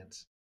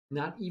incidents,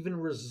 not even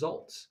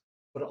results,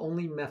 but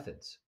only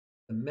methods.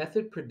 The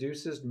method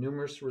produces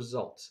numerous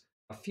results.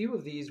 A few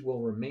of these will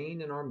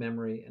remain in our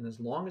memory, and as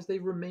long as they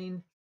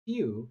remain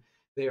few,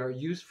 they are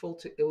useful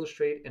to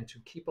illustrate and to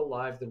keep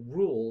alive the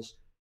rules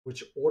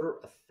which order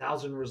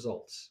 1,000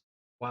 results.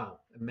 Wow,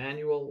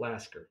 Emmanuel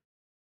Lasker.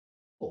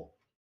 Cool.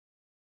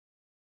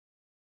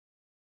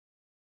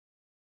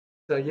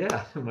 So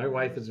yeah, my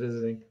wife is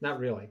visiting. Not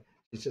really.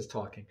 She's just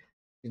talking.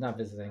 She's not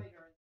visiting.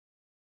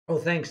 Oh,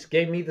 thanks.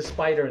 Gave me the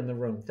spider in the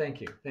room.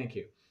 Thank you. Thank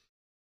you.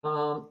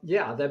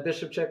 Yeah, that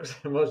bishop check was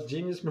the most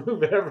genius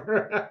move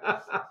ever.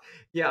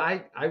 Yeah,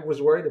 I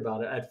was worried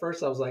about it. At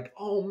first I was like,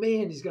 oh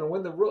man, he's gonna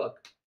win the rook.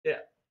 Yeah,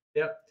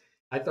 yep.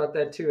 I thought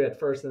that too at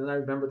first, and then I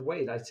remembered,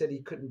 wait, I said he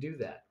couldn't do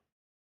that.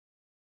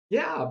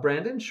 Yeah,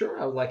 Brandon, sure,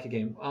 I would like a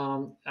game.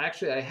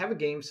 Actually, I have a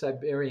game,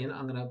 Siberian.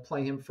 I'm gonna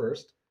play him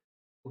first.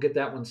 We'll get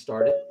that one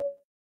started.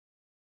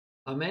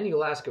 Emmanuel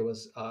Lasker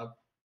was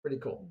pretty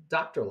cool.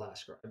 Dr.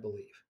 Lasker, I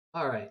believe.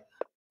 All right.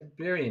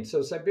 Siberian.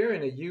 So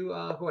Siberian, are you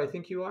who I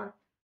think you are?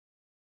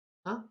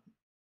 Huh?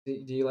 Do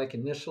you like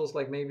initials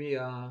like maybe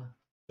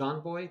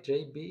John Boy,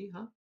 JB,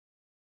 huh?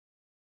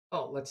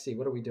 Oh, let's see.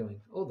 What are we doing?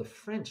 Oh, the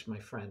French, my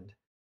friend.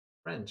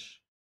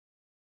 French.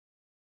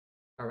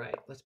 All right,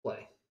 let's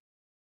play.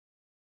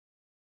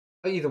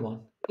 Oh, either one.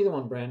 Either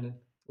one, Brandon.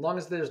 As long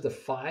as there's the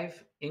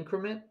 5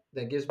 increment,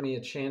 that gives me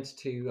a chance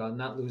to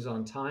not lose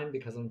on time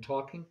because I'm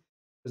talking.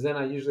 Because then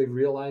I usually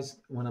realize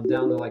when I'm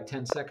down to like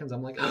 10 seconds,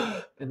 I'm like,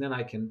 and then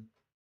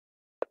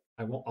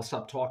I'll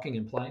stop talking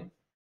and playing.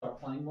 Start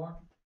playing more.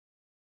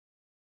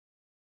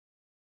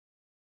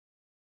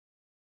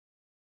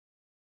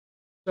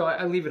 So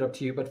I leave it up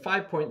to you, but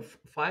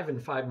 5.5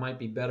 and 5 might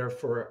be better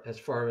for as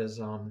far as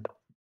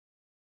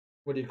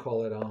what do you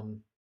call it?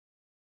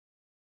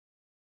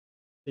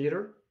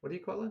 Theater? What do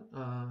you call it?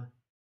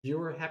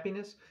 Viewer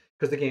happiness?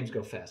 Because the games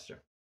go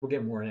faster. We'll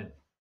get more in.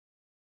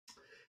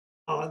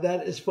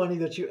 That is funny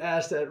that you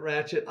asked that,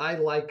 Ratchet. I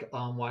like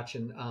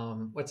watching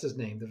what's his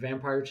name? The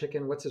Vampire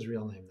Chicken. What's his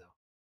real name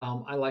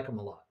though? I like him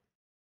a lot.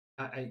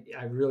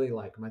 I really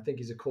like him. I think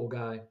he's a cool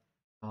guy.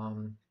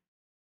 Um,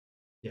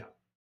 yeah.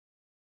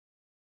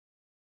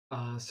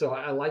 So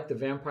I like the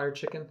Vampire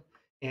Chicken,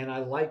 and I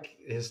like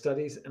his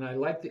studies, and I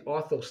like the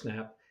Ortho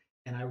Snap.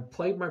 And I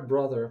played my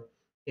brother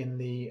in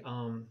the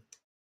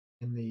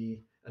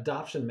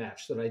adoption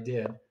match that I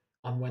did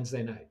on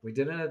Wednesday night. We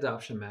did an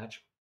adoption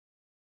match,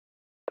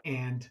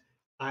 and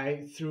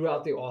I threw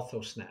out the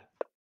Ortho Snap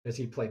because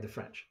he played the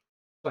French.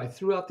 So I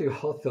threw out the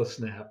Ortho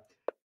Snap,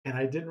 and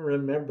I didn't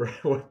remember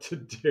what to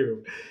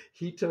do.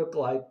 He took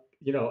like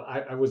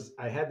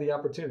I had the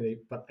opportunity,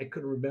 but I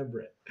couldn't remember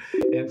it,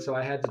 and so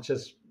I had to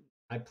just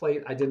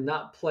I did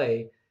not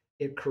play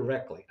it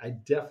correctly. I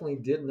definitely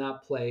did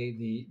not play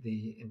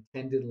the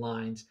intended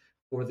lines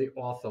for the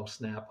Ortho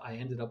Snap. I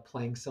ended up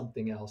playing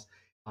something else,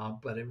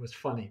 but it was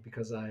funny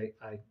because I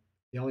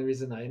The only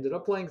reason I ended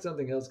up playing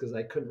something else because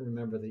I couldn't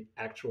remember the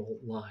actual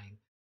line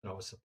that I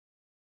was supposed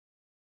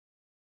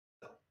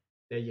to. So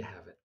there you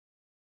have it.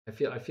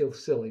 I feel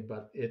silly,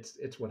 but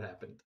it's what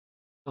happened.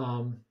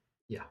 Um,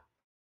 yeah,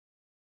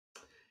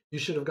 you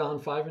should have gone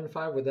 5 and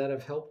 5. Would that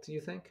have helped? Do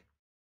you think?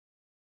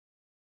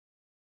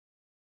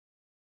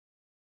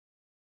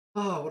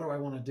 Oh, what do I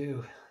want to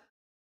do?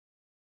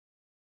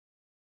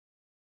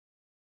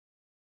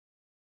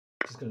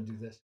 Just gonna do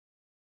this.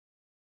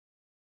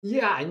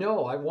 Yeah, I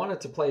know. I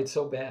wanted to play it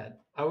so bad.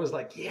 I was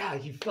like, yeah,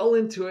 he fell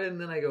into it, and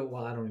then I go,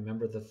 well, I don't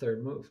remember the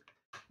third move.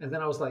 And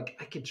then I was like,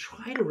 I could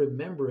try to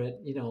remember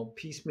it,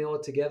 piecemeal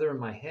it together in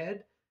my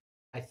head.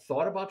 I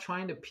thought about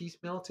trying to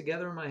piecemeal it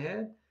together in my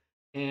head,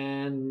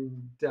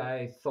 and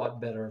I thought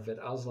better of it.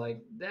 I was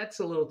like, that's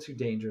a little too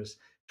dangerous.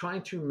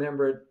 Trying to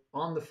remember it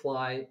on the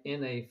fly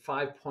in a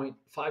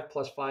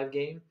 5.5+5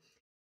 game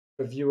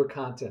for viewer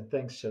content.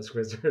 Thanks, Chess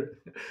Wizard.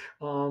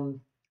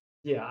 um,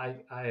 yeah,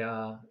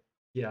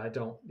 yeah, I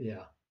don't,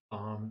 yeah.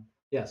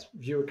 Yes,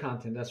 viewer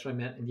content. That's what I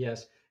meant. And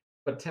yes,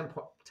 but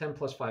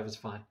 10+5 is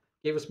fine.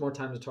 Gave us more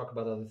time to talk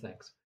about other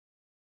things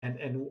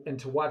and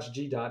to watch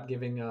G Dot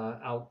giving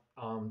out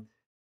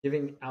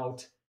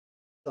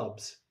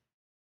subs,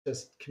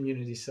 just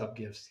community sub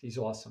gifts. He's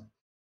awesome.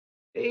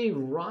 Hey,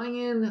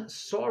 Ryan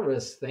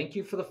Saurus, thank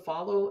you for the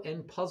follow,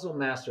 and Puzzle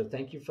Master,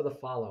 thank you for the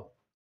follow.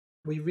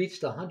 We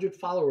reached 100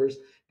 followers,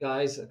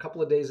 guys, a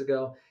couple of days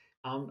ago.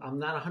 I'm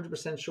not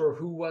 100% sure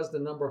who was the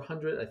number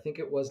 100. I think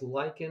it was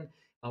Lycan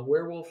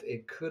Werewolf.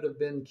 It could have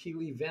been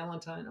Keely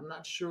Valentine. I'm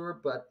not sure,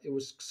 but it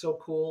was so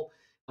cool.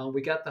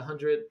 We got the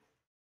 100.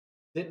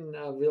 Didn't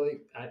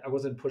really, I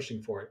wasn't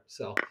pushing for it.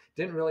 So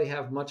didn't really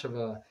have much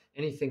of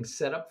anything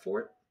set up for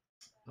it.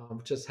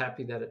 Just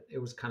happy that it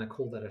was kind of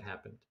cool that it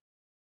happened.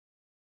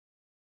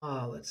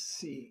 Let's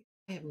see.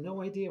 I have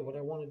no idea what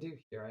I want to do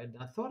here. I had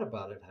not thought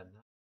about it. Had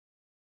not.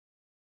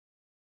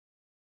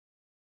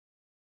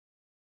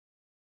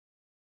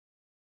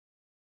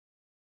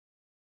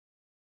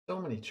 So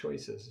many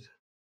choices.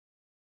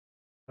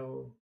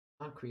 No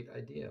concrete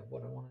idea of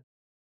what I want to.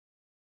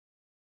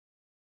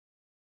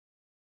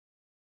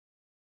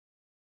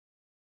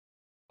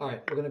 All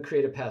right, we're going to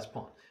create a pass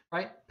pawn,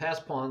 right? Pass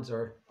pawns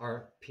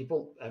are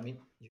people. I mean,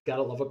 you've got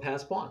to love a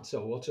pass pawn,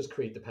 so we'll just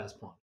create the pass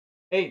pawn.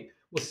 Hey,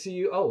 we'll see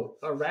you. Oh,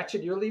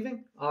 Ratchet, you're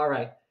leaving. All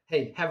right.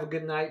 Hey, have a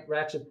good night,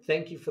 Ratchet.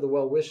 Thank you for the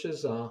well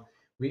wishes.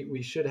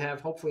 We should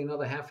have hopefully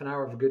another half an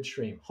hour of a good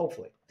stream.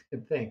 Hopefully.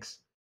 And thanks.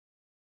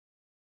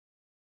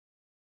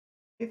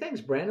 Hey,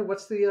 thanks, Brandon.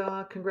 What's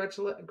the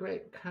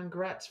great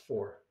congrats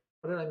for?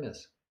 What did I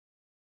miss?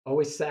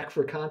 Always sack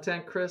for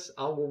content, Chris.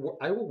 I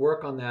will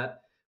work on that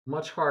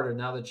much harder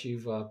now that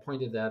you've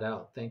pointed that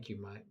out. Thank you,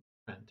 my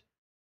friend.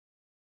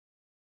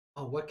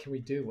 Oh, what can we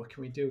do? What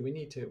can we do? We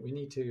need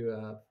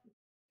to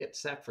get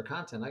sacked for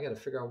content. I got to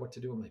figure out what to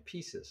do with my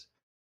pieces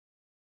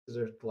because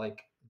they're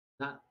like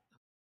not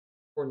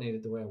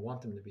coordinated the way I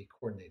want them to be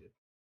coordinated.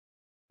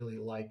 Really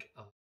like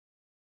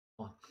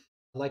one.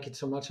 I like it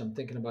so much. I'm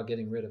thinking about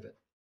getting rid of it.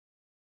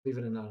 Believe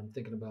it or not, I'm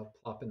thinking about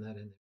plopping that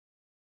in there.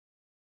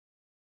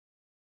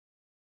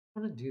 I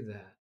want to do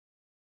that.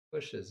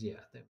 Bushes,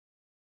 yeah.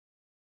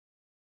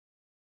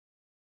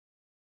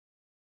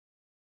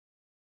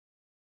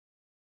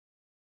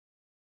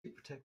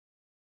 Protect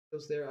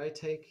those there. I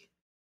take.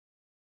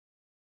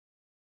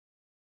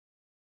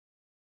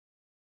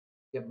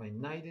 Get my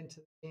knight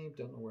into the game.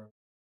 Don't know where.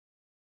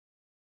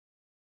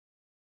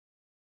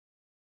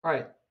 All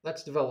right,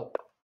 let's develop.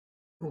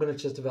 I'm gonna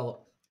just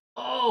develop.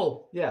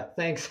 Oh, yeah.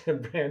 Thanks,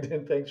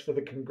 Brandon. Thanks for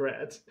the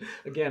congrats.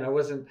 Again, I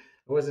wasn't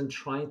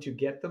trying to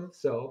get them.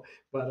 So,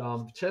 but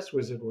Chess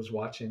Wizard was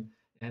watching,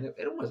 and it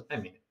was. I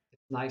mean,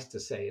 it's nice to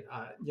say it.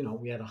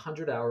 We had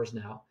 100 hours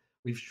now.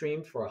 We've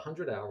streamed for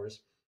 100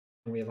 hours,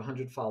 and we have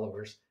 100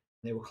 followers.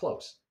 And they were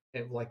close,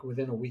 like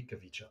within a week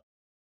of each other.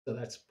 So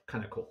that's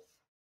kind of cool.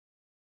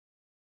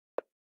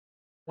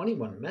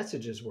 21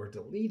 messages were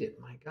deleted.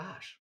 My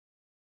gosh.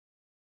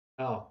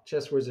 Oh,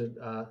 Chess Wizard.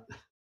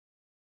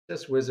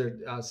 This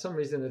wizard, some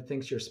reason it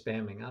thinks you're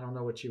spamming. I don't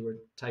know what you were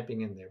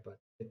typing in there, but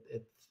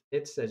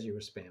it says you were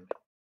spamming.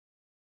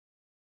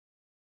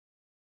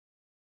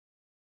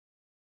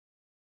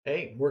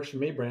 Hey, works for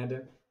me,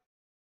 Brandon.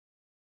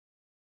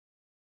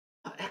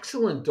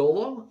 Excellent,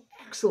 Dolo.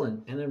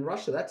 Excellent. And in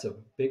Russia, that's a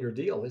bigger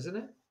deal, isn't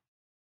it?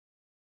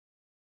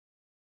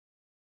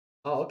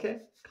 Oh, okay.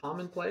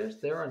 Common players,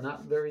 they are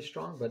not very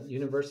strong, but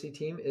university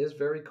team is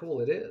very cool.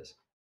 It is.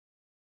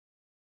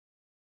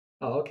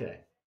 Oh,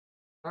 okay.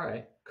 All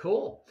right.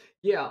 Cool.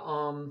 Yeah.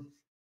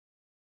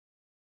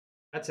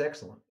 That's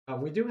excellent.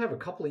 We do have a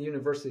couple of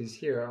universities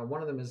here.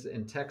 One of them is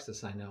in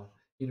Texas, I know,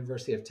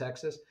 University of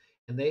Texas,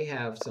 and they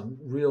have some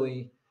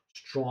really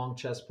strong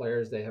chess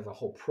players. They have a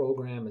whole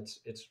program. It's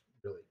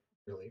really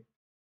really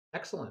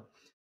excellent.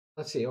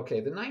 Let's see. Okay,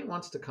 the knight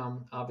wants to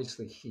come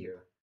obviously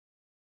here.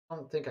 I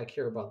don't think I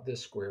care about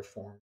this square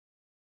form.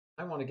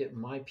 I want to get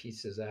my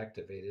pieces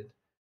activated.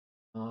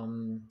 I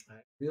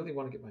really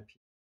want to get my piece.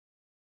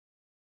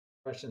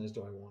 Question is,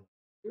 do I want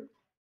to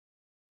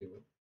do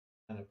it?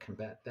 Kind of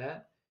combat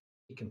that.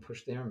 He can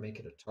push there and make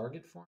it a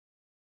target for me.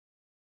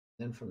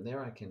 Then from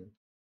there, I can.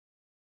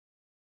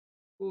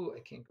 Ooh,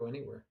 I can't go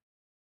anywhere.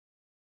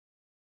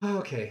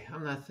 Okay,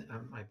 I'm not.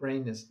 My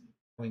brain is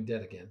going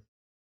dead again.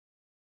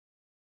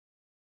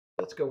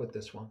 Let's go with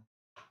this one.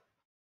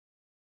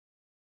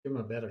 Give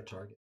him a better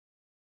target.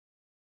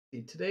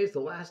 See, today's the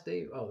last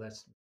day. Oh,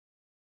 that's.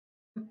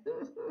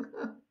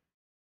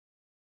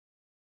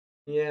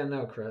 Yeah,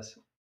 no, Chris.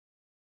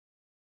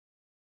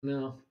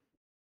 No,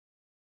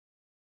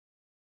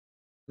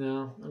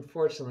 no.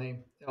 Unfortunately,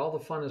 all the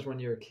fun is when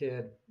you're a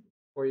kid.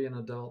 Or you're an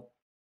adult,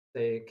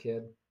 stay a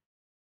kid.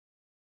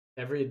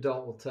 Every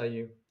adult will tell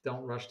you,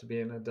 don't rush to be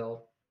an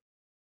adult.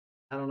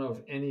 I don't know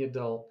of any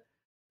adult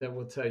that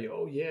will tell you,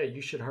 oh, yeah,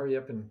 you should hurry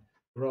up and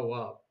grow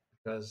up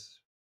because,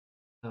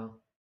 no,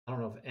 I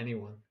don't know of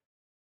anyone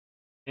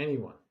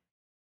who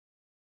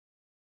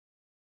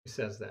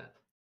says that.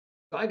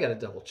 So I got to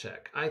double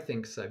check. I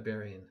think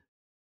Siberian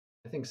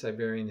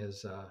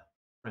is a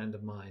friend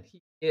of mine.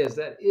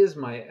 That is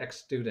my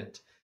ex-student,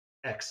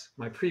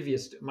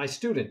 my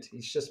student.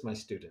 He's just my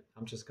student.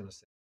 I'm just going to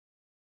say,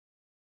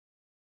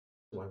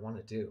 what do I want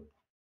to do?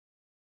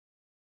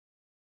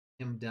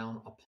 Him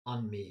down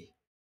upon me.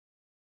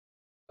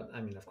 But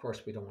I mean, of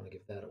course, we don't want to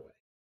give that away.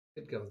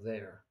 Could go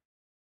there,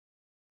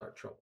 start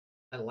trouble.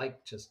 I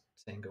like just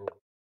saying go.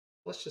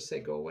 Let's just say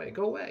go away,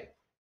 go away,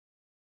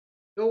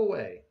 go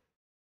away,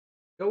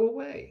 go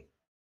away.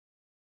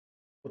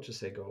 We'll just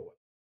say go away.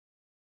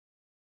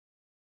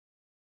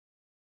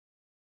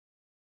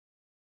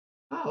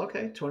 Oh,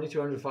 okay,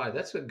 2205.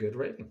 That's a good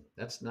rating.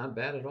 That's not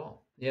bad at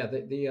all. Yeah,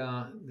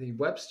 the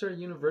Webster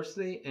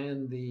University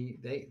and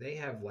they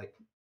have like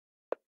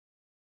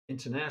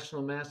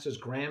international masters,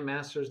 grand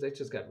masters. They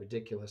just got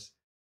ridiculous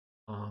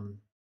um,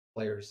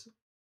 players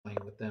playing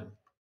with them.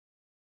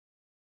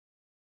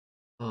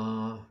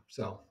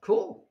 So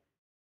cool.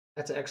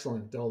 That's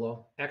excellent,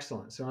 Dolo.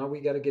 Excellent. So now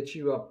we got to get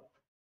you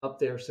up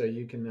there so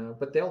you can.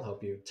 But they'll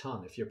help you a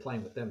ton if you're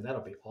playing with them.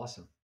 That'll be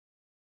awesome.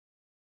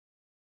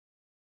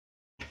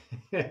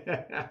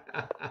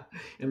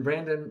 And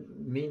Brandon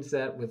means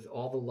that with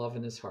all the love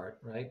in his heart,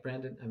 right,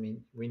 Brandon? I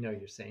mean, we know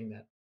you're saying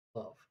that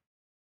love.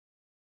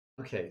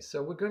 Okay,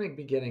 so we're going to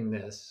be getting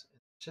this.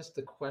 Just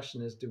the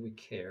question is, do we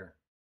care?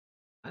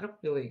 I don't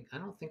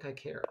think I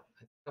care. I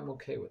think I'm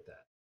okay with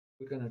that.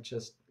 We're going to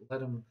just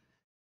let him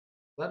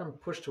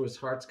push to his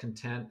heart's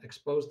content,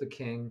 expose the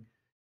king,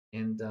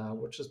 and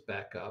we'll just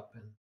back up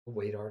and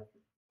wait our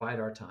bide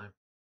our time.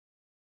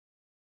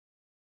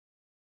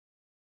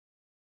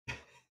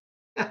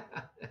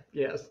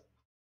 Yes,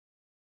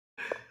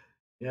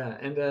 yeah.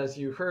 And as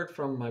you heard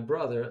from my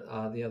brother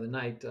the other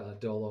night,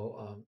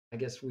 Dolo, I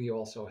guess we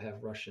also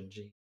have Russian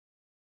genes.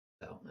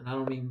 So, and I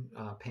don't mean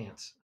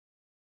pants.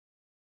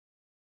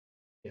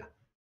 Yeah,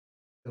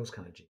 those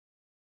kind of genes.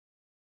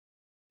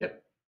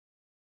 Yep.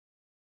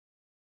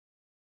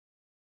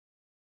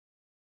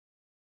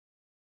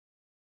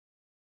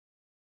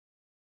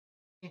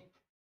 Yeah,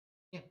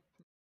 yeah.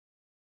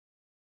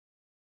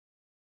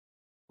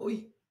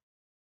 Oi.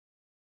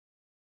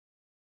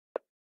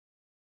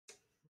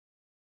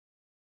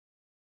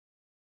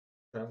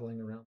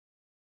 Traveling around.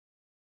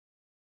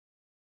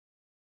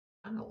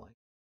 Kind of like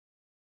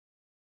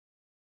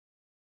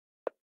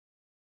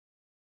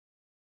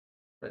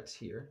Brett's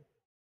here.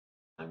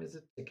 Time is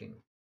it ticking?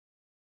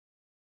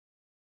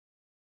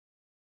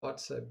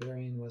 Thought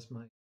Siberian was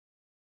one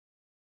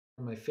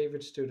of my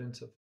favorite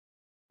students of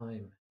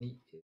time. No,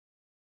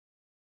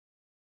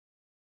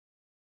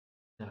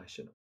 I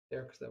shouldn't have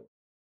there because that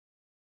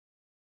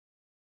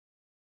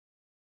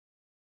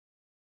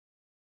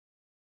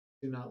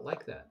do not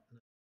like that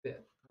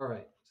bit. All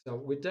right, so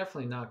we're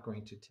definitely not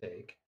going to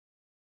take.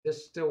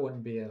 This still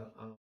wouldn't be a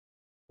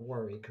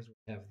worry because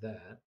we have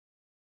that.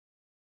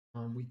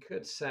 We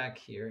could sack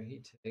here.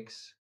 He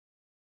takes.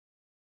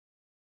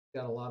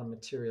 Got a lot of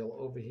material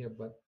over here,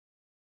 but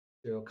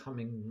material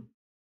coming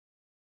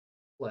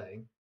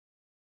play,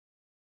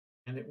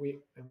 and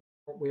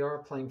we are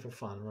playing for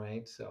fun,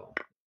 right? So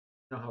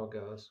you know how it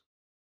goes.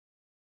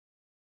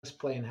 Let's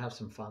play and have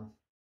some fun.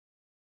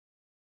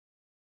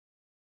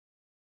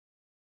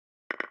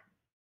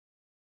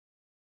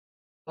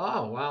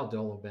 Oh wow,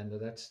 Dolo Bender,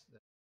 that's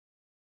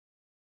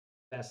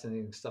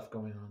fascinating stuff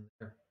going on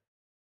there.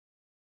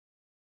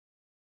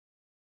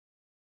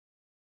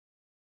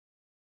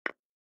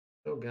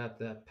 Still got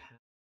that.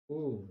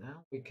 Ooh,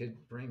 now we could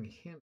bring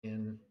him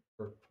in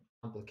for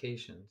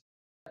complications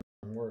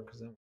and work because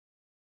then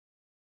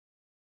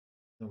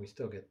we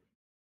still get.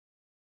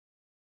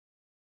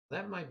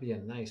 That might be a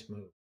nice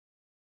move.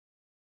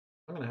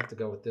 I'm gonna have to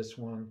go with this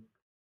one.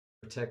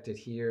 Protect it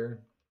here.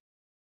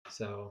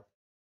 So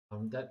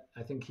that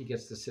I think he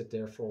gets to sit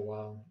there for a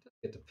while.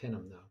 Doesn't get to pin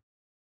him though.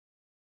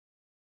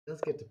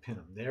 Does get to pin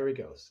him. There he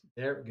goes.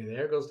 There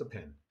goes the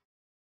pin.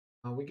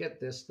 We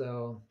get this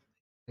though.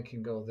 I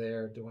can go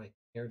there. Do I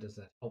care? Does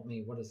that help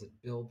me? What does it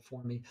build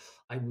for me?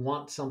 I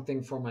want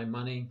something for my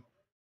money.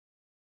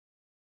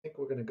 I think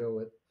we're gonna go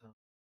with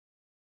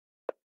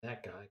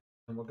that guy,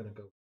 and we're gonna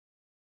go.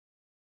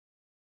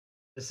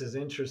 This is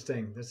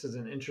interesting. This is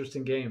an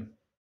interesting game.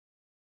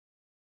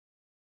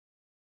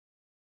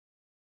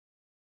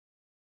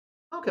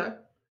 Okay.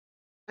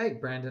 Hey,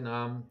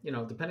 Brandon.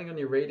 Depending on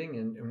your rating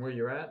and where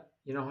you're at,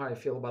 you know how I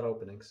feel about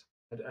openings.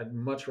 I'd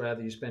much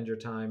rather you spend your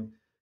time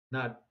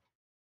not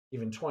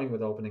even toying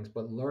with openings,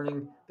 but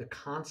learning the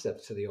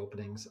concepts to the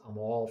openings. I'm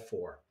all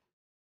for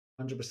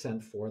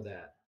 100% for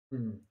that.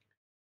 Hmm.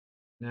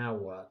 Now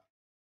what?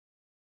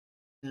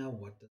 Now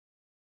what?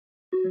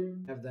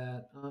 Have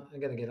that. I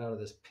got to get out of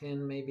this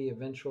pin maybe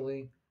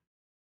eventually.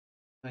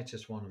 I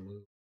just want to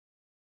move.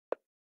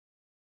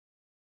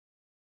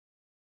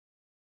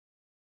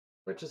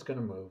 We're just going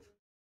to move.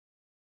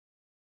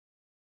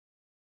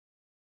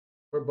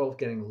 We're both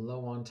getting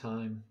low on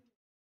time.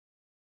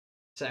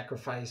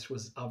 Sacrifice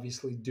was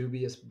obviously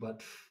dubious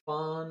but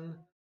fun.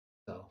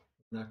 So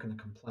I'm not going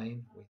to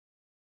complain. We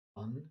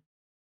fun.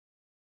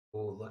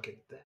 Oh, look at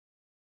that.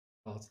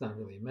 Well, it's not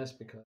really a mess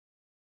because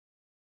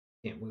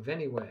I can't move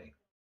anyway.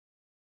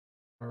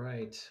 All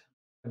right.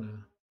 I'm going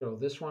to throw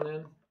this one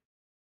in.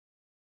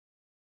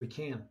 We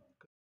can.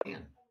 We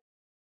can.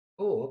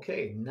 Oh,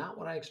 okay. Not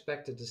what I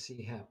expected to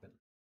see happen.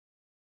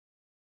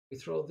 We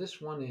throw this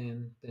one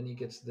in, then he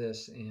gets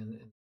this in,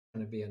 and it's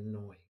going to be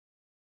annoying.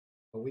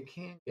 But we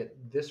can't get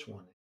this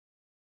one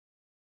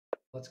in.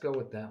 Let's go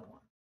with that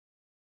one.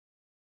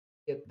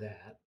 Get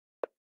that.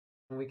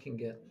 And we can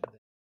get that.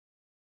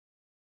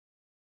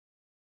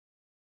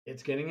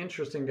 It's getting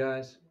interesting,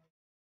 guys.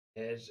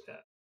 It's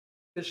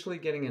officially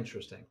getting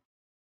interesting.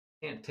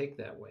 Can't take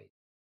that way.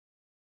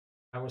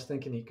 I was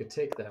thinking he could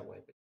take that way,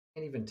 but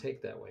he can't even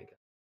take that way.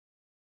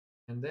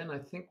 And then I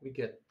think we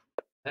get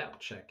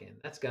that check in.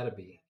 That's got to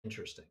be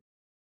interesting.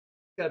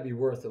 It's got to be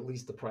worth at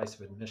least the price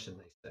of admission,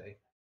 they say.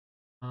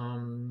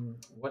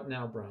 What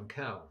now, brown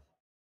cow?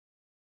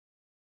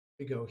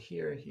 We go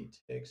here, he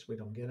takes, we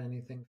don't get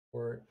anything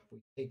for it. If we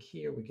take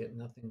here, we get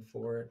nothing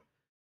for it.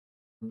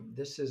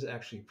 This is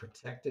actually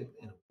protected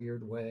in a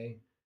weird way.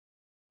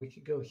 We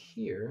could go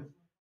here,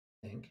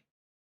 I think.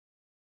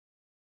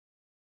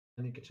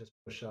 And you could just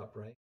push up,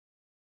 right?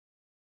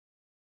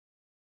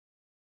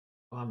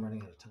 Oh, I'm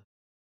running out of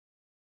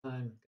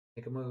time.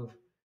 Make a move.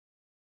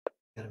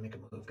 Gotta make a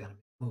move. Gotta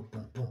make a move.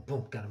 Boom, boom,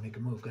 boom. Gotta make a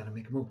move. Gotta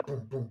make a move.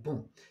 Boom, boom,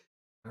 boom.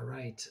 All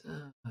right.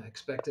 I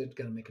expected.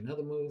 Gotta make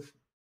another move.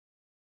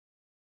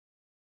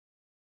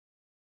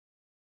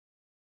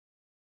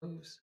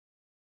 Moves.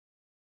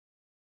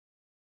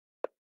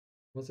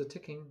 Was it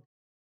ticking?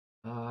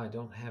 I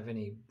don't have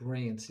any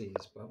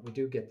brilliancies, but we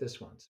do get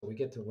this one. So we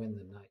get to win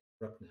the knight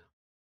rook now.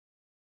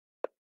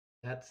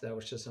 That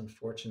was just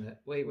unfortunate.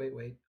 Wait, wait,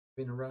 wait. Are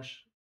we in a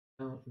rush?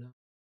 No, no.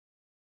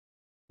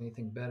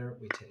 Anything better?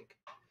 We take.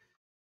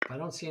 If I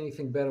don't see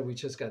anything better, we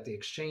just got the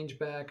exchange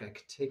back. I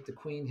could take the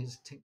queen. His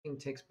king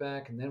takes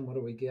back, and then what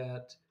do we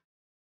get?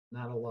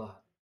 Not a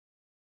lot.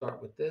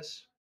 Start with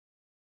this.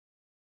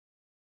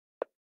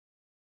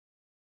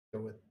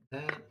 Go with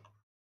that.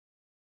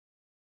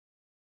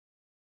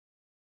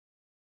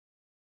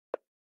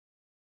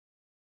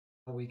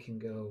 We can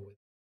go with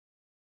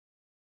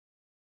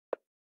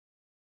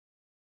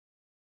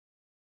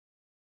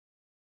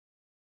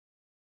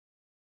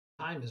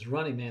time is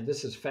running, man.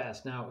 This is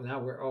fast. Now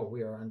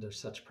we are under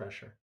such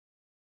pressure.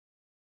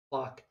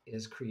 Clock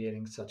is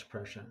creating such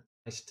pressure.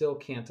 I still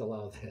can't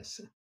allow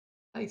this.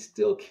 I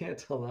still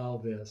can't allow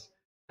this.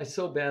 I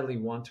so badly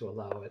want to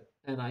allow it,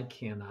 and I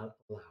cannot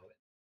allow it.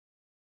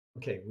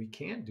 Okay, we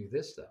can do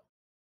this though.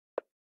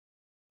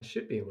 I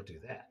should be able to do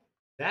that.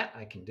 That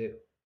I can do.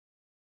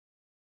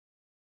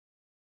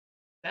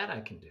 That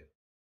I can do.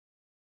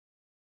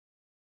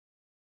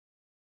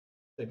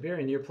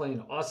 Siberian, you're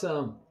playing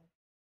awesome.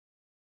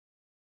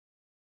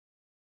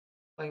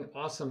 Playing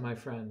awesome, my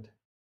friend.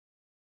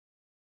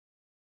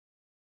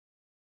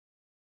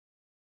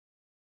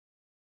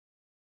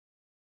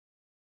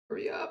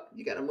 Hurry up.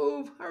 You got to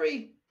move.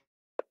 Hurry.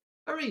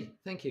 Hurry.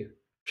 Thank you.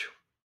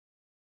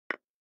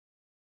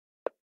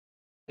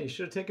 You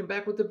should have taken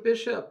back with the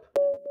bishop.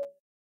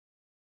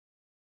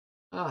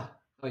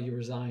 Oh, you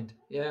resigned.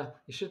 Yeah,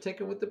 you should have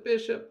taken with the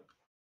bishop.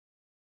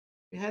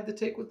 You had to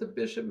take with the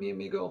bishop, mi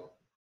amigo.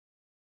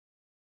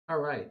 All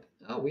right.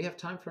 Oh, we have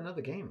time for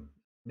another game.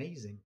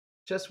 Amazing.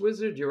 Chess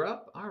Wizard, you're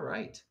up. All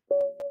right.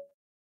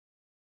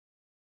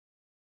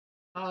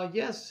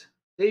 Yes,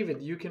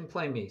 David, you can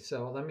play me.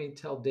 So let me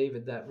tell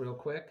David that real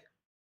quick.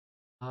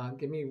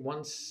 Give me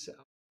one. How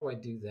do I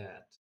do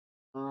that?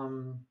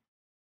 Um,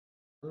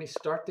 Let me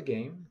start the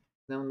game.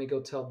 Then let me go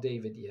tell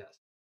David yes.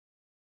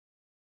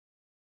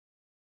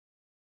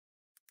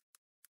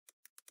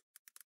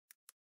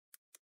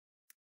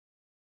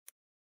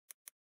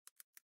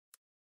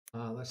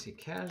 Let's see,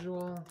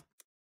 casual,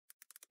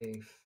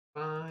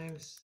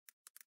 A5s,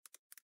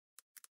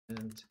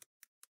 and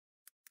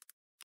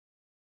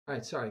all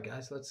right, sorry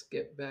guys, let's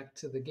get back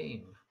to the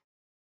game.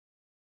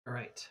 All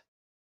right,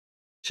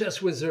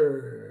 Chess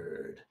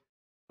Wizard.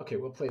 Okay,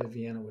 we'll play the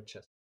Vienna with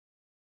chess.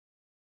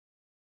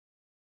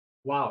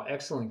 Wow,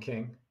 excellent,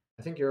 King.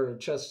 I think your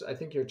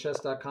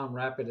chess.com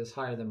rapid is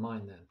higher than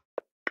mine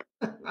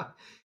then.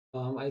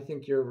 I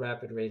think your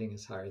rapid rating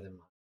is higher than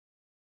mine.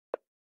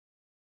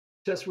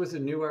 Chess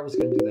Wizard knew I was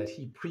going to do that.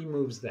 He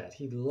pre-moves that.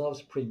 He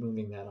loves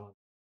pre-moving that on.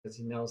 because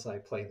he knows I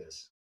play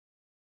this.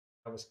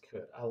 That was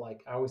good.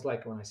 I always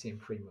like it when I see him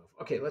pre-move.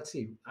 Okay, let's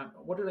see.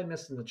 What did I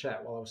miss in the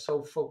chat? While I was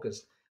so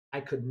focused,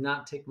 I could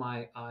not take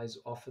my eyes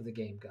off of the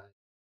game, guys.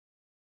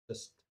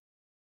 Just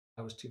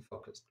I was too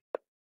focused.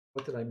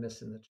 What did I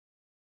miss in the chat?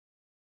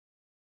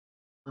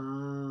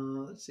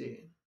 Let's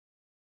see.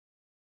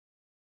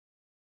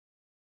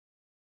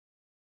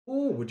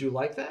 Ooh, would you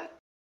like that?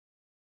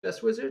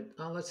 Chess Wizard?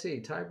 Let's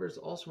see. Tiber's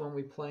also when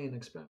we play and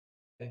experiment.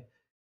 Okay.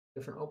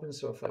 Different opens,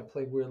 so if I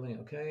play weirdly,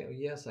 okay. Oh,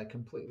 yes, I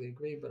completely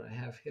agree, but I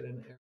have hit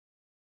an error.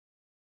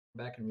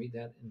 Back and read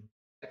that in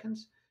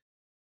seconds.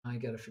 I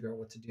got to figure out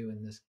what to do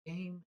in this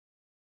game.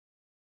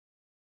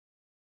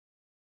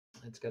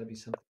 It's got to be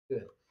something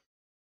good.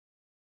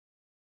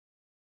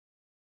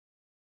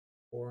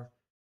 Or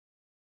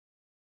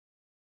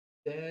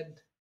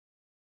dead.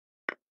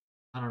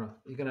 I don't know.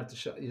 You're gonna have to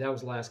show. That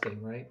was last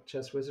game, right?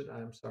 Chess Wizard.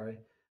 I'm sorry.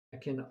 I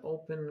can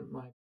open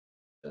my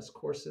chess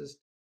courses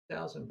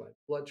 2000 by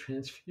blood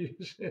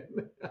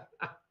transfusion.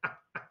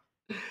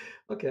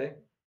 Okay.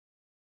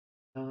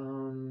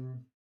 Um,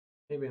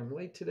 maybe I'm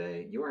late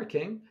today. You are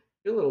king.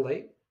 You're a little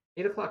late.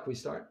 8 o'clock we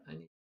start. I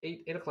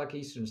need 8 o'clock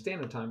Eastern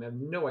Standard Time. I have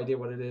no idea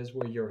what it is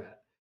where you're at.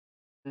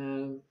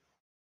 And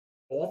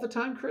all the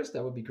time, Chris,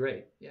 that would be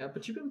great. Yeah,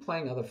 but you've been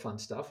playing other fun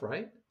stuff,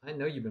 right? I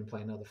know you've been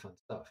playing other fun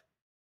stuff.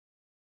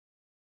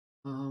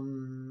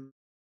 Um,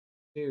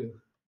 do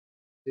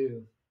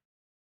do.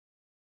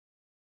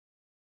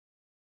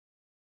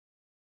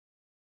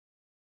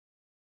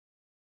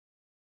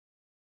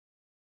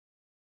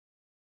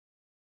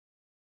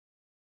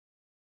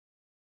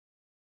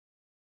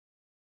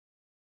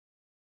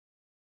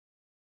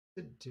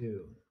 To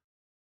do.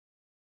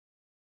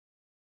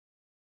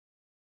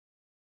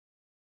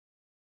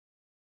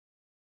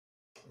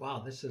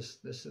 Wow, this is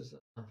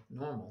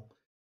normal.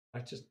 I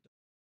just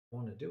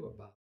don't want to do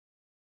about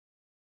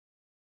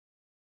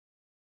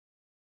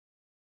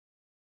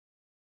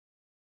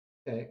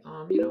it. Okay,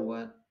 you know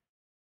what?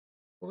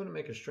 We're gonna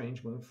make a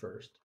strange move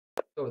first.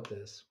 Go with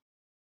this.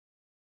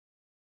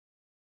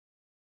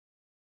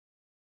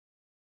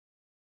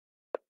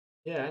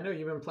 Yeah, I know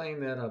you've been playing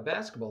that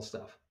basketball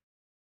stuff.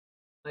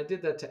 I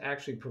did that to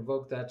actually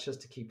provoke that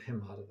just to keep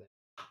him out of it.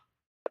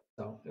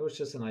 So it was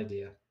just an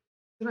idea.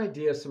 An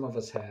idea some of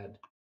us had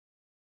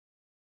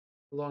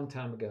a long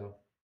time ago.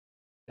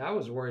 Yeah, I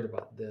was worried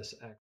about this.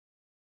 Actually,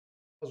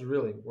 I was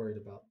really worried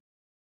about.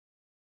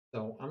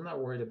 So I'm not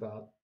worried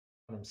about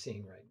what I'm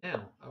seeing right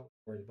now. I was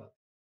worried about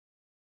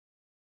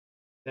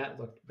that.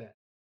 Looked bad.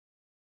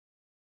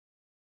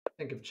 I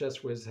think if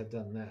Chess Whiz had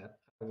done that,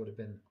 I would have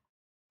been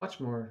much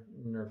more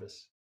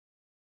nervous.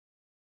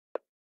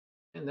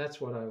 And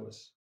that's what I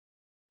was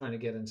trying to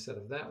get instead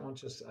of that one.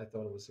 Just I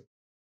thought it was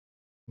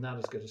not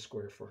as good a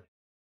square for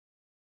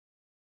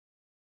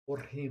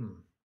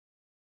him.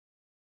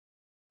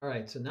 All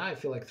right, so now I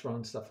feel like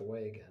throwing stuff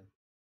away again.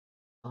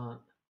 I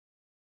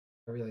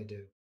really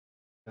do.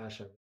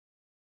 Gosh,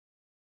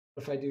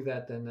 if I do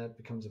that, then that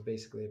becomes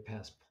basically a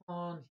pass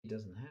pawn. He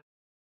doesn't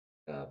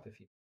have up. If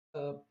he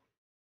up,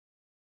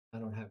 I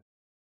don't have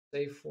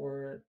save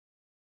for it.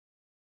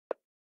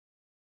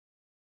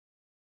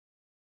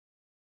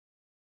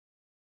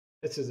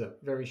 This is a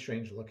very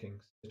strange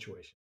looking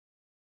situation.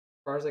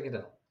 As far as I can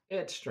tell,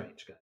 it's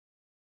strange, guys.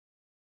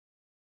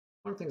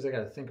 One of the things I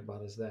got to think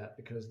about is that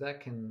because that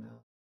can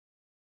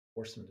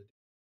force him to do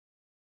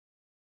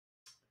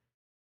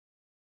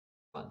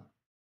fun.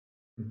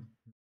 Mhm.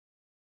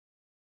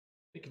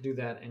 We could do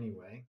that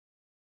anyway.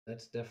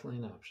 That's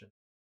definitely an option.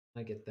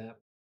 I get that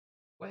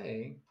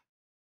way.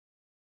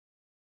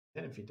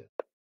 And if he does,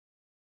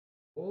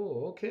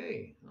 oh,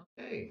 okay,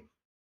 okay.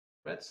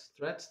 Threats,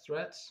 threats,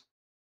 threats,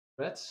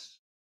 threats.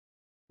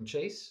 And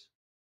chase.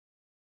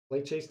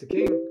 Play chase the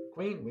king,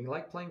 queen. We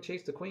like playing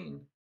chase the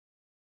queen.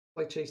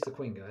 Play chase the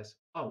queen, guys.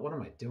 Oh, what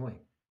am I doing?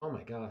 Oh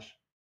my gosh.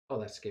 Oh,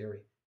 that's scary.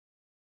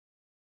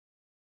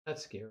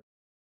 That's scary.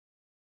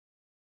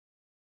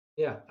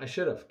 Yeah, I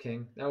should have,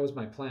 king. That was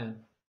my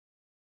plan.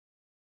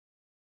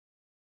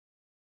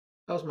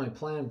 That was my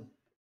plan.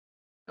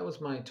 That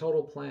was my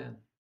total plan.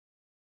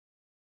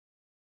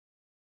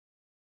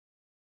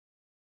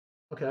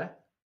 Okay.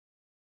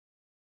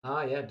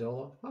 Ah, yeah,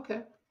 Dolo.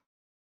 Okay.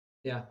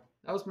 Yeah,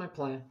 that was my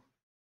plan.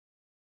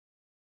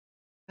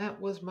 That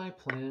was my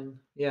plan.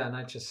 Yeah, and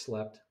I just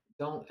slept.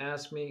 Don't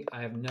ask me.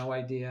 I have no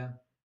idea.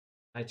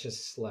 I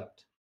just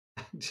slept.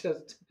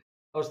 just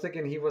I was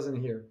thinking he wasn't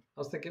here.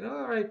 I was thinking,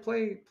 all right,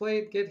 play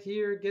it, get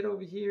here, get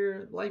over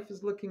here. Life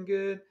is looking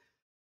good.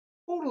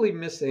 Totally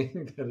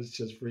missing that it's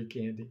just free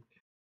candy.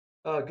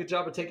 Good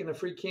job of taking the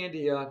free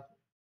candy,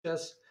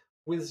 Chess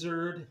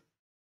Wizard.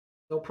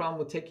 No problem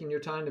with taking your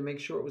time to make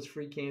sure it was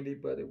free candy,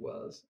 but it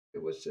was.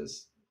 It was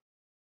just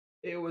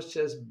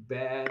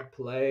bad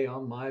play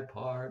on my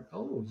part.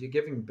 Oh, you're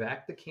giving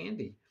back the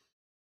candy.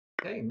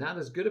 Okay, not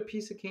as good a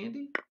piece of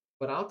candy,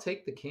 but I'll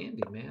take the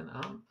candy, man.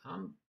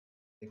 I'm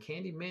the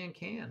candy man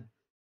can.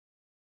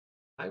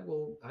 I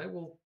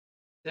will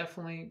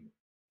definitely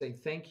say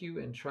thank you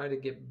and try to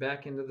get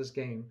back into this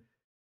game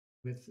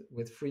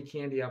with free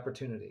candy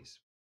opportunities.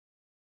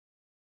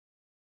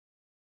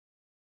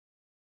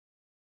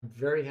 I'm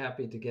very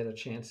happy to get a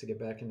chance to get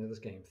back into this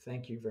game.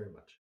 Thank you very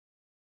much.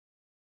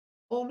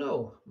 Oh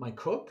no, my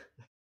cook?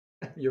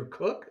 Your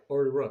cook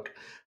or rook?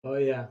 Oh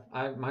yeah,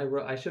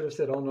 I should have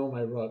said, oh no,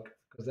 my rook,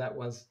 because that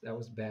was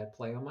bad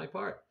play on my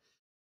part.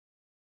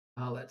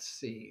 Let's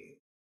see.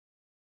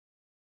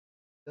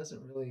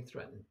 Doesn't really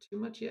threaten too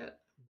much yet.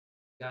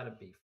 Gotta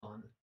be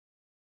fun.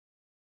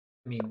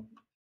 I mean,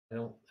 I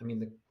don't. I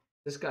mean,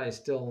 this guy is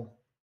still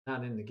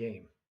not in the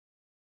game.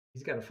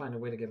 He's got to find a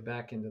way to get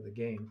back into the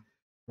game.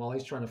 While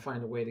he's trying to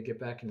find a way to get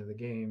back into the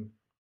game,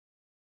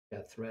 I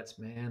got threats,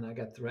 man. I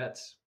got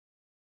threats.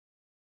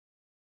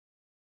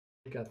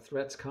 I got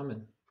threats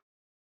coming.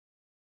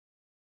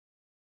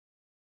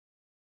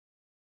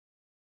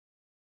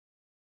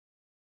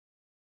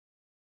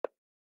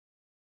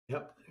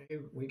 Yep, hey,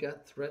 we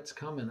got threats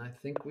coming. I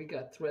think we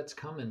got threats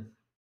coming.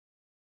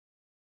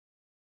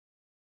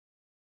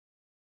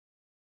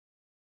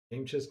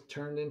 Game just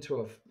turned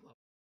into a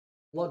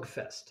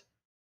slugfest.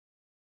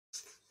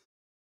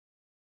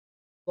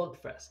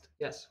 Slugfest.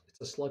 Yes,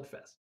 it's a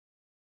slugfest.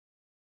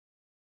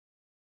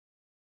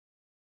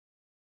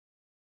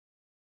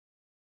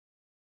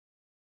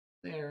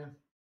 There.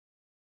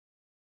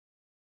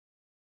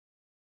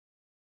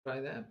 Try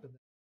that, but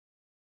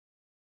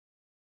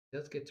it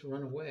does get to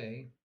run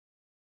away.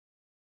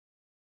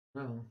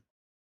 No,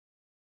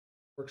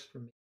 works for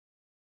me.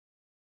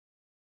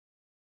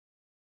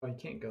 Oh, you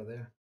can't go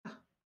there.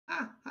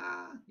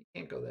 You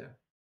can't go there.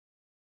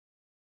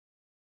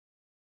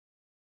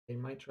 They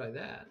might try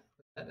that,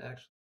 but that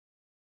actually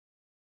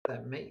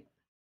that mate.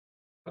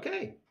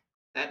 Okay,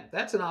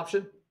 that's an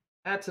option.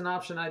 That's an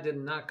option I did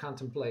not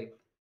contemplate.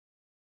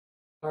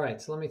 All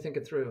right, so let me think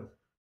it through.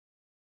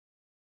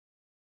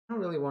 I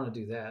don't really want to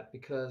do that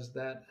because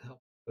that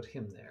helps put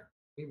him there.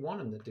 We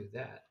want him to do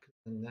that,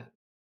 and that.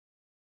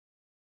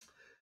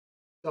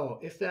 So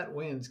if that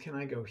wins, can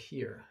I go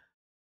here?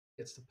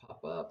 Gets to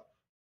pop up.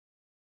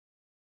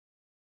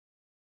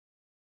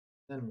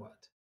 Then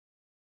what?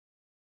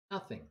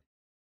 Nothing.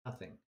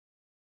 Nothing.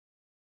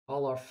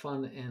 All our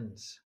fun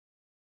ends.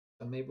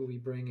 So maybe we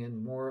bring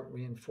in more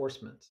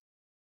reinforcements.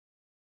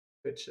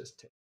 Which just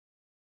take.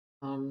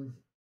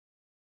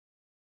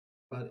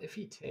 But if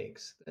he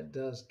takes, that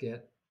does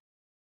get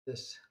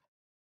this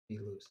be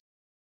loose.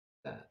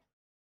 That.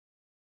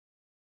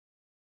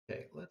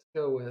 Okay, let's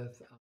go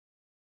with. I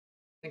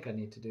think I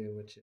need to do,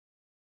 which is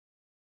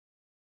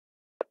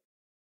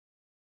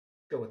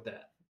go with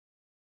that.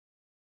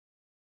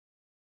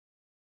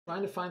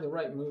 Trying to find the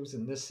right moves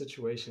in this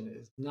situation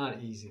is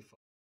not easy.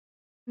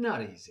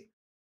 Not easy.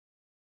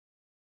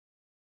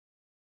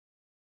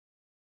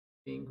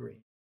 Being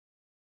green,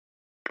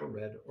 or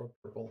red, or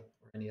purple,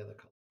 or any other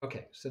color.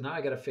 Okay, so now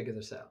I got to figure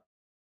this out.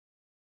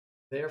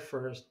 There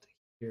first,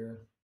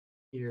 here,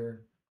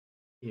 here,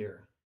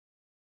 here.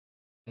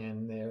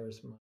 And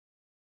there's my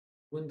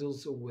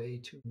dwindles away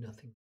to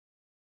nothing.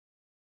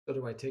 So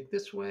do I take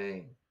this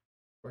way,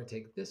 or I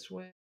take this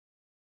way?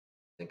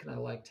 Thinking I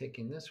like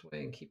taking this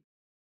way and keep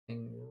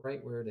everything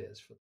right where it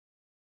is.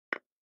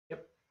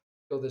 Yep,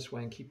 go this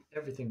way and keep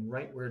everything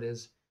right where it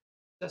is,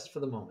 just for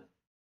the moment.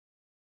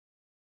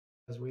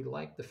 Because we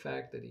like the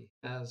fact that he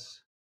has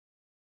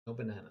no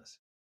bananas.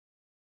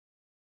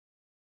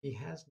 He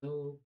has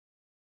no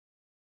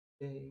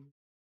day.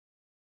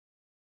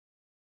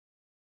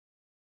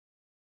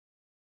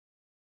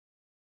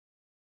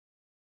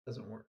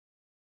 Doesn't work.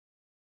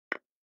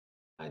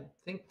 I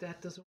think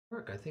that doesn't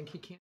work. I think he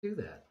can't do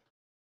that.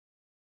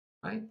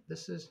 Right?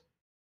 This is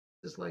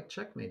like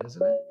checkmate,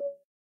 isn't it?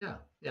 Yeah,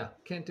 yeah,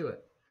 can't do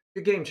it.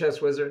 Good game, Chess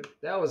Wizard.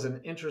 That was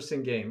an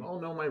interesting game. Oh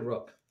no, my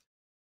rook.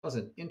 That was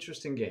an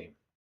interesting game.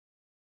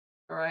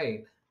 All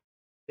right,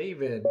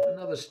 David,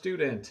 another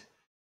student.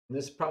 And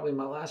this is probably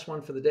my last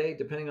one for the day,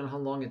 depending on how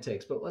long it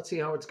takes. But let's see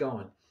how it's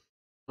going.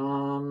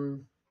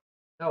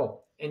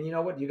 Oh, and you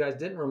know what? You guys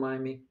didn't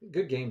remind me.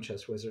 Good game,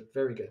 Chess Wizard.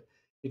 Very good.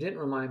 You didn't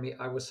remind me.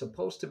 I was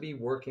supposed to be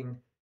working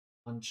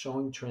on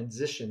showing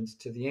transitions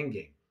to the end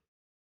game.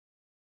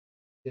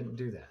 Didn't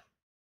do that.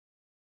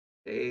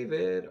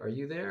 David, are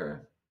you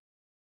there?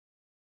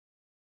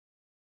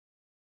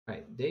 All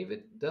right,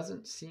 David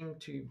doesn't seem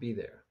to be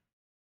there.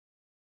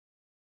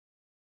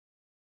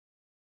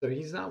 So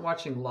he's not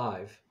watching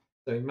live.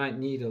 So he might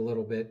need a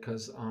little bit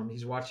because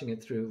he's watching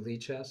it through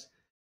Lichess.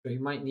 So he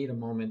might need a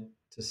moment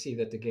to see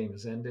that the game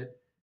has ended.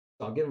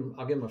 So I'll give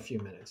him a few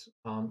minutes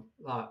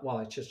while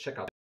I just check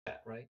out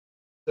that, right?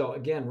 So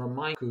again,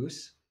 remind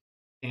Goose,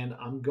 and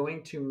I'm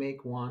going to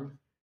make one.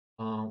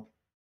 I'm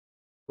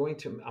going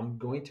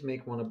to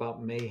make one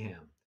about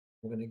Mayhem.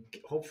 We're going to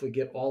hopefully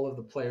get all of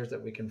the players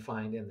that we can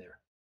find in there.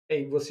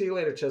 Hey, we'll see you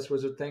later, Chess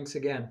Wizard. Thanks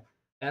again.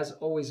 As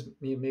always,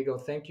 mi amigo,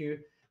 thank you.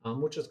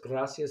 Muchas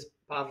gracias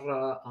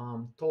para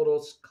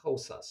todos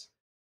cosas.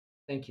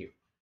 Thank you.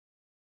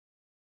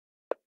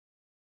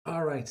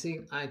 All right. See,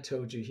 I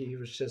told you he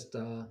was just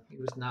he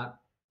was not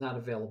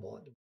available.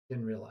 I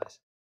didn't realize.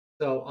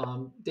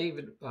 So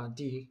David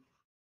D.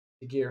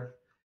 Gear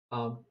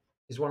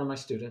is one of my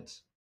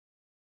students,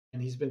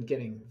 and he's been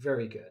getting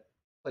very good.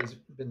 He's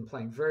been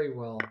playing very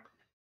well.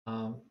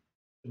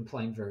 Been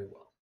playing very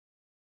well.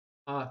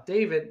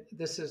 David,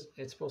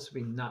 it's supposed to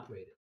be not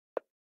rated.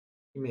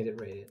 He made it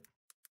rated.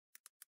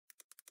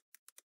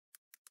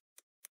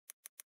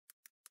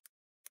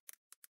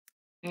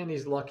 And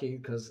he's lucky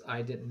because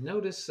I didn't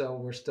notice, so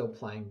we're still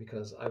playing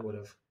because I would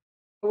have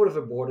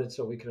aborted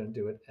so we couldn't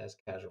do it as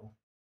casual.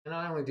 And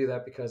I only do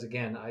that because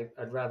again,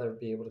 I'd rather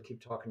be able to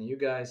keep talking to you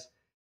guys,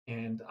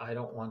 and I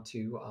don't want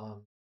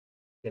to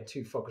get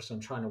too focused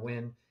on trying to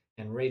win.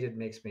 And rated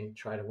makes me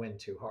try to win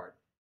too hard.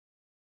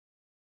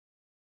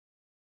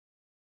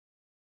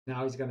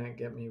 Now he's gonna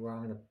get me where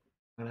I'm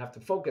gonna have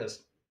to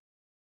focus.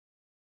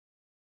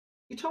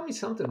 You told me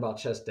something about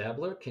Chess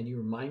Dabbler. Can you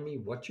remind me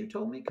what you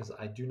told me? Because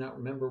I do not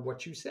remember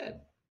what you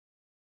said.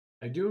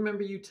 I do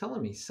remember you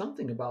telling me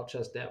something about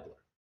Chess Dabbler.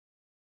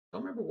 I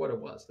don't remember what it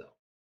was though.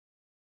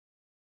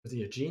 Was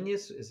he a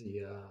genius? Is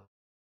he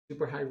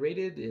super high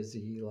rated? Is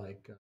he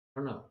like I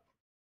don't know.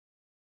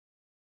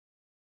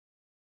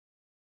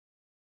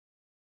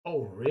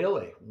 Oh,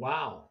 really?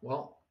 Wow.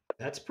 Well,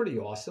 that's pretty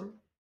awesome.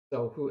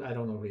 So who I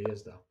don't know who he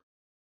is though.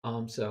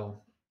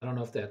 So I don't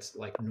know if that's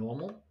like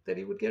normal that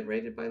he would get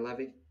rated by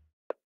Levy.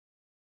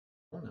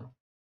 I don't know.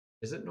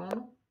 Is it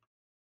normal?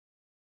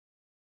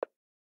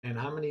 And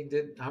how many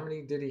did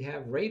he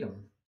have rate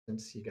him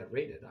since he got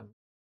rated? I'm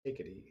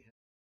take it he had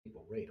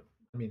people rate him.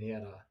 I mean, he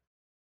had a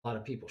lot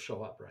of people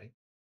show up, right?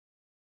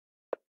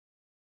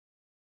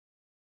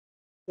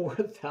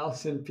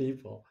 4,000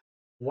 people.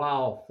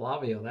 Wow,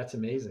 Flavio, that's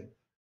amazing.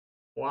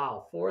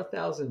 Wow,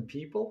 4,000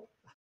 people?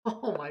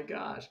 Oh my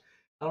gosh.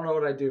 I don't know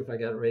what I'd do if I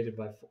got rated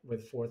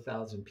with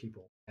 4,000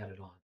 people added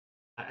on.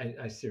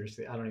 I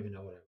seriously, I don't even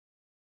know what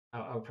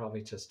I would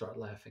probably just start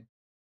laughing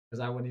because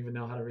I wouldn't even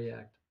know how to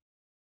react.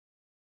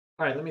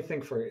 All right, let me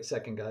think for a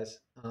second, guys.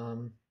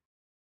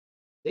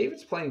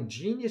 David's playing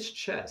Genius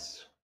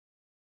Chess.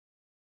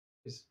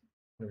 He's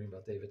wondering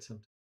about David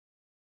sometimes.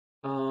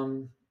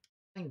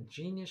 Playing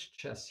Genius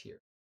Chess here.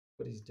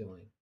 What he's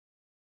doing.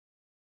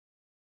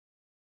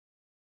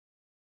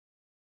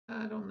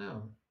 I don't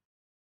know.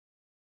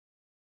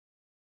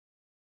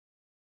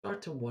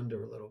 Start to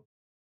wonder a little.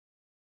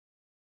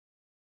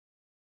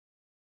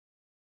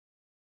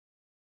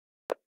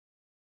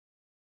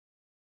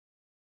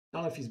 I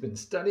don't know if he's been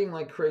studying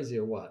like crazy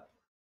or what.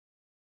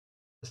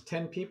 It's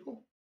 10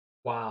 people?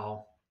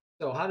 Wow.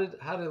 So how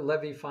did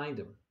Levy find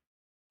him?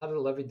 How did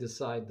Levy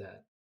decide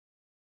that?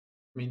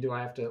 I mean, do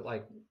I have to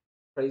like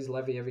praise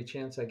Levy every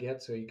chance I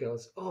get so he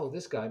goes, "Oh,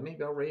 this guy,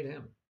 maybe I'll rate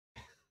him."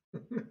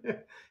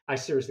 I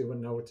seriously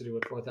wouldn't know what to do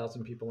with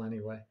 4,000 people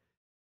anyway.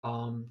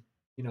 Um,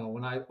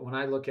 when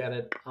I look at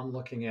it, I'm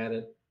looking at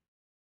it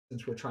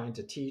since we're trying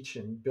to teach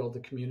and build the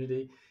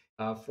community.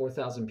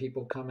 4,000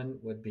 people coming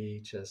would be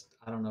just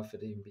I don't know if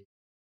it'd even be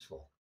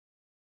useful.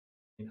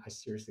 I mean, I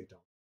seriously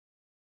don't.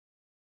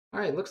 All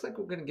right, looks like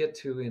we're going to get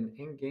to an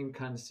in-game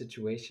kind of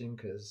situation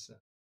because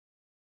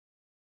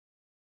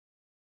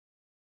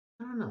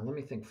I don't know. Let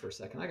me think for a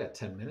second. I got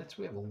 10 minutes.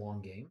 We have a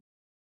long game.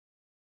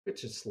 We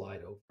should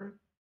slide over,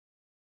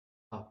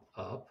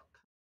 up,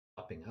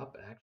 popping up.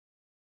 Actually,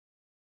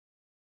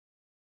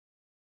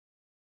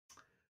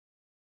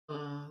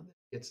 uh,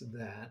 it's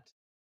that.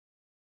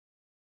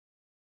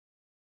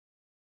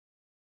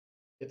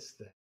 It's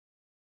that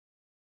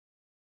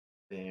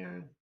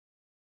there,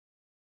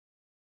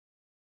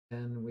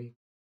 and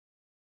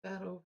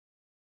that over.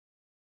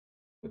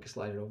 We can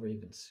slide it over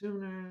even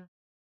sooner.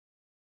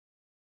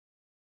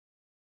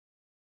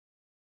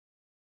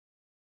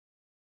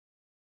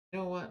 You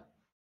know what?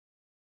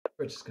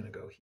 We're just gonna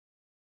go here.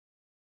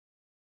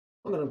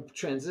 I'm gonna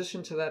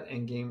transition to that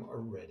end game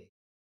already.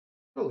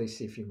 Or at least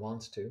see if he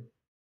wants to.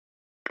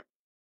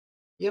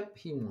 Yep,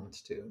 he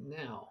wants to.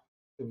 Now,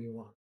 do we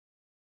want?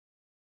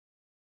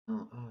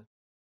 Oh,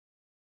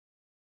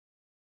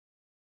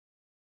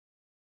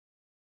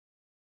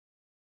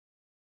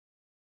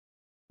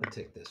 I'll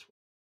take this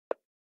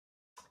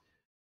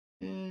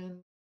one.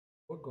 And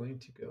we're going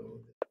to go.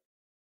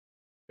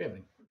 We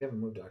haven't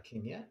moved our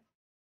king yet,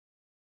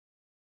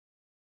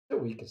 so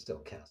we can still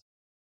cast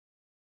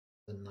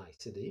the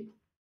nicety.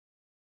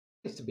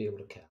 Nice to be able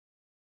to cast.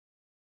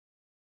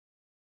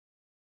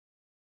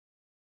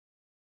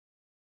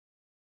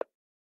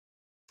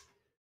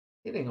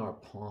 Hitting our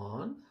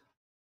pawn,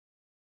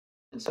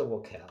 and so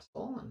we'll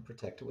castle and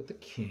protect it with the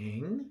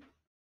king.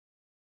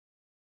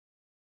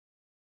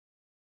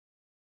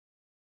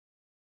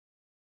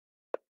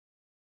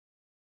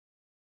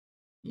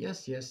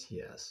 Yes, yes,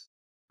 yes.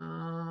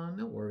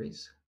 No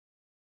worries.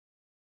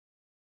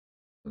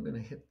 I'm gonna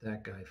hit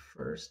that guy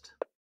first.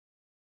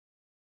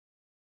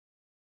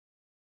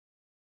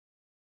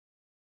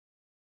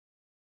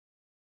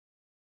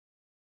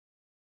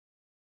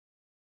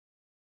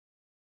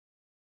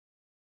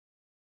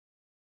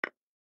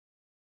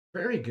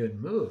 Very good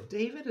move.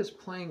 David is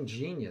playing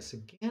genius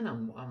again.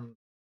 I'm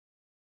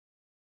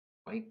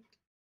quite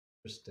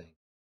interesting.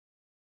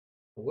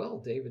 Well,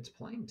 David's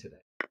playing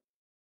today,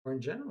 or in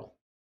general,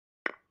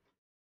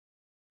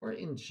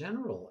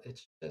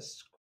 it's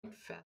just quite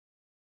fast.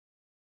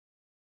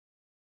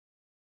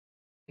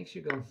 Makes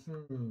you go,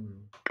 hmm.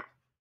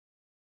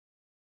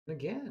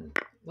 Again,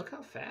 look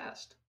how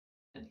fast.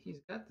 And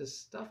he's got this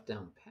stuff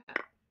down pat.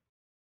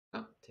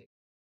 Oh,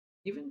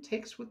 even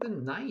takes with the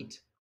knight.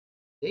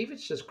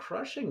 David's just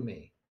crushing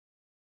me.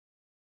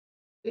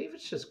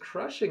 David's just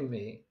crushing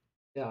me.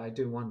 Yeah, I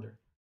do wonder.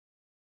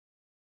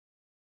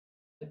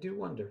 I do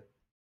wonder.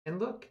 And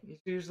look, he's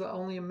usually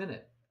only a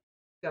minute.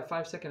 He's got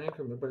 5 second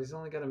increment, but he's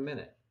only got a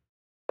minute.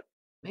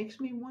 Makes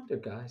me wonder,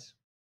 guys.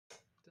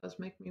 It does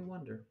make me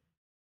wonder.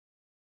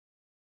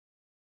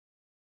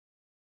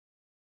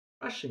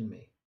 Crushing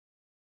me.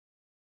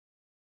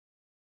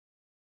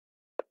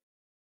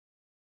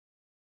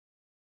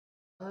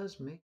 Does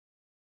make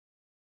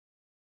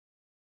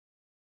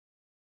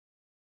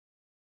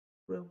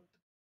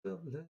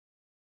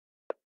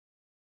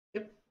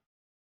Yep.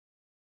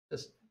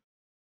 Just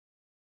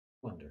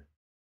wonder.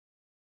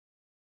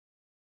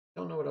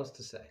 Don't know what else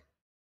to say.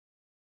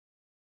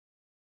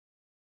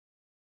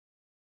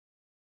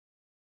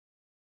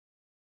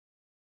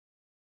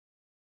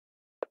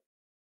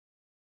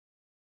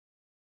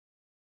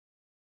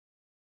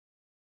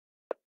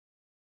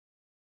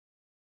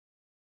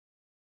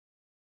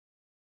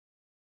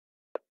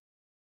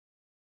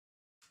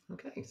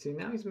 Okay, see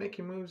now he's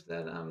making moves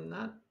that I'm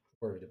not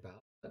worried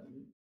about. But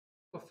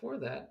before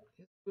that,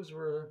 his moves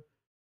were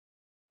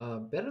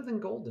better than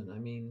Golden. I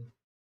mean,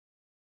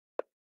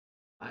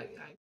 I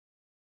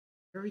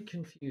very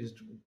confused.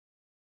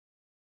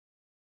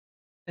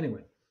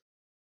 Anyway,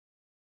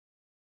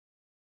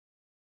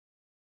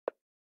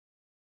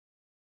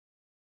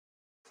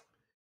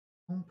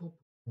 boom, boom,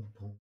 boom,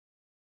 boom.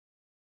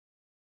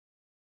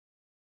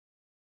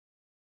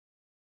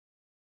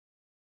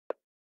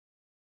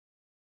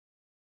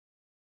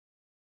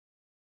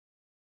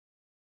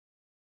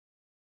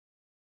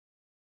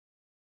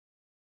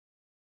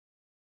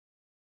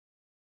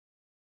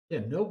 Yeah,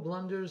 no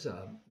blunders.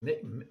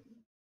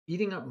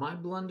 Eating up my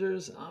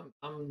blunders.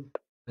 I'm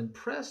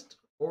impressed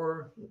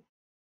or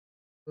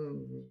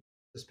mm,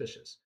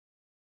 suspicious.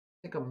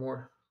 I think I'm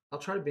more. I'll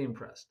try to be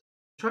impressed.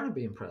 I'm trying to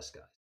be impressed,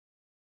 guys.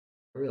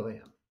 I really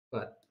am.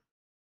 But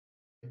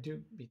I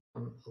do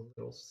become a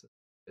little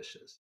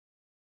suspicious.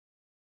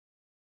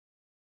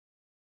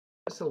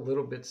 Just a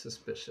little bit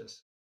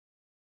suspicious.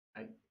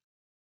 A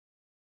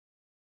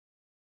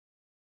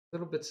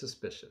little bit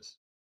suspicious.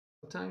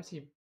 Sometimes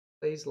he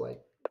plays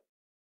like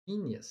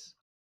genius.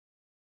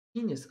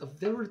 Genius, a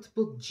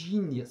veritable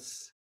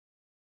genius.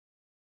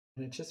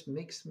 And it just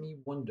makes me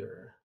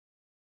wonder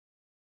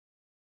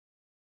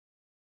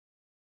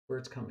where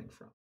it's coming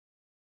from.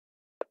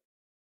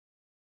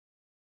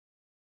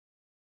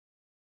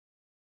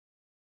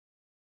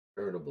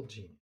 Veritable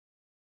genius.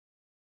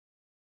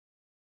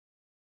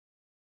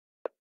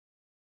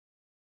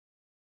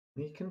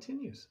 And he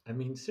continues. I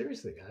mean,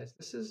 seriously, guys,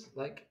 this is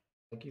like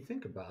you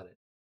think about it.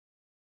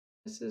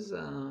 This is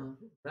a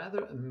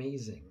rather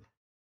amazing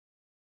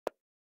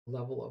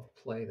level of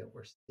play that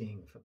we're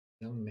seeing from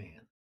this young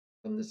man.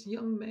 From this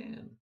young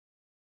man.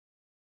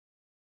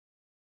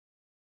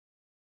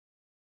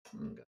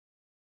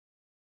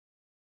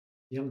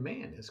 Young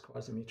man is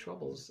causing me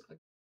troubles.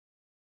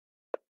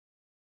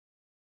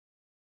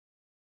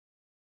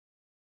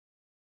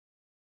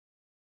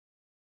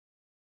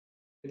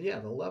 But yeah,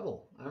 the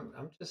level.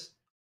 I'm just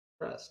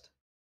impressed.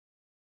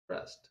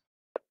 Impressed.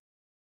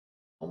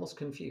 Almost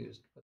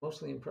confused, but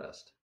mostly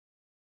impressed.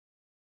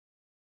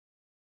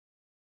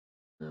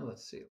 Now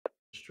let's see.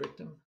 Restrict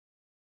him.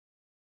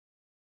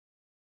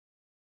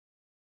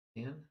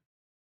 And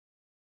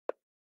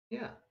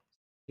yeah,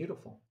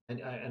 beautiful.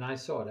 And I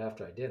saw it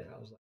after I did it. I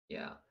was like,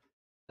 yeah,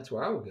 that's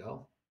where I would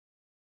go.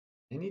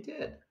 And he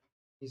did.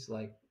 He's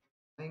like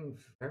playing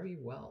very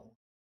well.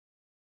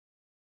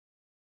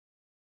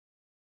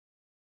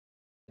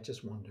 I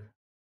just wonder.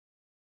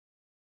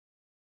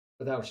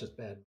 But that was just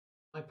bad.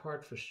 My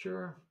part for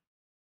sure.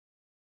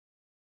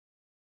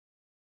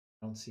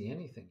 I don't see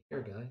anything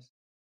here, guys.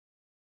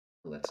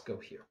 Let's go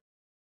here.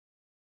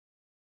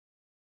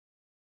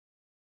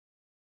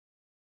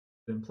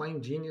 Been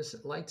playing Genius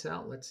lights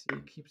out. Let's see.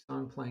 He keeps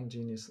on playing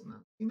Genius.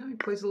 Now he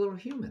plays a little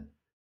human.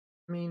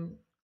 I mean,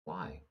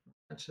 why?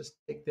 Let's just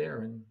take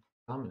there and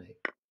dominate.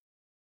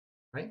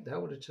 Right?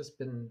 That would have just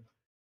been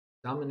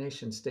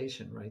domination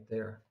station right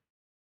there.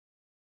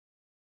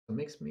 It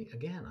makes me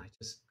again, I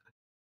just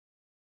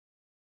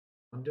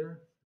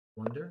wonder,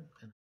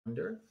 and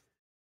wonder,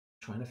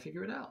 trying to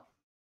figure it out.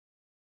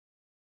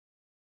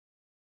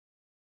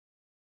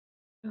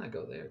 And I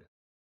go there.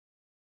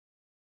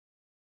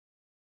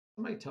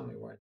 Somebody tell me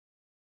where.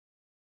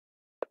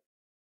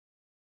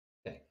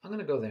 Okay, I'm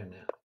gonna go there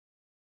now.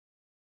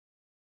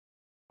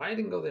 I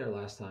didn't go there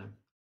last time.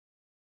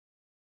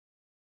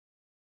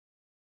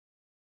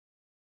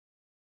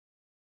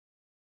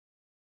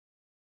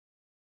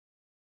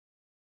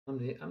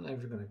 I'm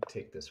never gonna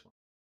take this one.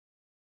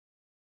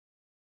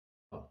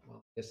 Oh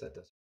well, I guess that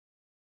does.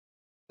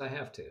 I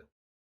have to.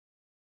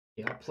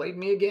 Yeah, played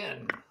me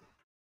again.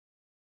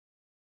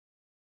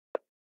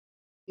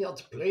 Yeah,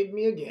 it's played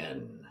me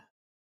again.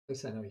 At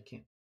least I know you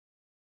can't.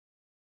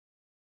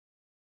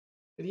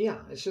 But yeah,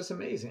 it's just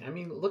amazing. I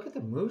mean, look at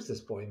the moves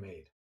this boy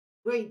made.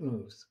 Great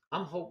moves.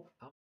 I'm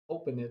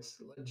hoping it's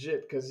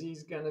legit because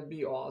he's gonna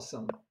be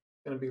awesome.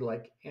 Gonna be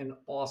like an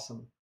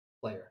awesome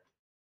player.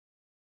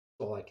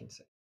 That's all I can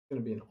say.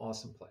 Gonna be an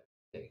awesome player.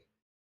 Okay.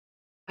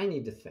 I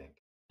need to think.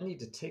 I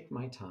need to take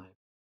my time,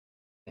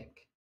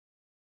 think,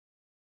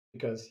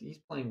 because he's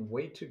playing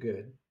way too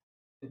good.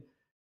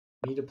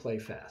 Me to play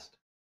fast.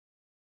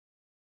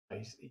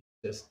 He's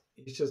just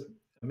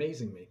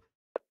amazing me.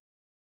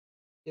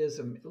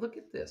 Look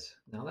at this.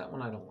 Now that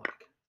one I don't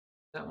like.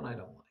 That one I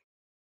don't like.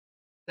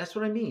 That's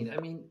what I mean.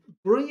 I mean,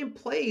 brilliant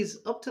plays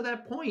up to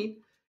that point,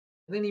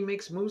 and then he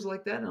makes moves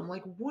like that, and I'm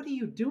like, "What are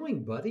you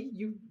doing, buddy?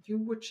 You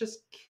were just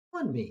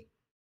killing me.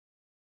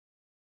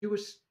 You were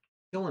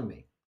killing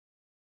me."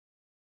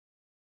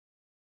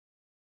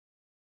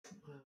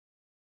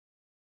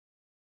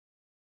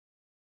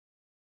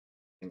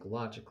 I think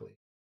logically,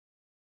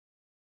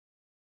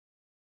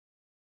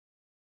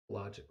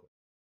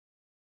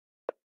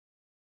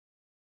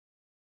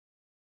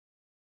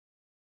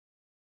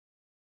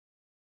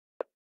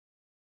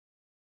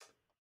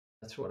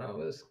 that's what I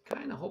was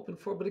kind of hoping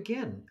for. But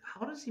again,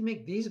 how does he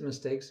make these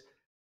mistakes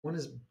when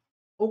his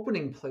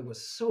opening play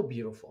was so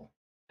beautiful?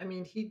 I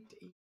mean, he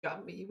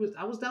got me.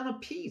 I was down a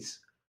piece.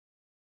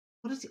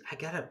 What is he? I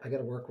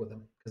gotta work with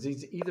him because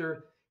he's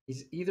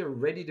either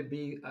ready to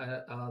be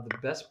the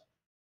best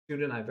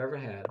student I've ever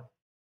had,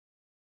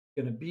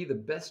 going to be the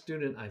best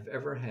student I've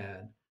ever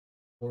had,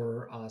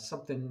 or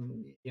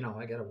something.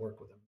 I got to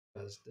work with him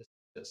because this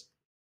is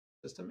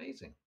just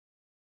amazing.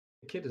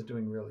 The kid is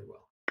doing really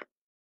well.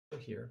 So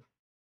here,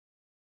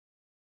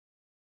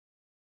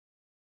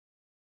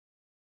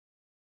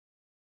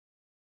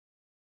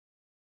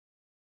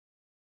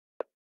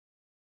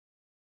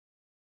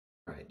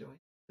 all right, doing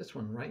this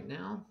one right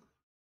now.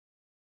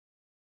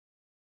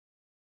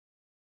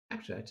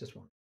 Actually, I just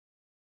want.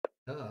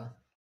 Uh,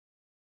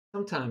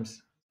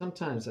 sometimes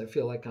I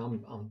feel like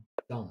I'm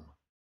dumb,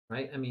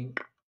 right? I mean,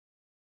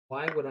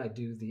 why would I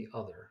do the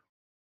other?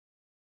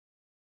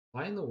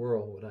 Why in the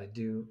world would I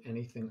do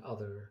anything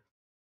other?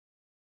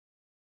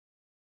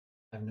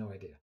 I have no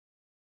idea.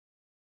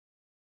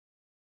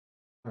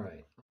 All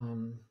right. Let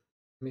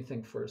me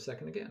think for a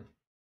second again.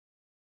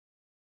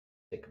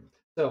 Take them.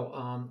 So,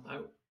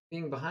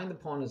 being behind the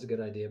pawn is a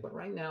good idea, but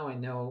right now I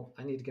know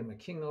I need to get my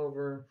king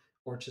over,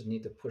 or just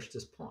need to push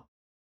this pawn.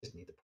 Just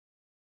need to.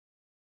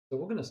 So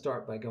we're going to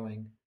start by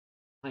going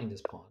behind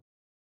his pawn,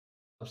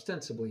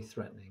 ostensibly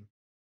threatening,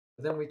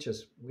 but then we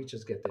just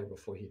get there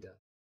before he does.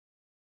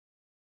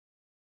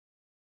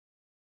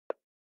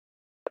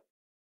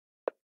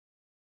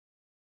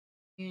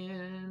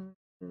 And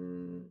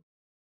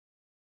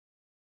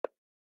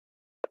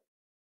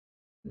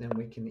then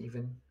we can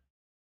even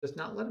just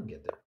not let him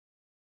get there.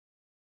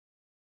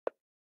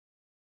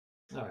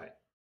 All right.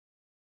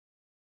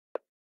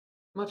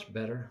 Much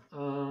better.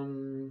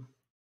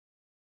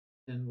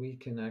 And we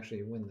can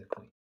actually win the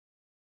queen.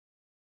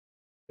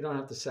 We don't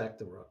have to sack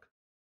the rook.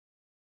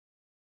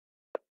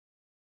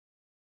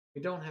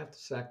 We don't have to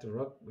sack the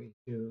rook. We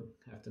do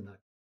have to knock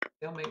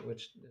stalemate,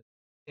 which is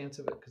a chance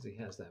of it because he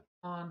has that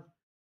pawn.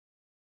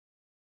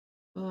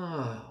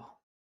 Oh.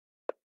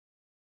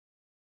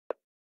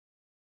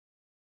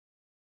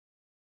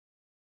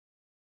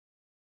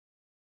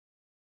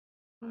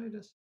 Try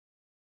to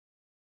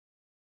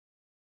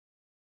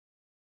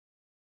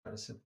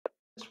simplify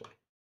this way.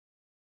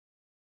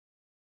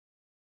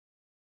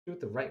 Do it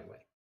the right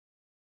way.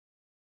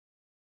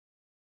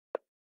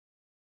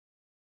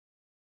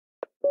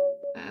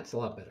 That's a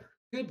lot better.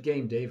 Good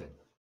game, David.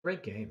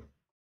 Great game.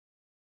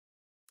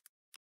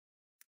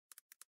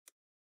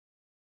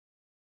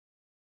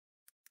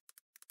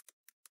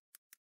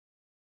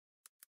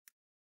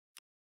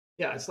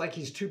 Yeah, it's like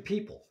he's two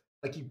people.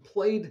 Like he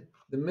played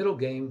the middle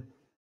game,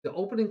 the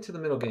opening to the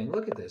middle game.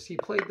 Look at this. He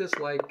played this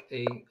like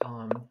a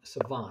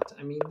savant.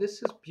 I mean,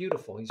 this is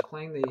beautiful. He's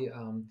playing the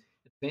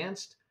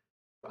advanced,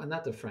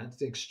 not the French,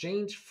 the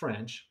exchange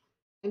French.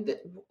 And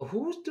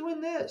who's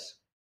doing this?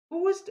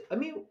 Who is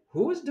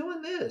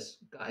doing this?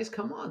 Guys,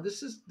 come on.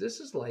 This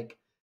is like,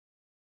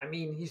 I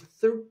mean, he's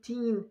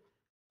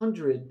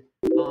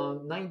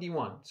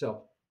 1391.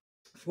 So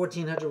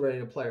 1400 ready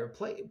to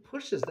play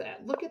pushes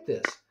that. Look at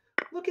this.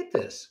 Look at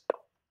this.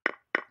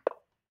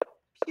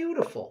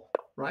 Beautiful,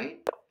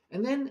 right?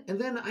 And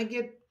then I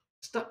get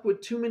stuck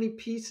with too many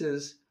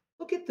pieces.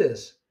 Look at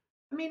this.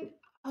 I mean,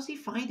 how's he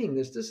finding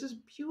this? This is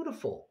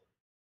beautiful.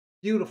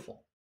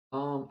 Beautiful.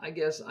 I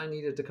guess I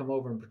needed to come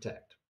over and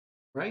protect,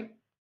 right?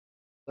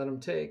 Let him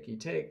take. You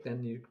take.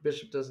 Then your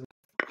bishop doesn't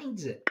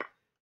finds it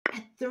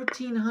at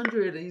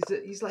 1300.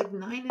 He's like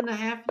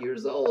 9.5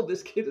 years old.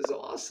 This kid is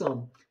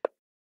awesome.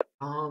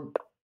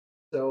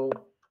 So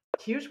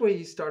here's where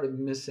he started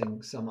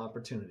missing some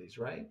opportunities,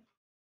 right?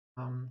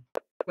 Um,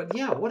 but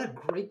yeah, what a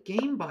great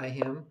game by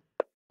him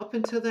up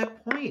until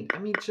that point. I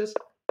mean, just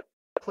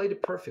played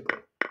it perfectly,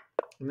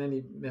 and then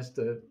he missed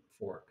a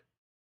fork,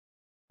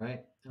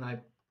 right? And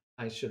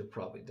I should have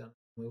probably done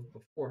a move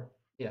before.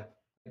 Yeah,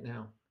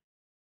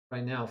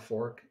 right now,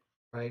 fork,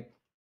 right?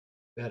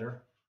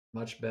 Better,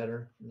 much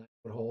better. Knight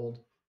would hold,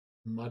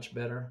 much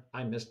better.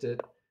 I missed it.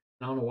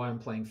 I don't know why I'm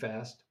playing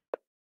fast.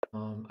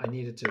 I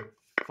needed to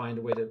find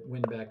a way to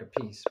win back a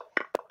piece,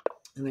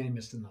 and then he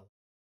missed another.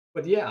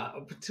 But yeah,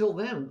 up until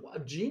then, a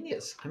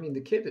genius. I mean,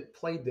 the kid that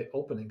played the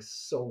opening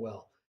so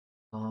well.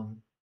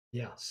 Um,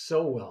 yeah,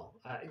 so well.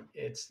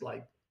 It's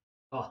like,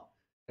 oh,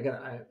 I'm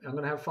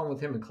gonna have fun with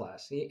him in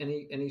class.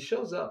 He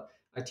shows up.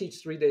 I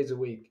teach 3 days a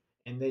week,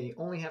 and they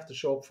only have to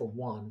show up for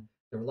one.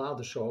 They're allowed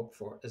to show up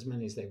for as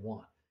many as they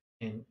want,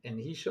 and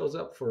he shows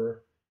up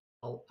for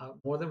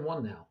more than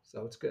one now,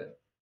 so it's good.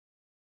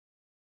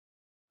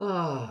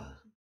 Ah,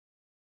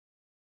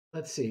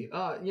 let's see.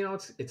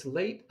 It's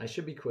late. I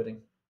should be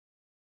quitting.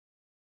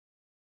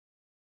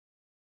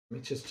 Let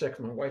me just check.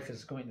 My wife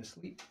is going to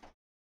sleep.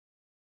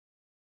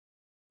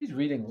 She's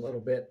reading a little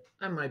bit.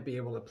 I might be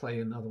able to play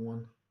another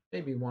one.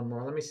 Maybe one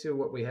more. Let me see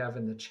what we have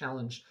in the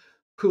challenge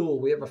pool.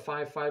 We have a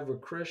 5-5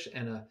 with Krish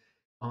and a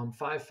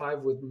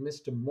 5-5 with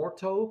Mr.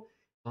 Morto.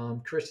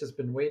 Krish has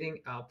been waiting.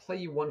 I'll play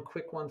you one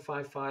quick one,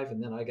 5-5,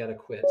 and then I got to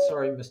quit.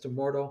 Sorry, Mr.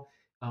 Morto.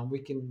 We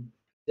can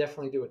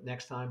definitely do it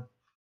next time,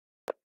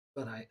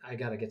 but I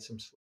got to get some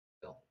sleep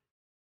still.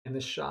 And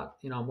this shot,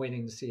 I'm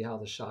waiting to see how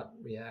the shot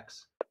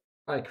reacts.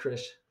 All right,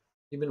 Krish,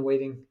 you've been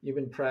waiting. You've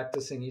been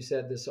practicing. You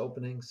said this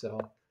opening, so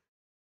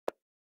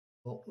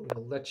we'll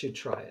let you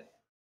try it.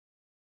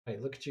 All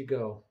right, look at you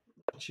go.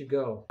 Look at you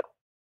go.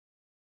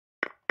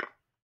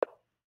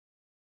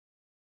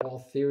 All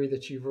theory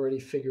that you've already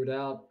figured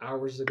out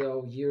hours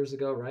ago, years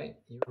ago, right?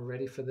 You were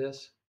ready for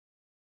this?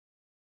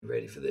 You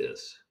ready for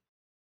this?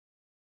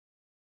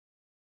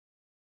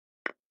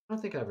 I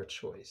don't think I have a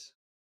choice.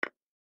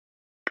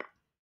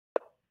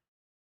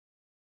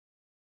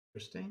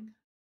 Interesting.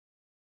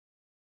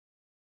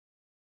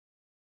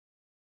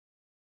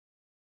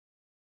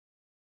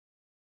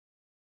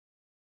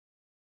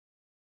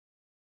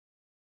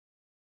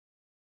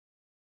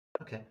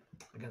 Okay,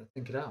 I got to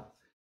think it out.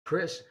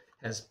 Chris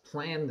has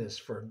planned this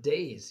for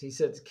days. He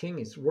said King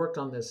has worked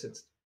on this.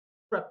 It's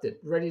prepped it,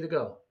 ready to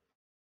go.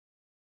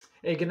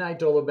 Hey, good night,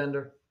 Dolo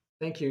Bender.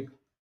 Thank you.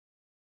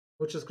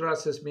 Muchas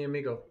gracias, mi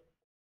amigo.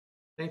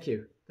 Thank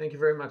you. Thank you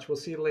very much. We'll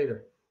see you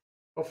later.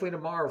 Hopefully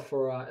tomorrow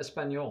for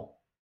Espanol.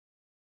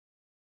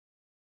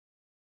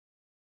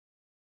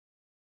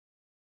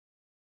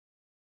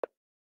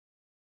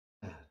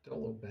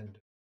 Dolo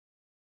Bender.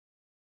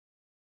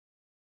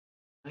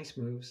 Nice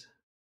moves.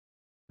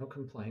 No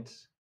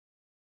complaints.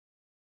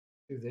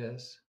 Do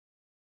this.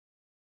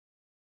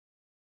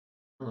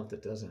 I don't know if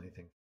that does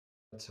anything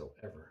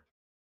whatsoever.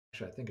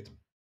 Actually, I think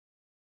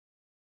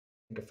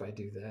if I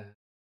do that,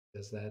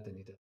 does that, then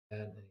he does that,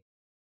 and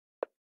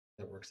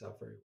that works out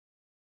very well.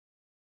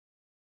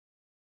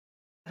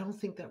 I don't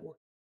think that works.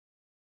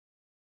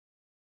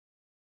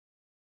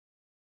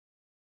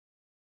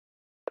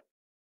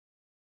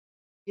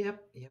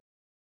 Yep, yep.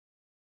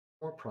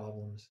 More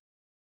problems.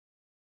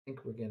 I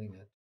think we're getting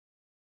it.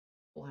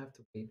 We'll have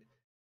to wait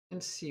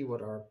and see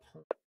what our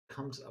opponent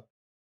comes up.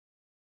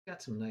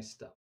 Got some nice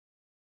stuff.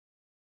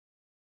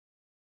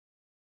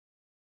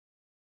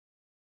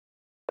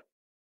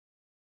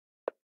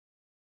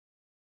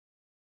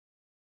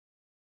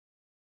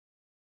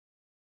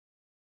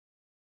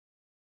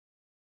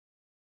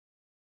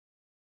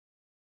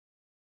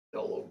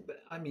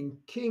 I mean,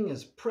 King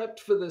is prepped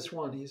for this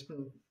one. He's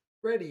been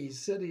ready. He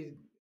said he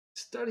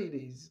studied.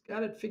 He's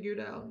got it figured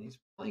out, and he's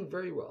playing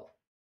very well.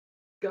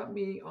 Got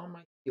me on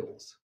my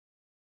heels.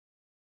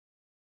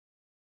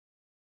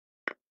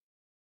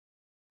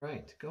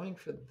 Right, going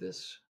for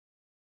this.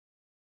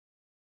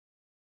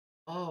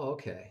 Oh,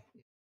 okay.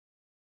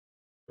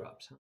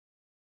 Drops, huh?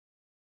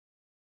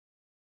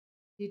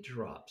 He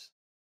drops.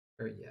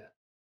 Or yeah.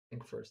 I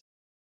think first.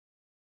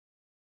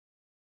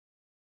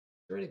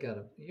 You already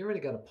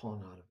got a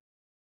pawn out of it.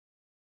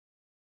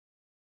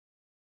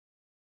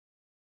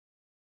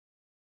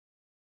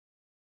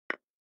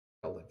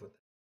 I'll live with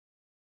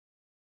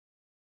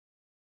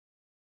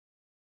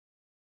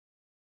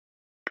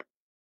it.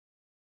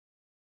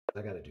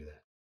 I gotta do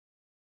that.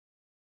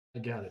 I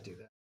gotta do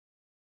that.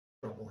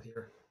 Trouble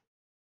here.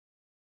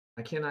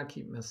 I cannot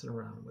keep messing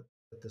around with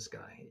this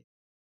guy. He's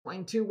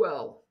playing too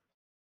well.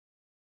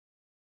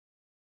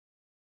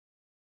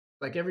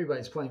 Like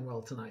everybody's playing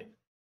well tonight.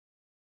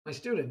 My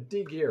student,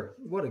 D Gear,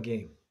 what a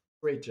game.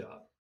 Great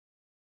job.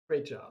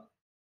 Great job.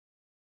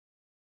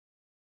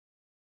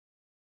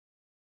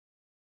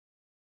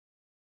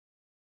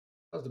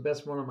 That was the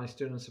best one of my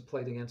students who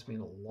played against me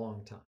in a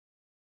long time.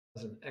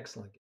 That was an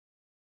excellent game.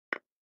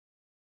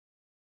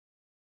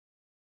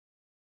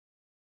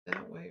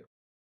 That way.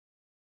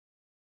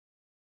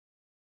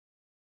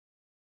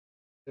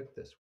 Took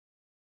this.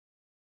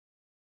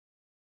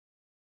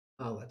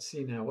 Oh, let's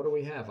see now. What do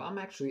we have? I'm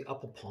actually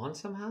up a pawn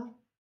somehow.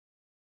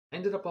 I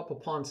ended up a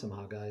pawn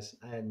somehow, guys.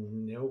 I had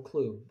no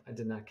clue. I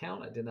did not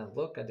count. I did not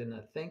look. I did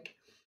not think.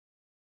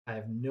 I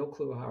have no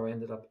clue how I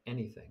ended up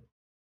anything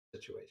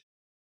situation.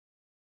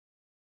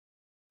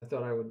 I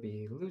thought I would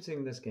be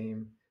losing this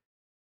game,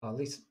 at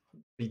least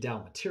be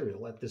down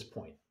material at this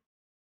point.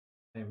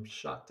 I am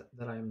shocked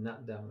that I am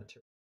not down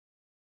material.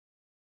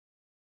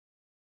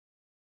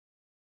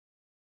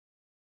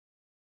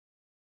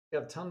 You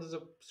have tons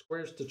of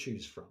squares to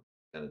choose from.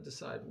 Got to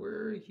decide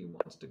where he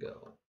wants to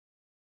go.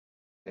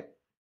 Okay,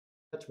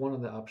 that's one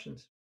of the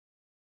options.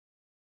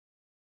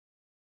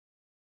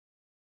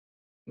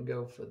 You can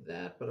go for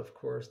that, but of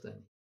course,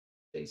 then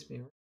chase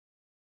me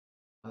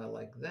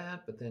like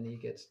that. But then he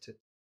gets to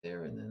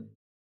there, and then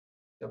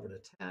discovered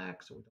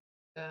attack. So we don't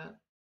do that.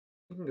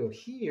 We can go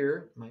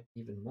here. Might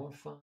be even more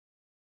fun.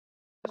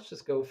 Let's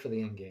just go for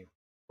the end game.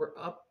 We're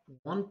up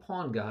one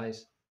pawn,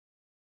 guys.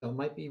 So it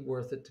might be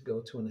worth it to go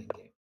to an end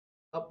game.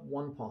 Up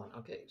one pawn.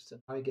 Okay, so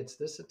now he gets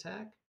this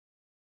attack.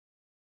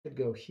 Could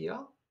go here.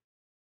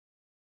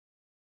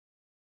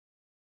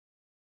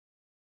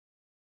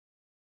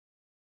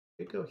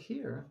 Could go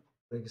here.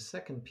 Big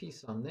second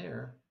piece on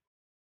there.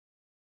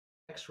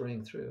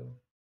 X-raying through.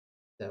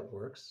 That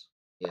works.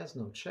 He has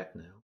no check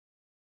now.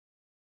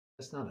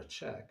 That's not a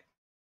check.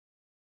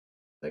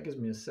 That gives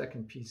me a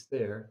second piece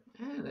there.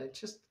 And I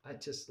just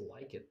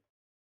like it.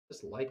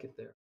 Just like it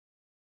there.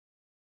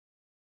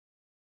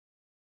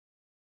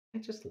 I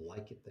just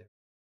like it there.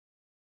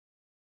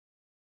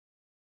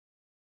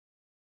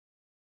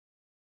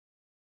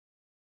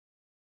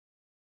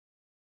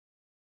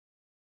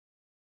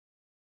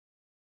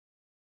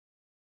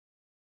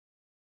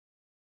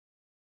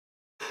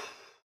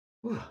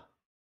 Whew,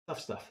 tough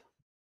stuff.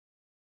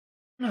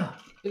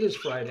 It is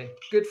Friday.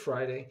 Good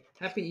Friday.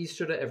 Happy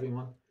Easter to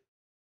everyone.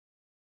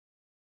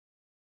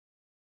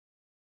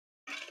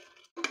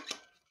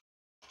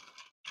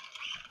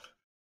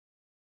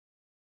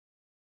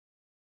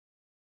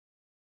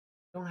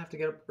 Don't have to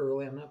get up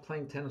early. I'm not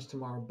playing tennis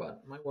tomorrow,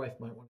 but my wife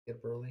might want to get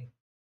up early.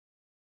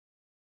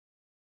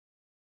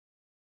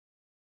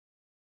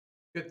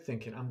 Good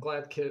thinking. I'm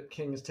glad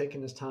King is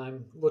taking his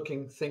time,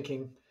 looking,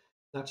 thinking,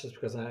 not just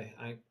because I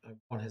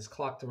want his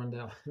clock to run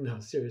down. No,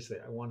 seriously,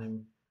 I want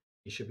him.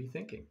 He should be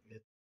thinking.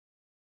 It's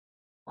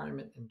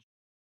requirement and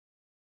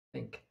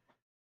think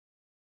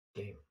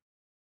game.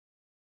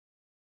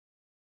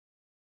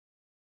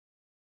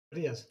 But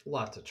he has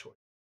lots of choice.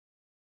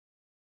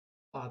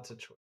 Lots of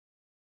choice.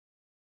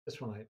 This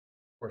one I, of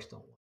course, don't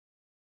like.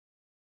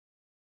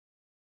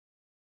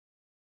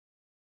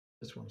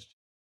 This one's,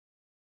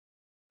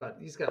 but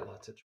he's got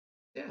lots of choice.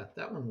 Yeah,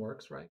 that one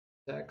works, right?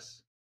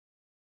 X,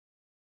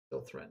 still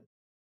threatened.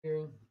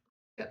 Here,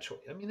 got choice.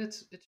 I mean,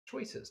 it's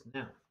choices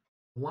now.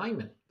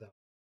 Alignment, though.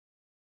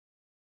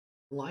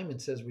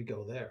 Alignment says we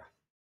go there.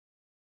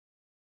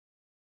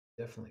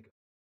 Definitely go.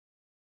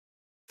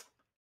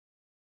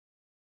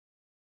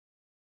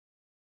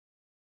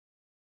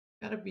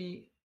 Gotta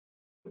be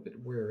a little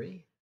bit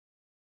wary.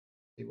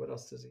 See what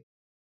else does he?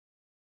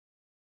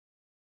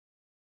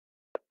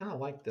 Kind of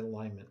like the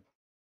alignment.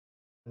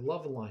 I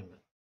love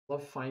alignment.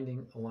 Love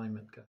finding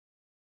alignment, guys.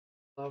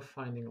 Love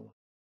finding alignment.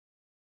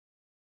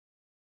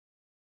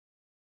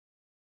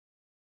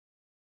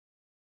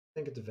 I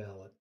think it's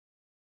valid.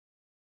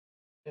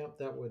 Yep,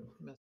 that would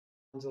mess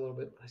things a little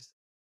bit. I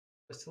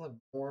still have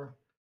more.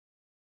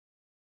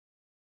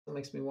 It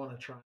makes me want to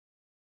try.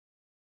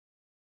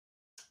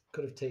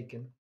 Could have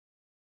taken,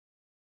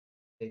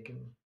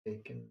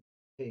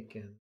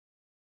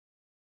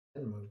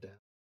 and moved out.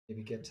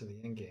 Maybe get to the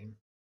end game.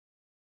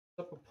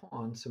 Up a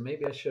pawn, so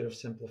maybe I should have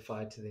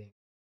simplified to the end.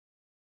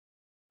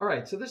 All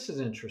right, so this is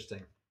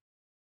interesting.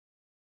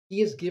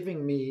 He is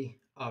giving me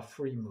a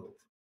free move,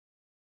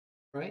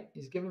 right?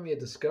 He's giving me a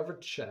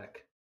discovered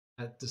check,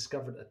 a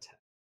discovered attack.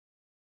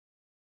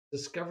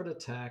 Discovered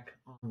attack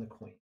on the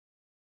queen.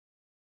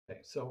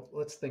 Okay, so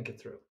let's think it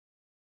through.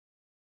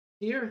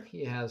 Here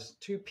he has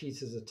two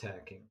pieces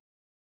attacking,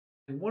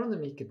 and one of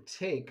them he could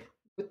take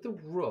with the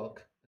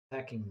rook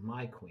attacking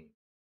my queen.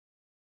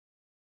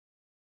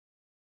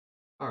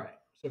 All right,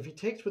 so if he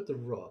takes with the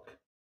rook,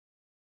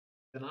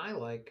 then I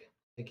like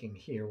taking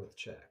here with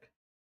check.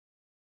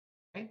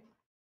 Okay,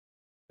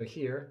 so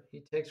here he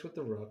takes with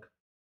the rook.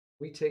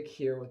 We take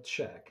here with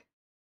check.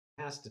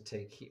 Has to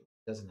take here.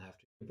 Doesn't have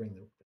to bring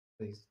the.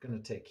 He's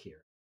going to take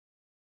here.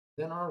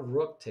 Then our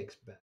rook takes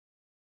back,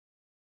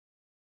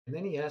 and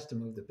then he has to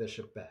move the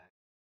bishop back.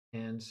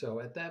 And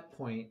so at that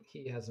point,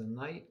 he has a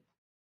knight.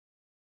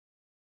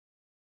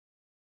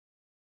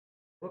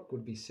 Rook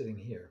would be sitting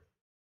here.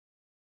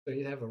 So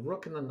you'd have a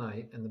rook and the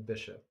knight and the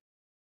bishop.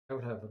 I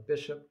would have a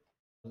bishop,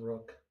 a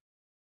rook.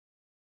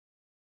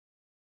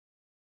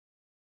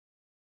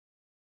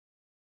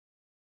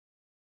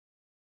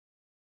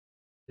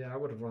 Yeah, I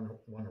would have won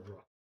a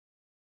rook.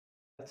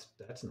 That's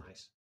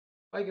nice.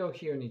 If I go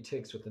here and he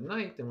takes with the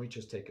knight, then we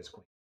just take his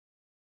queen.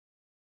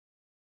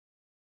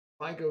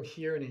 If I go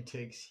here and he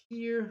takes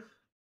here,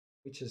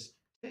 we just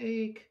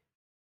take,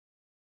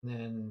 and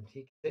then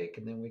he can take,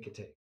 and then we could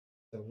take.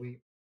 So we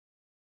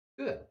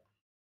good.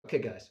 Okay,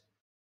 guys.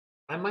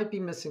 I might be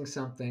missing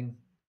something.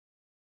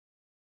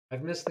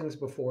 I've missed things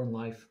before in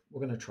life.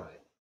 We're gonna try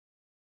it.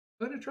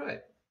 We're gonna try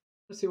it.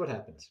 Let's see what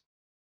happens.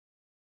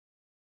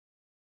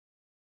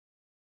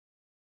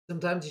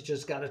 Sometimes you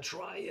just gotta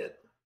try it.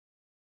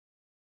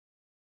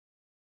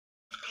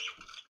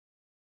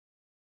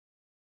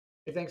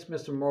 Hey, thanks,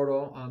 Mr.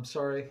 Mortal. I'm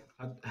sorry.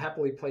 I'd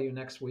happily play you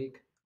next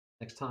week,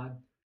 next time.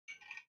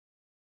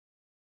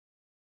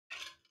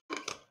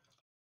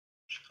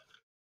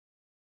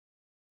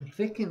 I'm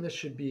thinking this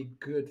should be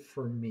good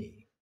for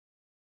me.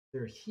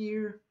 They're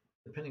here,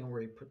 depending on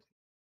where you put the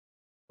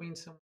queen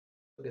somewhere.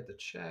 We'll get the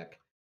check.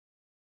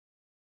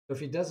 So if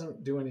he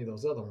doesn't do any of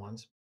those other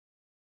ones,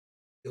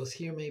 he goes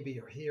here maybe,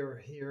 or here, or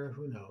here,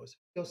 who knows?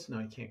 He goes, no,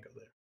 he can't go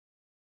there.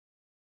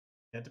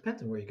 Yeah, it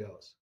depends on where he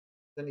goes.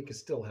 Then he could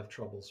still have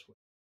troubles with.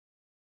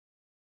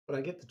 But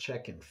I get the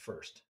check in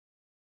first.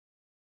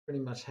 Pretty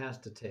much has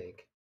to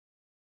take.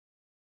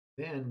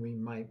 Then we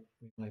might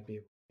be able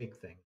to take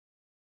thing.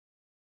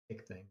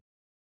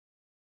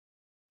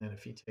 And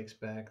if he takes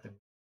back, then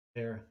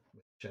there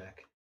with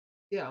check.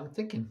 Yeah, I'm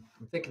thinking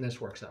this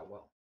works out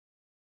well.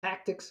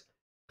 Tactics,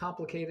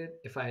 complicated.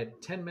 If I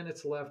had 10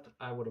 minutes left,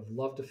 I would have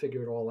loved to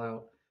figure it all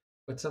out.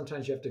 But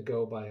sometimes you have to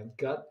go by a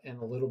gut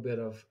and a little bit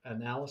of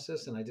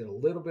analysis. And I did a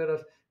little bit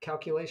of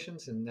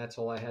calculations, and that's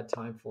all I had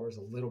time for is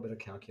a little bit of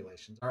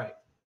calculations. All right.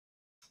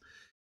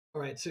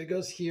 All right. So it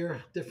goes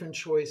here, different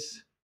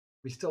choice.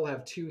 We still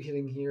have two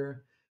hitting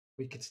here.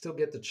 We could still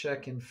get the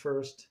check in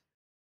first.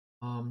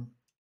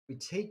 We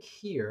take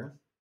here.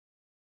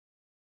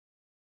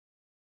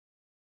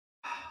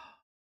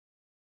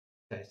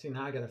 Okay, see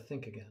now I got to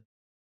think again.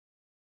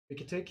 We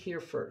could take here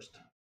first.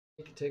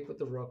 We could take with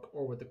the rook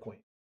or with the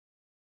queen.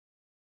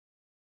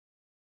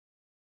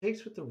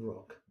 Takes with the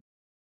rook.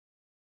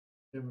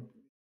 And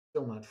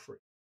still not free.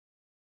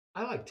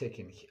 I like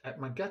taking.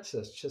 My gut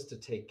says just to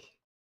take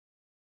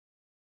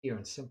here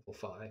and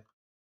simplify.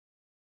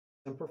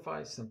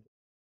 Simplify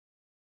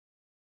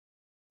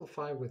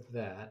with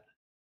that.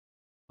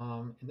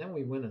 And then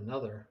we win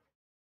another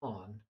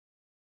pawn.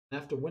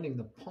 And after winning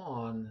the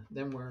pawn,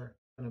 then we're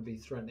going to be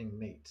threatening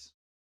mates.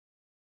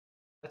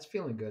 That's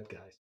feeling good,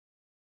 guys.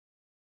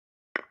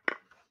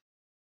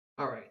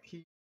 All right,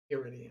 he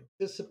already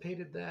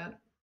anticipated that.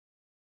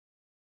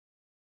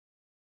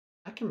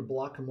 I can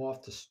block him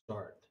off to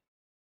start.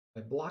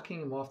 By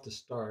blocking him off to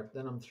start,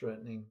 then I'm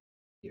threatening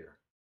here.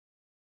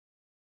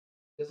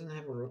 He doesn't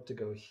have a rook to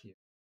go here.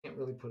 Can't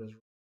really put his.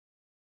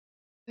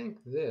 I think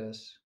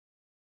this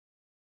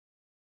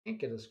can't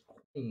get his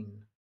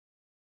queen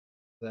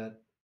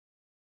that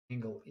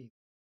angle either.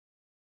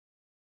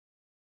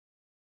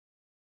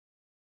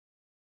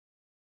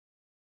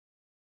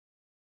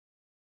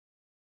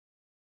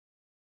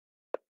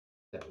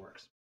 That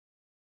works.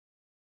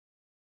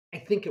 I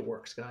think it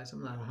works, guys.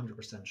 I'm not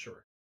 100%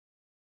 sure.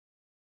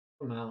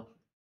 Come out.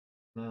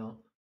 Come out.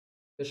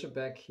 Bishop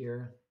back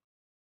here.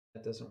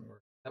 That doesn't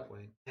work that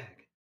way.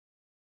 Heck.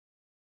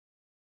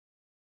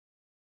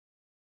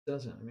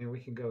 Doesn't. I mean, we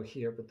can go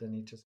here, but then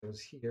he just goes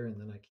here, and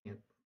then I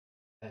can't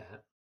that.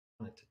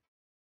 I want it to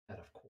that,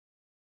 of course.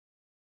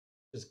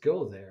 Just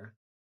go there.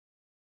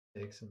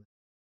 Takes and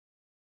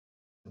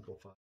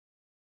simplify.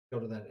 Go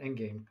to that end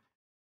game.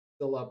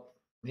 Still up,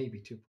 maybe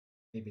 2,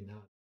 maybe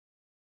not.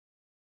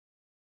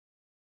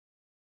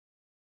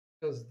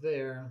 Goes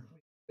there.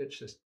 It's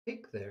just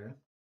take there.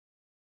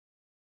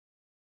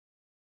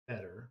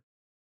 Better.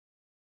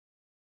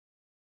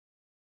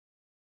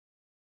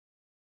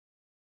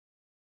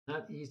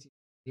 Not easy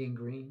being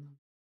green.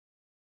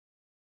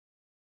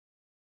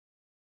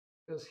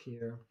 Goes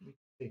here. We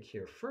take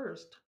here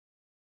first.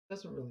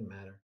 Doesn't really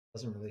matter.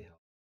 Doesn't really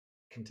help.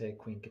 Can take,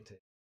 queen can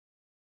take.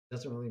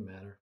 Doesn't really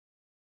matter.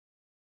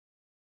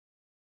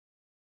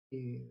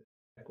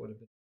 That would have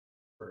been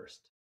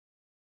first.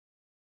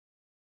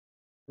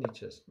 He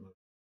just moved.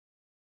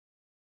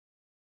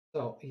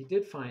 So he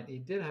did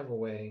have a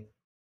way to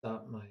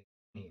stop my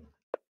queen.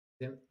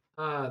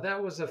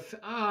 That was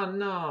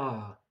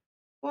no.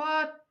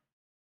 What?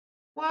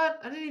 What?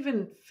 I didn't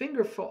even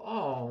finger for.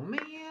 Oh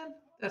man,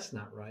 that's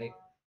not right.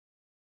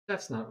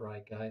 That's not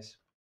right, guys.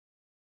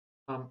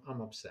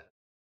 I'm upset.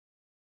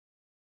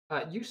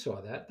 You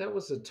saw that. That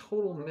was a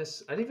total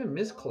miss. I didn't even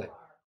misclick.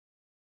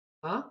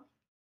 Huh?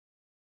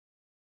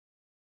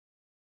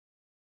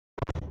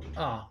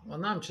 Oh, well,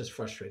 now I'm just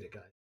frustrated,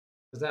 guys.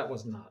 Because that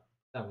wasn't.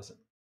 I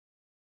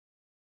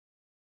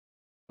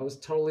was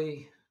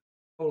totally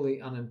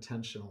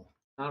unintentional.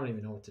 I don't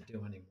even know what to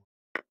do anymore.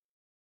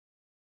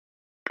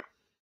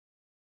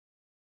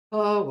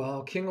 Oh,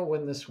 well, King will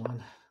win this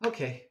one.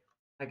 Okay.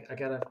 I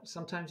gotta,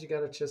 sometimes you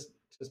gotta just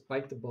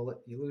bite the bullet.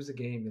 You lose a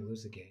game, you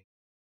lose a game.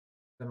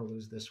 I'm gonna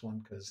lose this one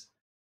because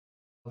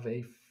of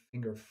a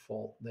finger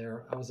fault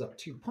there. I was up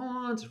 2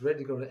 pawns, ready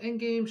to go to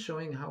endgame,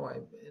 showing how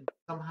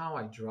somehow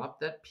I dropped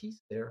that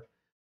piece there.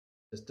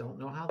 Just don't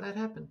know how that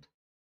happened.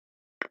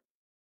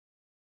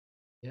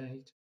 Yeah,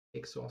 he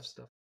takes off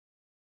stuff.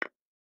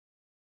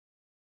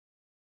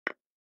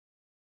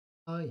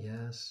 Oh,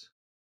 yes.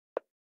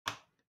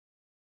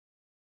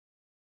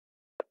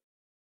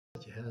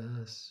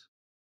 Yes.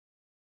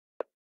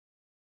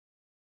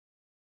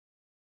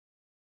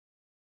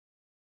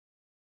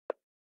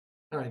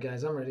 All right,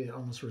 guys, I'm ready to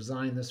almost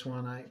resign this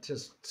one. I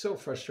just so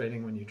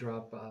frustrating when you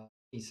drop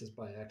pieces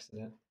by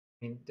accident.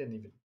 I mean, didn't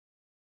even.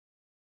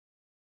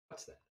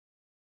 What's that?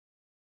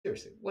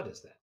 Seriously, what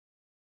is that?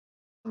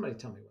 Somebody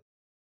tell me what.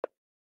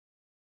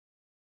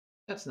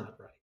 That's not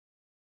right.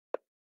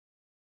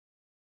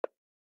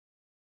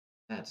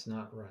 That's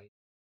not right.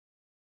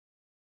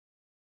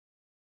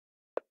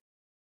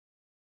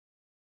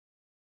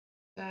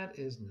 That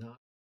is not.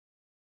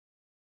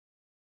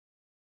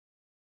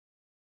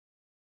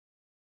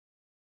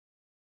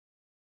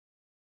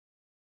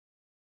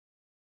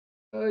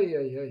 Oh, yeah,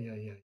 yeah, yeah,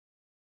 yeah.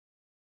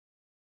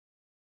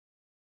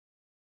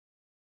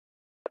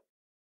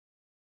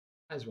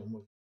 Might as well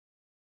move.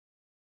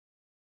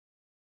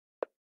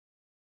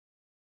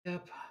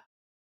 Yep.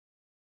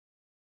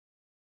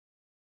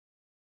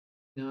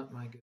 Not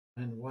my good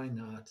friend. Why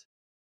not?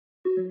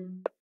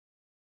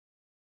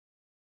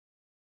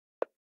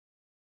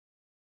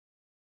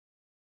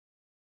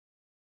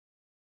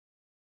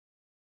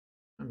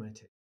 I might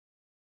take.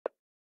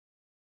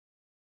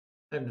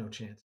 I have no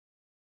chance.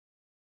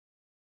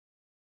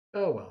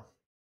 Oh well.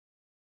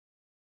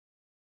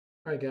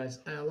 All right, guys.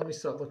 Let me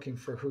start looking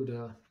for who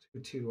to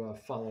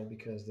follow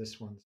because this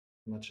one's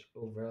much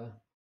over.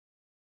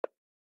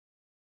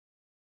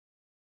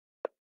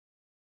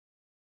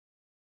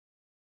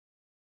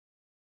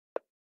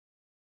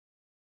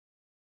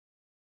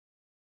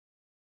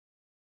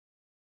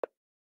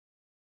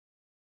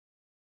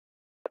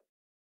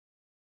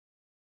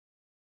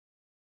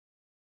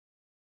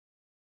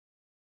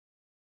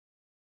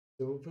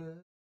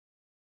 Over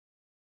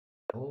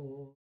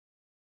all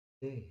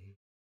day.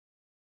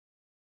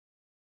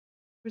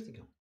 Where's he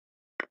going?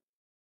 A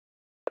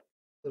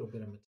little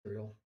bit of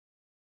material.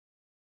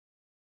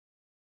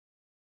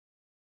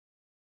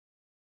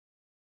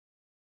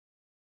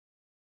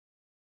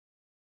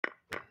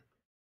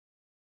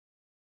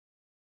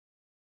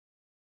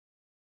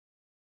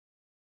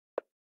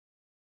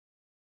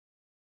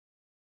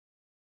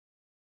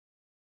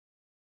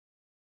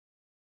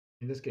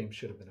 And this game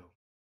should have been over.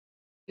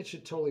 It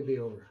should totally be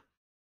over.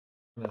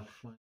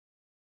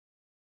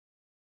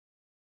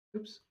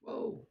 Oops.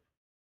 Whoa.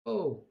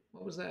 Oh,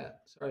 what was that?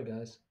 Sorry,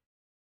 guys.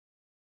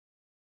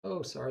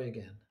 Oh, sorry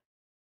again.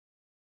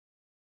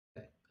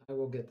 Okay, I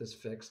will get this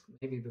fixed.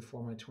 Maybe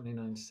before my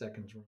 29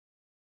 seconds run.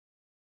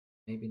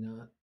 Maybe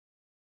not.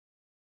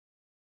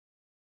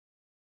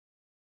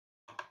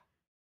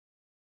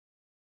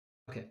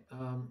 Okay.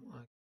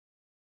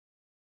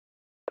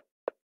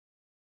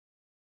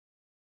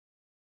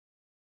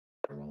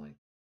 Where will I?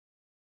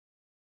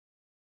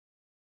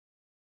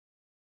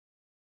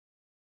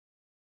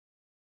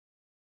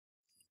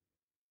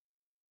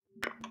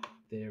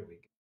 There we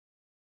go.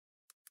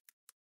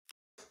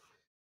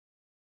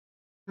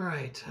 All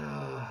right.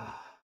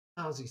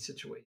 Lousy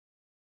situation.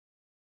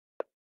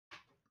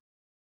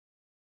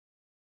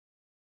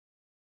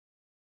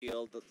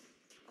 Field,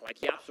 like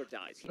Yapster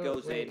dies. He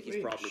goes in, he's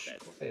probably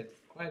dead.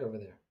 Quiet over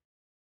there.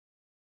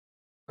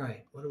 All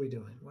right, what are we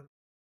doing? What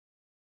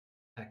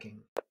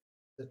attacking?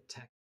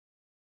 Attack.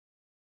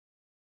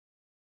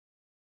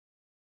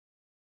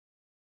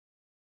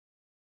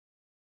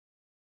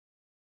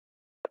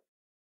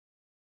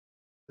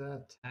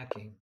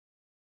 Attacking.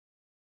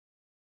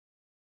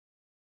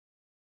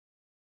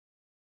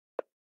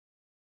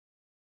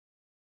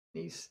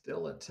 He's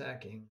still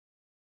attacking.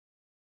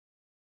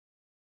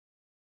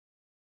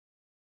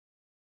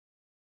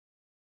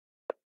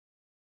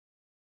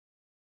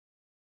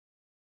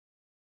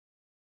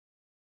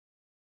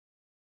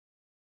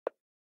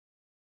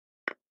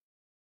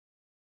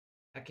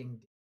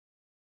 Attacking.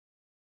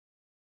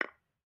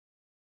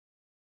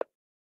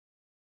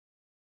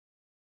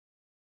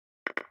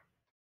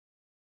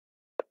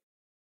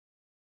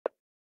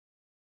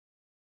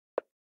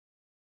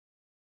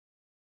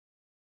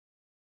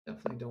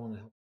 Definitely don't want to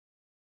help.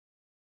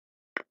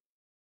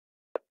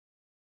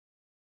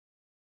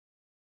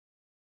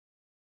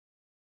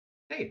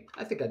 Hey,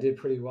 I think I did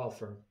pretty well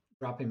for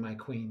dropping my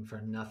queen for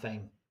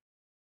nothing.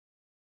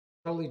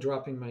 Totally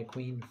dropping my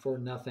queen for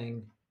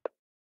nothing.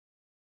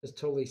 Just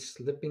totally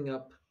slipping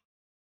up,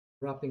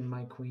 dropping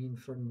my queen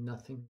for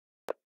nothing.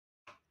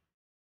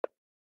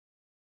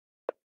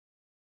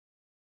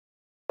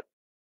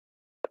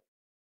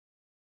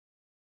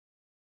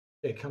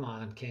 Hey, come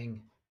on,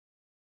 king.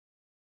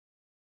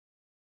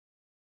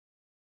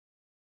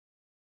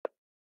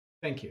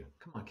 Thank you.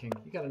 Come on, king.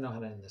 You got to know how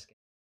to end this game.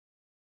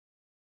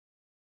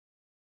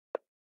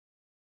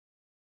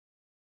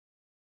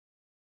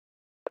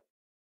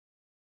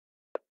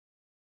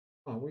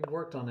 Oh, we've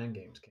worked on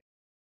endgames, king.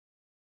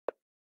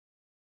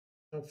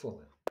 Don't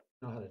fool it.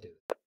 Know how to do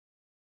it.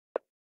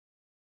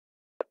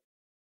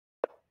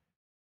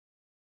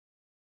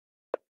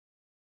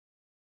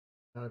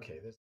 Okay,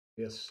 this will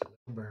be a slow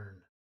burn.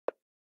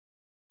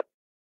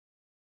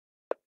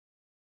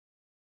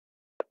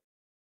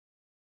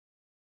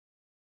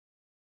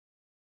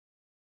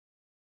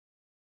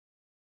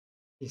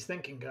 He's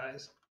thinking,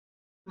 guys.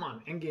 Come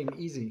on, endgame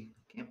easy.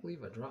 Can't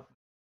believe I dropped.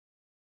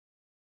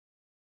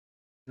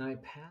 Can I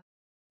pass?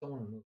 Don't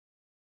want to move.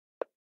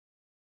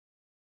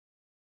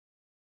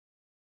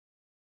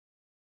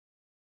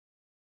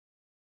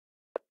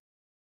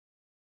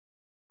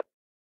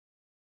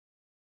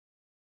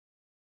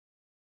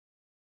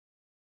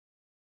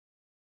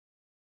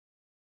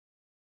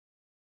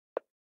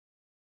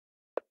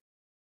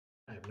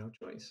 I have no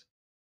choice.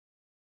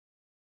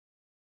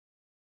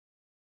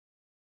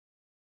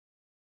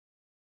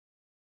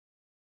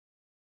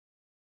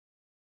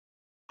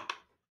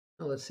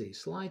 Oh, let's see.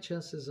 Sly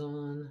Chess is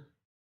on.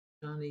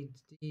 Johnny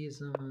D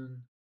is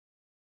on.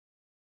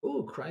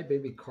 Ooh,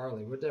 Crybaby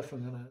Carly. We're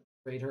definitely going to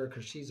rate her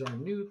because she's our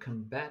new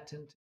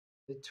combatant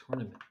in the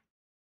tournament.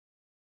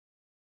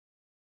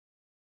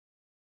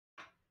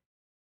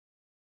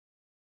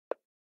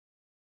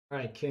 All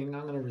right, King,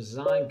 I'm going to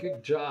resign.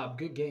 Good job.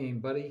 Good game,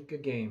 buddy.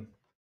 Good game.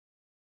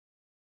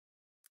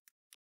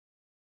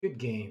 Good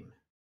game.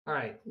 All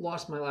right,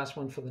 lost my last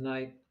one for the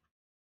night.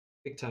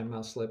 Big time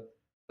mouse slip,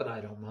 but I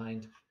don't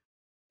mind.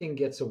 King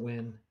gets a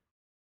win.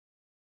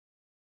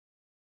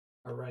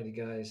 All righty,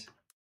 guys.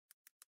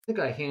 I think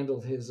I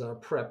handled his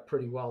prep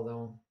pretty well,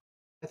 though.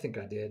 I think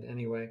I did.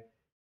 Anyway,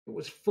 it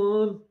was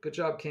fun. Good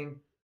job, King.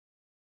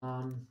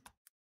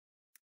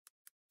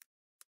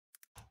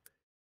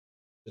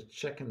 Just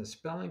checking the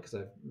spelling because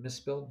I've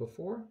misspelled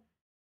before.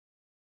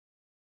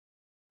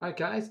 All right,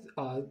 guys.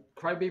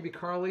 Crybaby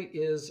Carly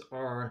is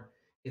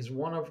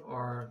one of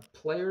our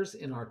players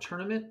in our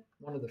tournament.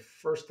 One of the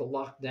first to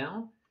lock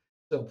down.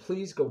 So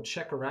please go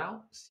check her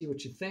out. See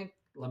what you think.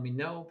 Let me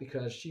know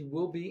because she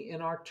will be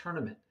in our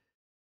tournament.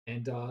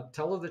 And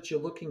tell her that you're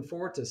looking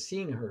forward to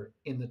seeing her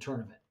in the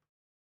tournament.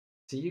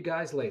 See you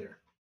guys later.